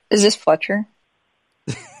 Is this Fletcher?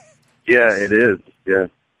 Yeah, it is. Yeah.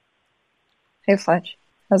 Hey, Fletch.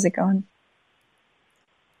 How's it going?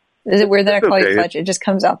 Is it weird that I call you Fletch? It just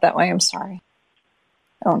comes out that way. I'm sorry.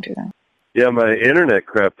 I won't do that. Yeah, my internet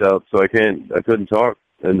crapped out, so I couldn't talk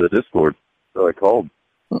in the Discord, so I called.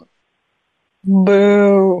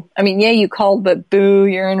 Boo. I mean, yeah, you called, but boo,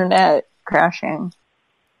 your internet crashing.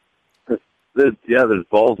 There's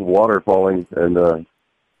balls of water falling, and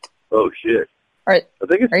oh shit! I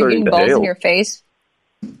think it's are you getting balls in your face?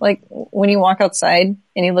 Like when you walk outside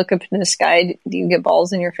and you look up in the sky, do you get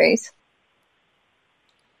balls in your face?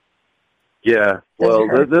 Yeah, well,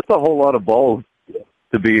 there's a whole lot of balls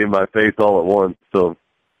to be in my face all at once, so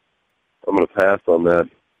I'm going to pass on that.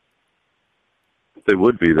 If they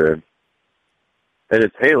would be there. And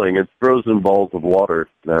it's hailing. It's frozen balls of water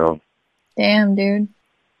now. Damn, dude.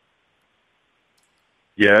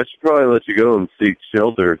 Yeah, I should probably let you go and seek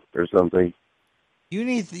shelter or something. You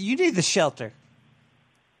need the shelter.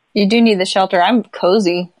 You do need the shelter. I'm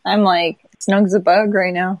cozy. I'm snug as a bug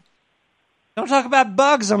right now. Don't talk about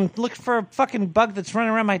bugs. I'm looking for a fucking bug that's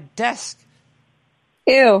running around my desk.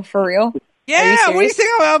 Ew, for real? Yeah, what do you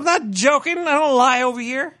think? I'm not joking. I don't lie over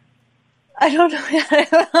here. I don't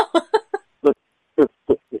know.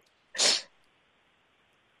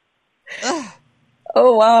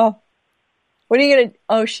 Oh, wow. What are you gonna...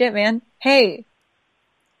 Oh, shit, man. Hey.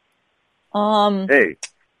 Hey.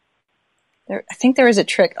 I think there is a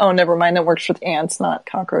trick. Oh, never mind. That works with ants, not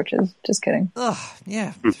cockroaches. Just kidding. Ugh,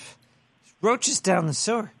 yeah. Roaches down the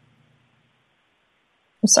sewer.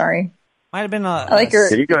 I'm sorry. Might have been I like your...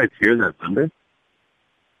 Can you guys hear that thunder?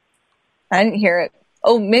 I didn't hear it.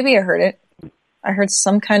 Oh, maybe I heard it. I heard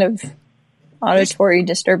some kind of auditory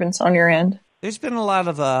disturbance on your end. There's been a lot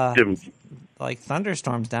of like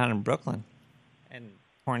thunderstorms down in Brooklyn and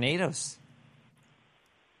tornadoes.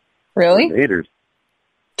 Really?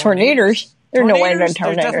 Tornadoes? There's no way there's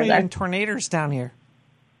There's definitely tornadoes. been tornadoes down here.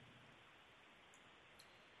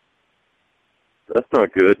 That's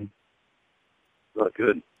not good. Not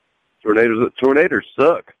good. Tornadoes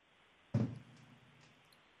suck.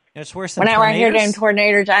 It's worse than Whenever I hear tornadoes. them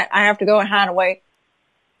tornadoes, I have to go and hide away.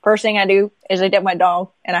 First thing I do is I get my dog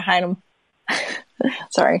and I hide him.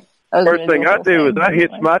 Sorry. First thing I do is I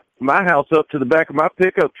hitch my house up to the back of my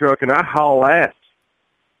pickup truck and I haul ass.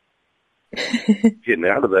 Getting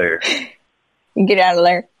out of there. You get out of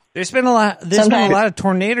there. There's been a lot of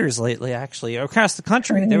tornadoes lately, actually, across the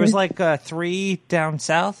country. There was like 3 down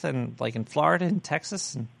south and like in Florida and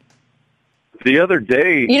Texas. And The other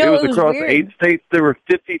day, You know, it was it was across weird. 8 states. There were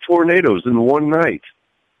 50 tornadoes in one night.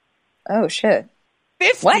 Oh, shit.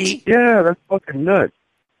 50? What? Yeah, that's fucking nuts.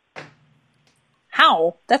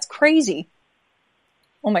 How? That's crazy.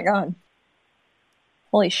 Oh my god.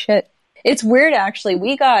 Holy shit. It's weird, actually.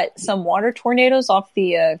 We got some water tornadoes off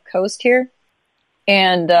the coast here.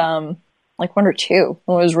 And, like 1 or 2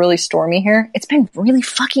 when it was really stormy here. It's been really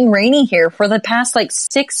fucking rainy here for the past like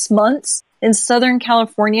 6 months in Southern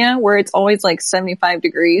California, where it's always like 75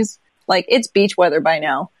 degrees. Like, it's beach weather by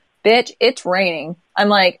now. Bitch, it's raining. I'm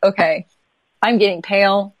like, okay, I'm getting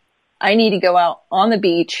pale. I need to go out on the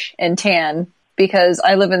beach and tan because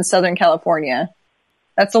I live in Southern California.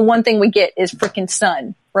 That's the one thing we get is freaking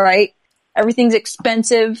sun, right? Everything's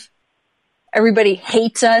expensive. Everybody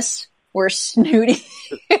hates us. We're snooty.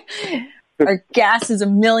 Our gas is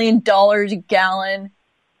 $1 million a gallon.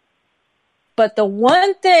 But the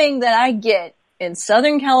one thing that I get in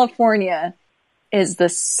Southern California is the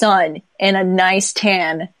sun and a nice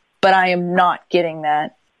tan, but I am not getting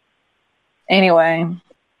that. Anyway.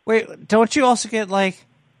 Wait, don't you also get like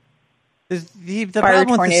the Fire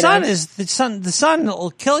problem with the tornadoes. sun is the sun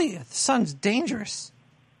will kill you. The sun's dangerous.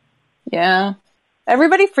 Yeah.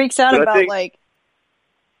 Everybody freaks out But I about think- like,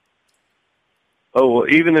 Oh, well,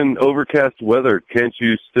 even in overcast weather, can't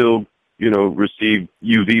you still, receive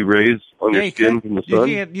UV rays on your you skin could. from the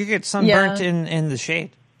sun? You get sunburnt in the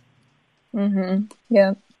shade.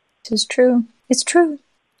 yeah, it's true. It's true.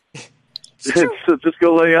 So just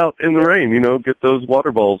go lay out in the rain, get those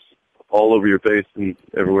water balls all over your face and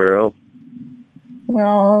everywhere else.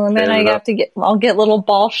 Well, and then Stand it I up. have to I'll get little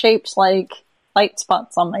ball shapes like light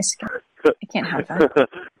spots on my skin. I can't have that.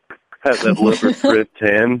 Have that leopard print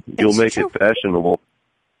tan. You'll make it fashionable.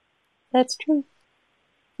 That's true.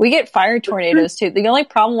 We get fire tornadoes too. The only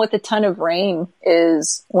problem with a ton of rain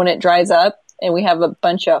is when it dries up and we have a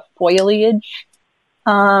bunch of foliage.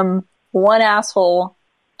 One asshole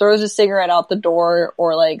throws a cigarette out the door,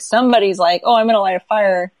 or like somebody's like, oh, I'm going to light a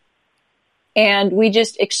fire. And we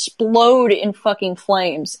just explode in fucking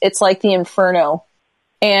flames. It's like the inferno.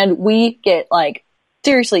 And we get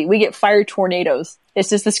seriously, we get fire tornadoes. It's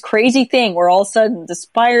just this crazy thing where all of a sudden this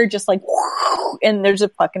fire just like, and there's a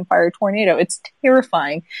fucking fire tornado. It's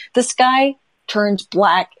terrifying. The sky turns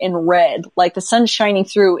black and red, like the sun's shining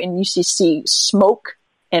through and you see smoke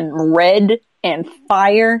and red and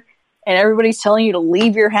fire, and everybody's telling you to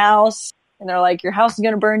leave your house, and they're like, your house is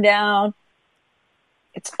going to burn down.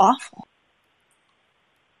 It's awful.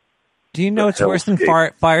 Do you know it's worse than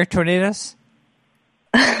fire tornadoes?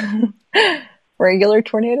 Regular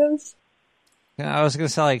tornadoes? I was going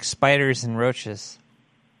to say like spiders and roaches.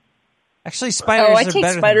 Actually, spiders I are take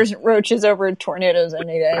better spiders and roaches over tornadoes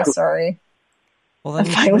any day. Sorry. Well, I'm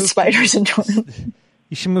then fine with spiders and tornadoes.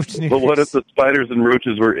 You should move to New But York. what if the spiders and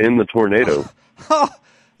roaches were in the tornado? Oh,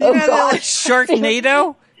 Oh, God. God. Like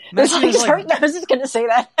Sharknado? It's Imagine like, it's like- I was just going to say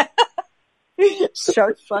that.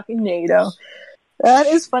 Shark fucking NATO. That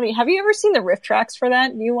is funny. Have you ever seen the riff tracks for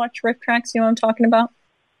that? Do you watch riff tracks? You know what I'm talking about?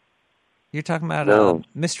 You're talking about No.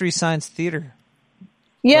 Mystery Science Theater.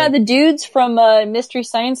 Yeah, the dudes from Mystery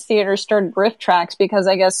Science Theater started riff tracks because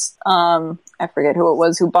I guess, I forget who it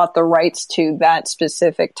was who bought the rights to that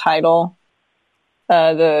specific title,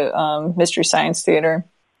 the Mystery Science Theater.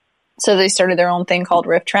 So they started their own thing called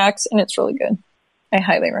riff tracks, and it's really good. I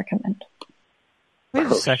highly recommend. Wait a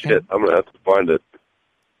Oh, second. shit. I'm going to have to find it.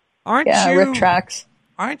 Aren't Yeah, you riff tracks.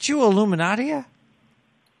 Aren't you Illuminatia?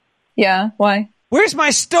 Yeah, why? Where's my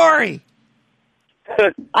story?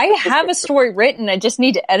 I have a story written. I just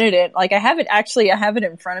need to edit it. Like I have it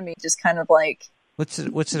in front of me, just kind of like. What's it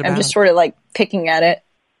about? I'm just sort of like picking at it.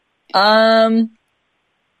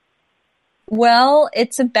 Well,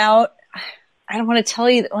 it's about. I don't want to tell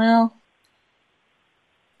you. Well,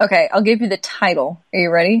 okay. I'll give you the title. Are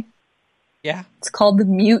you ready? Yeah. It's called The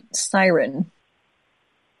Mute Siren.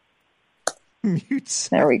 Mute.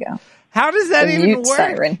 There we go. How does that even Mute work?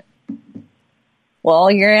 Siren.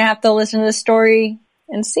 Well, you're gonna have to listen to the story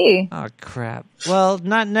and see. Oh crap! Well,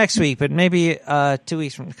 not next week, but maybe 2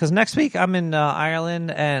 weeks from. Because next week I'm in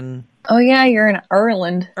Ireland and. Oh yeah, you're in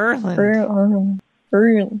Ireland. Ireland.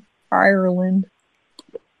 Ireland.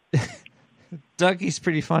 Dougie's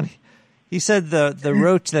pretty funny. He said the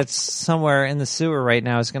roach that's somewhere in the sewer right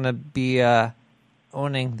now is going to be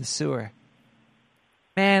owning the sewer.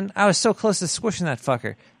 Man, I was so close to squishing that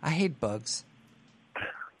fucker. I hate bugs.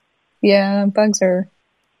 Yeah, bugs are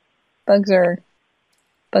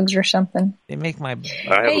something. They make my. I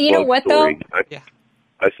have Hey, a you know bug what, story. though?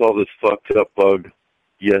 I saw this fucked up bug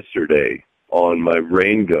yesterday on my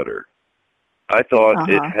rain gutter. I thought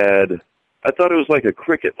it was like a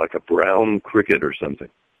cricket, like a brown cricket or something.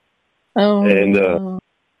 Oh. And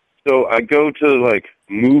so I go to like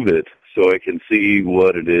move it so I can see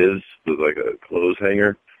what it is with like a clothes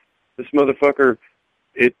hanger. This motherfucker,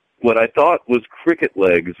 what I thought was cricket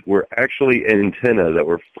legs were actually antennae that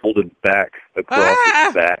were folded back across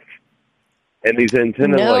its back. And these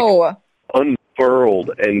antennae like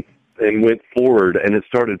unfurled and went forward, and it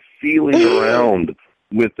started feeling around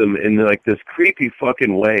with them in like this creepy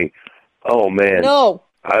fucking way. Oh man. No.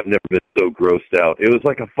 I've never been so grossed out. It was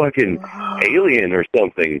like a fucking alien or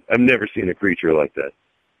something. I've never seen a creature like that.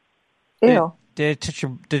 Ew. Did it touch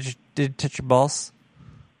your balls?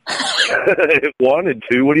 It wanted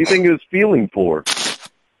to. What do you think it was feeling for?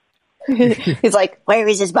 He's like, where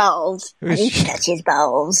is his balls? I need to touch his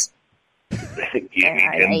balls. Give me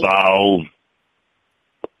them balls.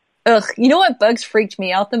 Ugh, you know what bugs freaked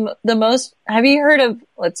me out the most? Have you heard of,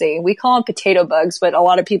 let's see, we call them potato bugs, but a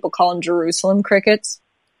lot of people call them Jerusalem crickets.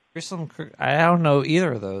 I don't know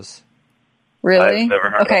either of those. Really? I've never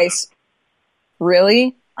heard okay. of them.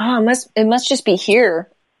 Really? Oh, it must just be here.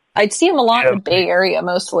 I'd see them a lot in the Bay Area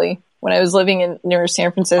mostly when I was living near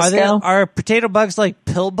San Francisco. Are potato bugs like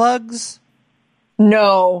pill bugs?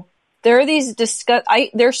 No. There are these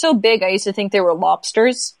they're so big I used to think they were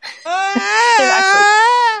lobsters.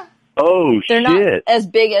 They're not as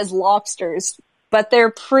big as lobsters, but they're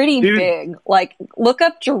pretty big. Like, look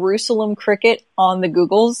up Jerusalem cricket on the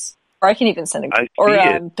Googles, or I can even send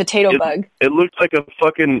potato bug. It looks like a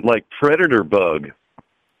fucking like predator bug.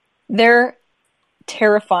 They're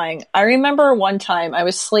terrifying. I remember one time I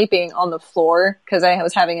was sleeping on the floor because I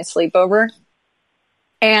was having a sleepover,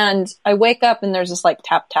 and I wake up and there's this like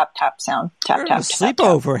tap tap tap sound. Tap tap.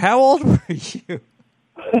 Sleepover. How old were you?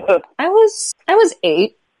 I was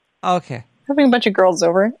 8. Okay. Having a bunch of girls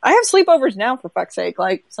over. I have sleepovers now, for fuck's sake.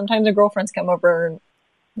 Like, sometimes the girlfriends come over and,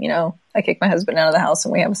 you know, I kick my husband out of the house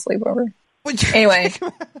and we have a sleepover. Anyway.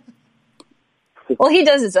 Well, he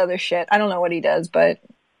does his other shit. I don't know what he does, but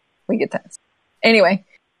we get that. Anyway.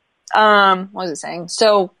 What was I saying?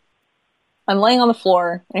 So, I'm laying on the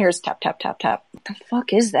floor and here's tap, tap, tap, tap. What the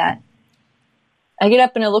fuck is that? I get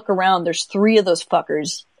up and I look around. There's 3 of those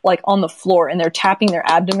fuckers, like, on the floor, and they're tapping their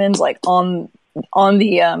abdomens, like, on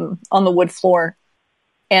the wood floor,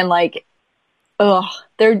 and like, ugh,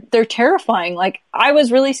 they're terrifying. Like, I was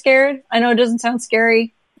really scared. I know it doesn't sound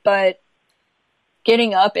scary, but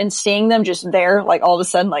getting up and seeing them just there, like all of a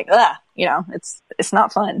sudden, like, you know, it's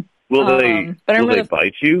not fun. Will they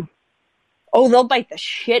bite you? Oh, they'll bite the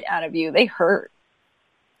shit out of you. They hurt.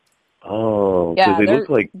 Oh, yeah, they look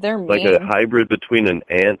like they're like mean. a hybrid between an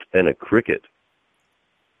ant and a cricket.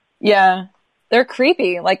 Yeah. They're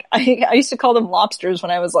creepy. Like, I used to call them lobsters when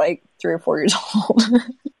I was like 3 or 4 years old.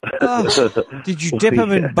 Did you dip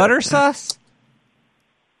them in butter sauce?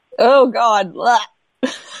 Oh God.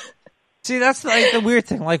 See, that's like the weird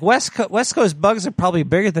thing. Like West Coast bugs are probably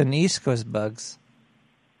bigger than East Coast bugs.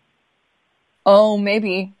 Oh,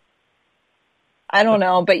 maybe. I don't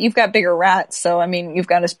know, but you've got bigger rats, so I mean, you've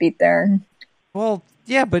got us beat there. Well,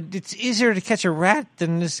 yeah, but it's easier to catch a rat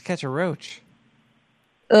than it is to catch a roach.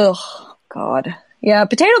 Ugh. God. Yeah,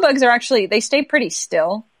 potato bugs are actually, they stay pretty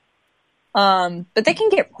still. But they can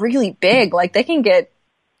get really big. Like, they can get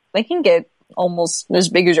almost as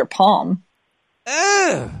big as your palm.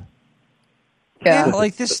 Ugh. Yeah,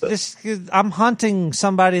 like this, I'm hunting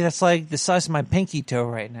somebody that's like the size of my pinky toe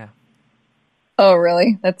right now. Oh,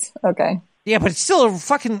 really? That's, okay. Yeah, but it's still a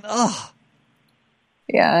fucking, ugh.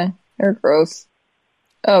 Yeah, they're gross.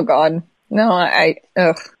 Oh, God. No,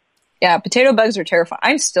 yeah, potato bugs are terrifying.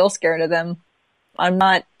 I'm still scared of them. I'm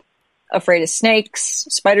not afraid of snakes.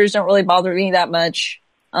 Spiders don't really bother me that much,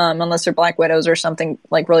 unless they're black widows or something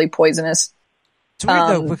like really poisonous. It's weird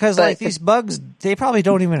though, because like these bugs, they probably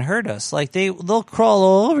don't even hurt us. Like they'll crawl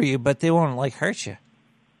all over you, but they won't like hurt you.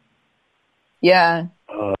 Yeah.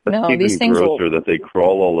 That's even these things grosser that they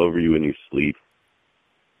crawl all over you when you sleep.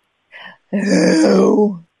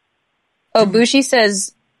 Ew. Oh, Bushi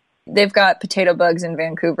says they've got potato bugs in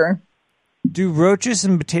Vancouver. Do roaches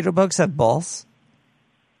and potato bugs have balls?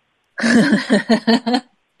 They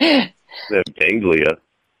have ganglia.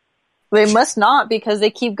 They must not, because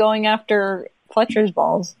they keep going after Fletcher's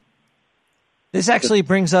balls. This actually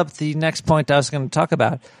brings up the next point I was going to talk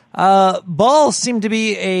about. Balls seem to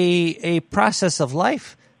be a process of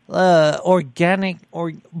life. Organic,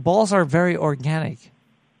 or balls are very organic.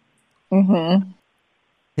 Mm-hmm.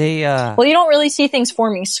 They well, you don't really see things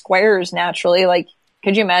forming squares naturally. Like,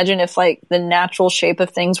 could you imagine if like the natural shape of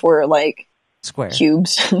things were like square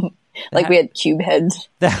cubes? Like we had cube heads.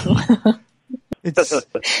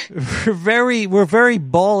 We're very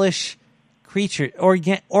ballish creatures.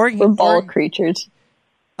 We're ball creatures.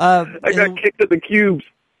 I got kicked in the cubes.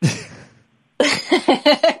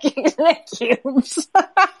 Kicked in the cubes.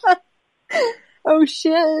 Oh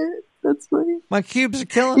shit. That's funny. My cubes are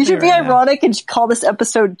killing me. You should be right ironic and call this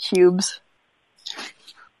episode Cubes.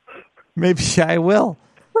 Maybe I will.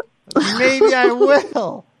 Maybe I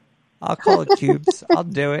will. I'll call it Cubes. I'll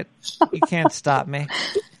do it. You can't stop me.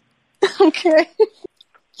 Okay.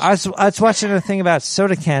 I was watching a thing about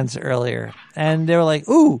soda cans earlier, and they were like,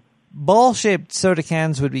 ooh, ball-shaped soda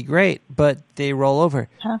cans would be great, but they roll over.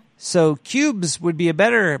 Huh? So cubes would be a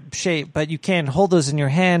better shape, but you can't hold those in your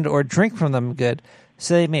hand or drink from them good.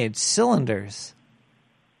 So they made cylinders.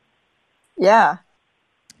 Yeah.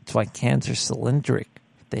 That's why cans are cylindric.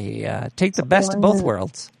 They take the best of both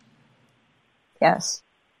worlds. Yes.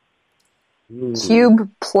 Cube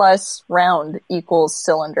plus round equals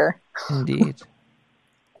cylinder. Indeed.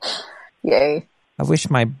 Yay. I wish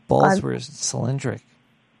my balls were cylindric.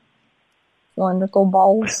 Cylindrical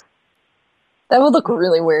balls. That would look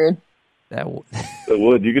really weird. It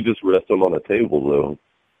would. You could just rest them on a table, though.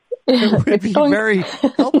 It would be very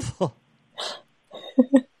helpful.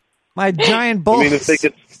 My giant balls. I mean, if they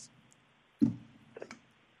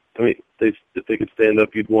could stand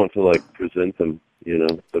up, you'd want to like present them. You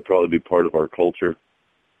know, they'd probably be part of our culture.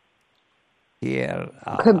 Yeah,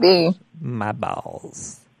 could be my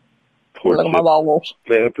balls. Look at my balls.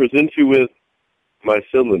 May I present you with my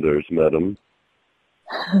cylinders, madam?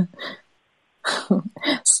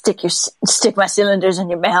 Stick my cylinders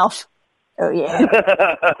in your mouth. Oh yeah.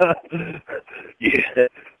 Yeah,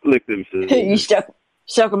 lick them cylinders. You stuck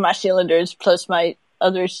with my cylinders plus my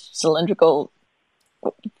other cylindrical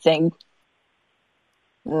thing.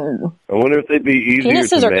 I wonder if they'd be easier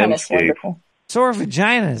Penises to are kind of manscape. cylindrical. So are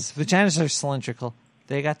vaginas. Vaginas are cylindrical.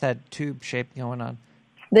 They got that tube shape going on.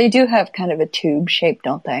 They do have kind of a tube shape,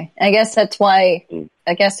 don't they? I guess that's why.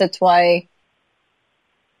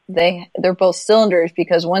 They're both cylinders,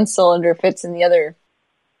 because one cylinder fits in the other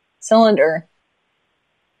cylinder,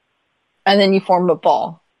 and then you form a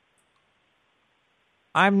ball.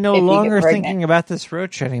 I'm no longer thinking about this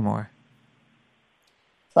roach anymore.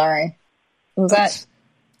 Sorry. Was that?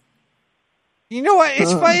 You know what?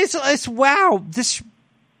 It's funny. It's wow.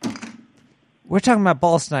 We're talking about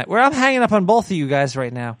balls tonight. I'm hanging up on both of you guys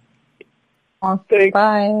right now. Bye.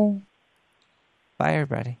 Bye,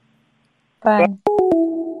 everybody. Bye.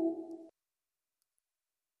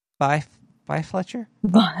 Bye. Bye, Fletcher.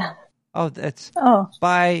 Bye. Oh, that's. Oh.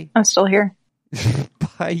 Bye. I'm still here.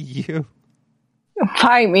 Bye, you.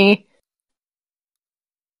 Bye, me.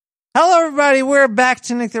 Hello, everybody. We're back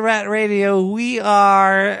to Nick the Rat Radio. We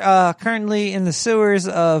are currently in the sewers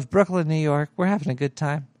of Brooklyn, New York. We're having a good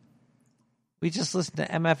time. We just listened to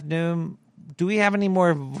MF Doom. Do we have any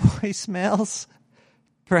more voicemails?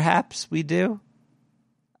 Perhaps we do.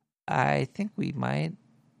 I think we might.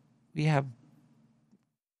 We have.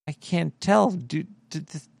 I can't tell.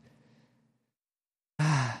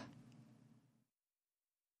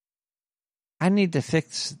 I need to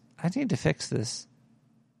fix this.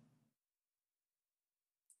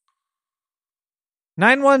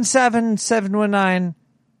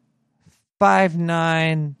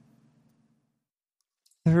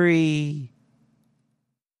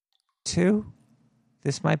 917-719-5932.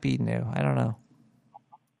 This might be new. I don't know.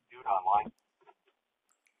 Dude online.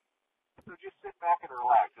 So just sit back and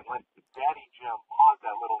relax and let Daddy Jim pause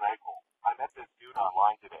that little egg hole. I met this dude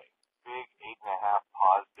online today. Big 8.5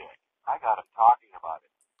 pause dick. I got him talking about it.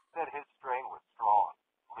 Said his strain was strong,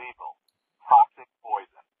 lethal, toxic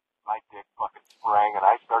poison. My dick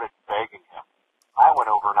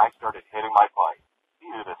my bite.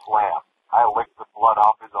 Needed a slam. I licked the blood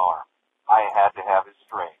off his arm. I had to have his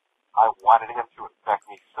strain. I wanted him to infect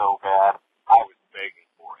me so bad, I was begging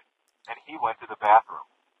for it. And he went to the bathroom.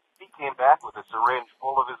 He came back with a syringe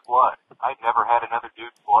full of his blood. I'd never had another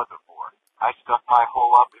dude's blood before. I stuck my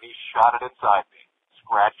hole up and he shot it inside me,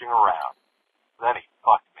 scratching around. Then he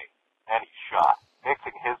fucked me. And he shot,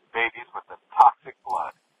 mixing his babies with the toxic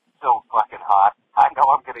blood. So fucking hot. I know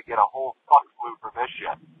I'm gonna get a whole fuck flu from this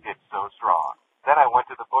shit. It's so strong. Then I went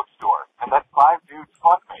to the bookstore and let 5 dudes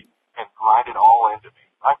fuck me and grind it all into me.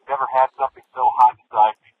 I've never had something so hot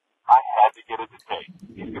inside me. I had to get it to taste.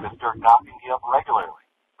 He's gonna start knocking me up regularly.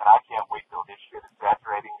 And I can't wait till his shit is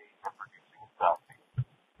saturating me and producing inside me.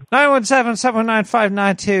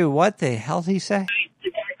 917-719-592. What the hell did he say?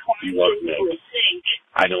 Look, Nick,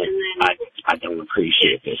 I don't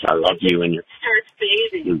appreciate this. I love you and you're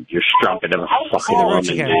strumpet of a fucking woman,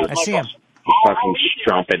 dude. I see him. Fucking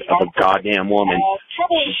strumpet of a goddamn woman.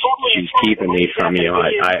 She's keeping me from you.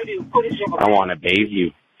 I want to bathe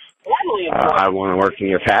you. I want to work in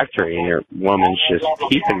your factory, and your woman's just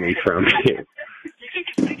keeping me from you.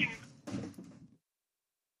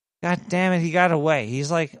 God damn it, he got away.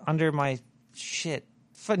 He's like under my shit.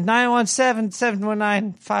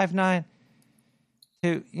 917-719-59.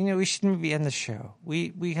 You know, we shouldn't be end the show.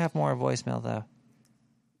 We have more voicemail though.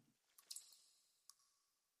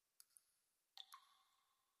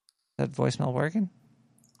 Is that voicemail working?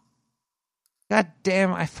 God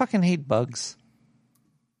damn, I fucking hate bugs.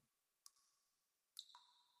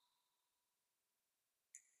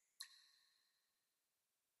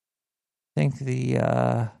 I think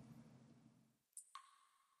the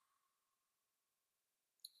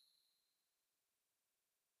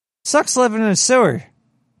sucks living in a sewer.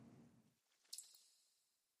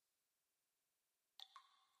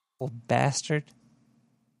 Old bastard.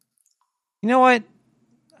 You know what?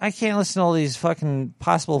 I can't listen to all these fucking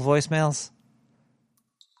possible voicemails.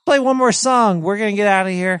 Play one more song. We're going to get out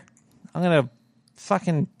of here. I'm going to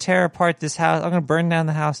fucking tear apart this house. I'm going to burn down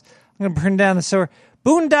the house. I'm going to burn down the sewer.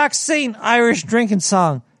 Boondock Saint Irish drinking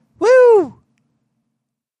song. Woo!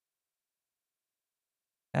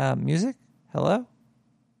 Music? Hello?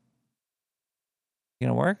 You going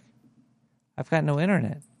to work? I've got no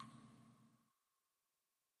internet.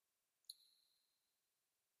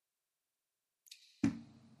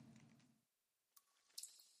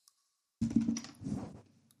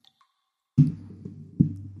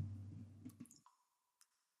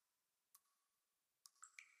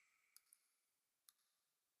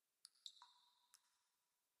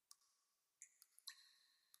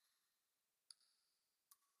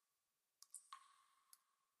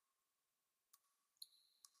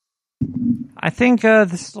 I think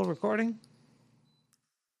this is still recording.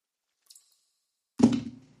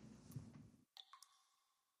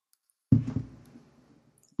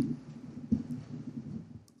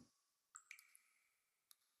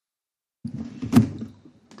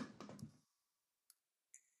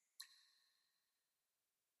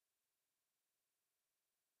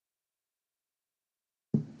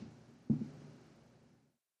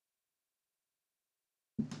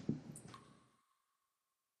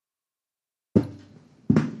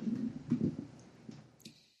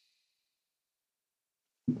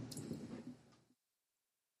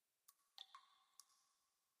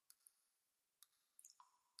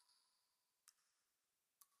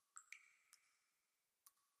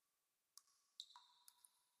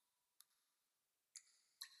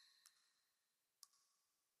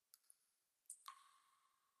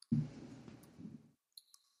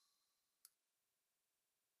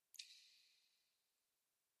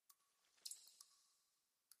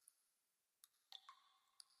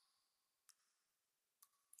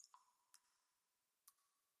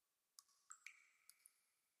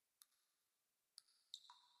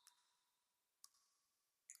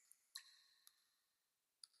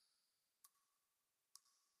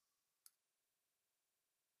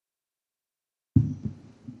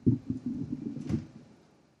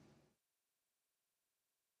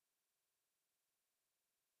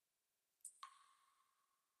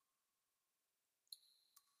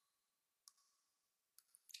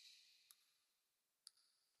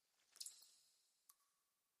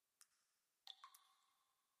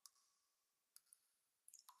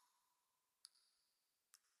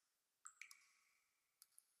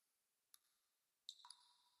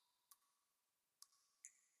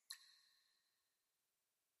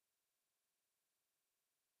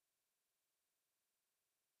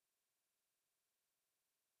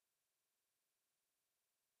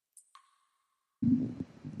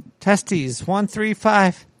 Testes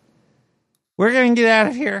 135. We're gonna get out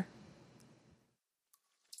of here.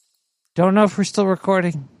 Don't know if we're still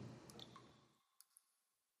recording.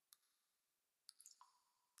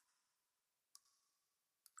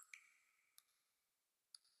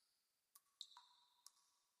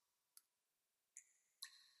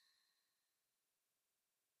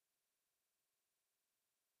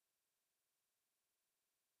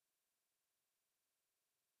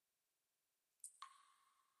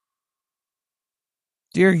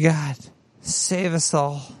 Dear God, save us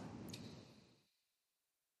all.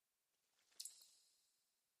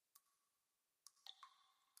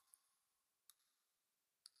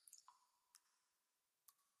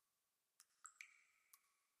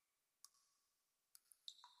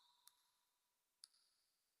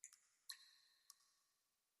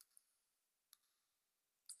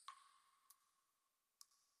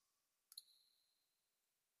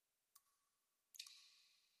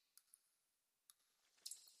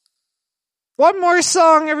 One more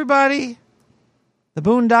song, everybody. The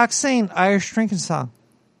Boondock Saint Irish drinking song.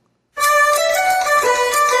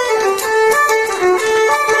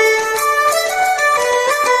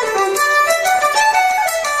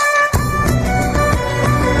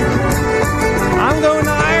 I'm going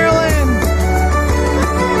to Ireland.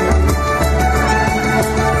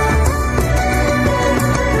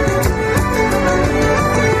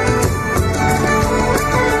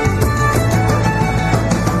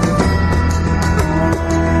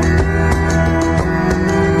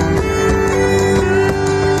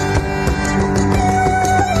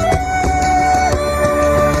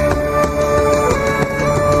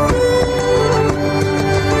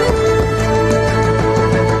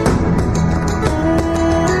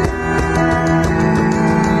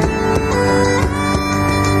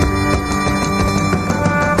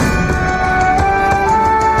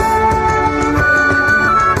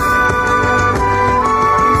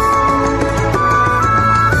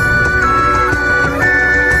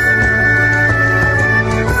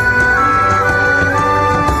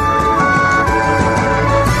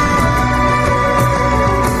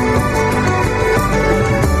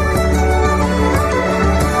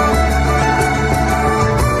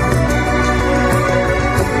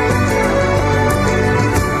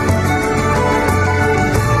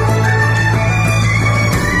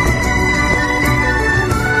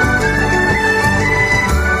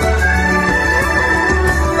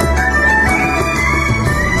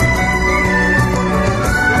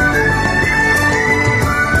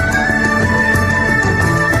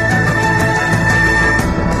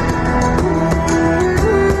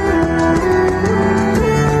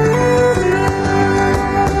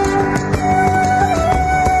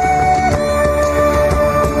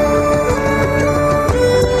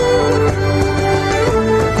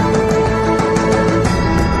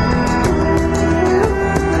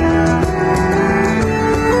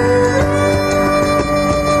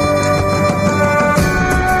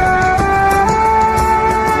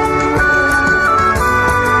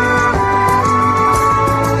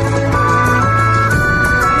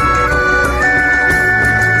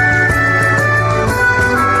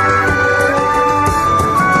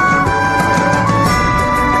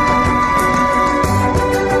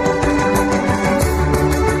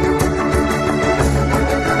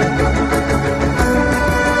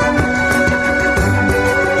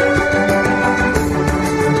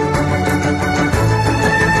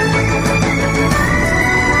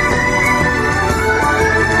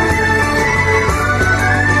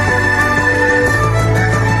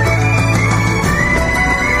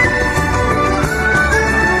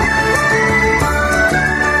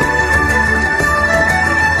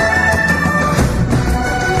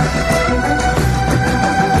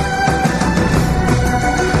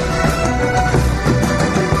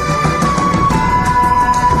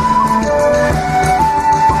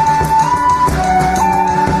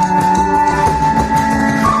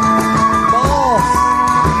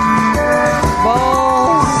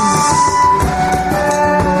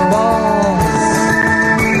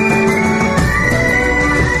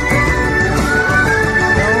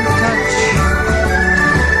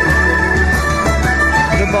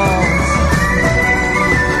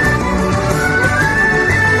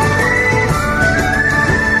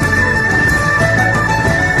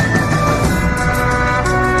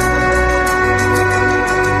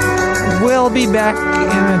 Be back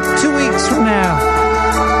in 2 weeks from now.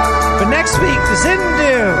 But next week,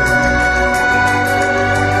 Zindu.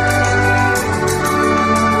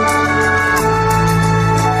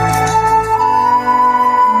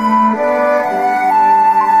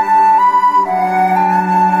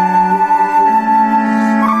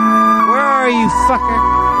 Where are you, fucker?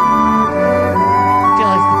 I feel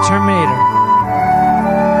like the Terminator.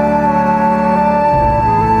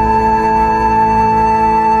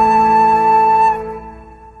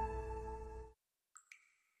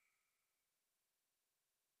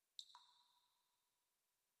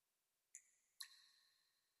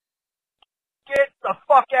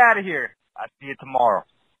 out of here. I'll see you tomorrow.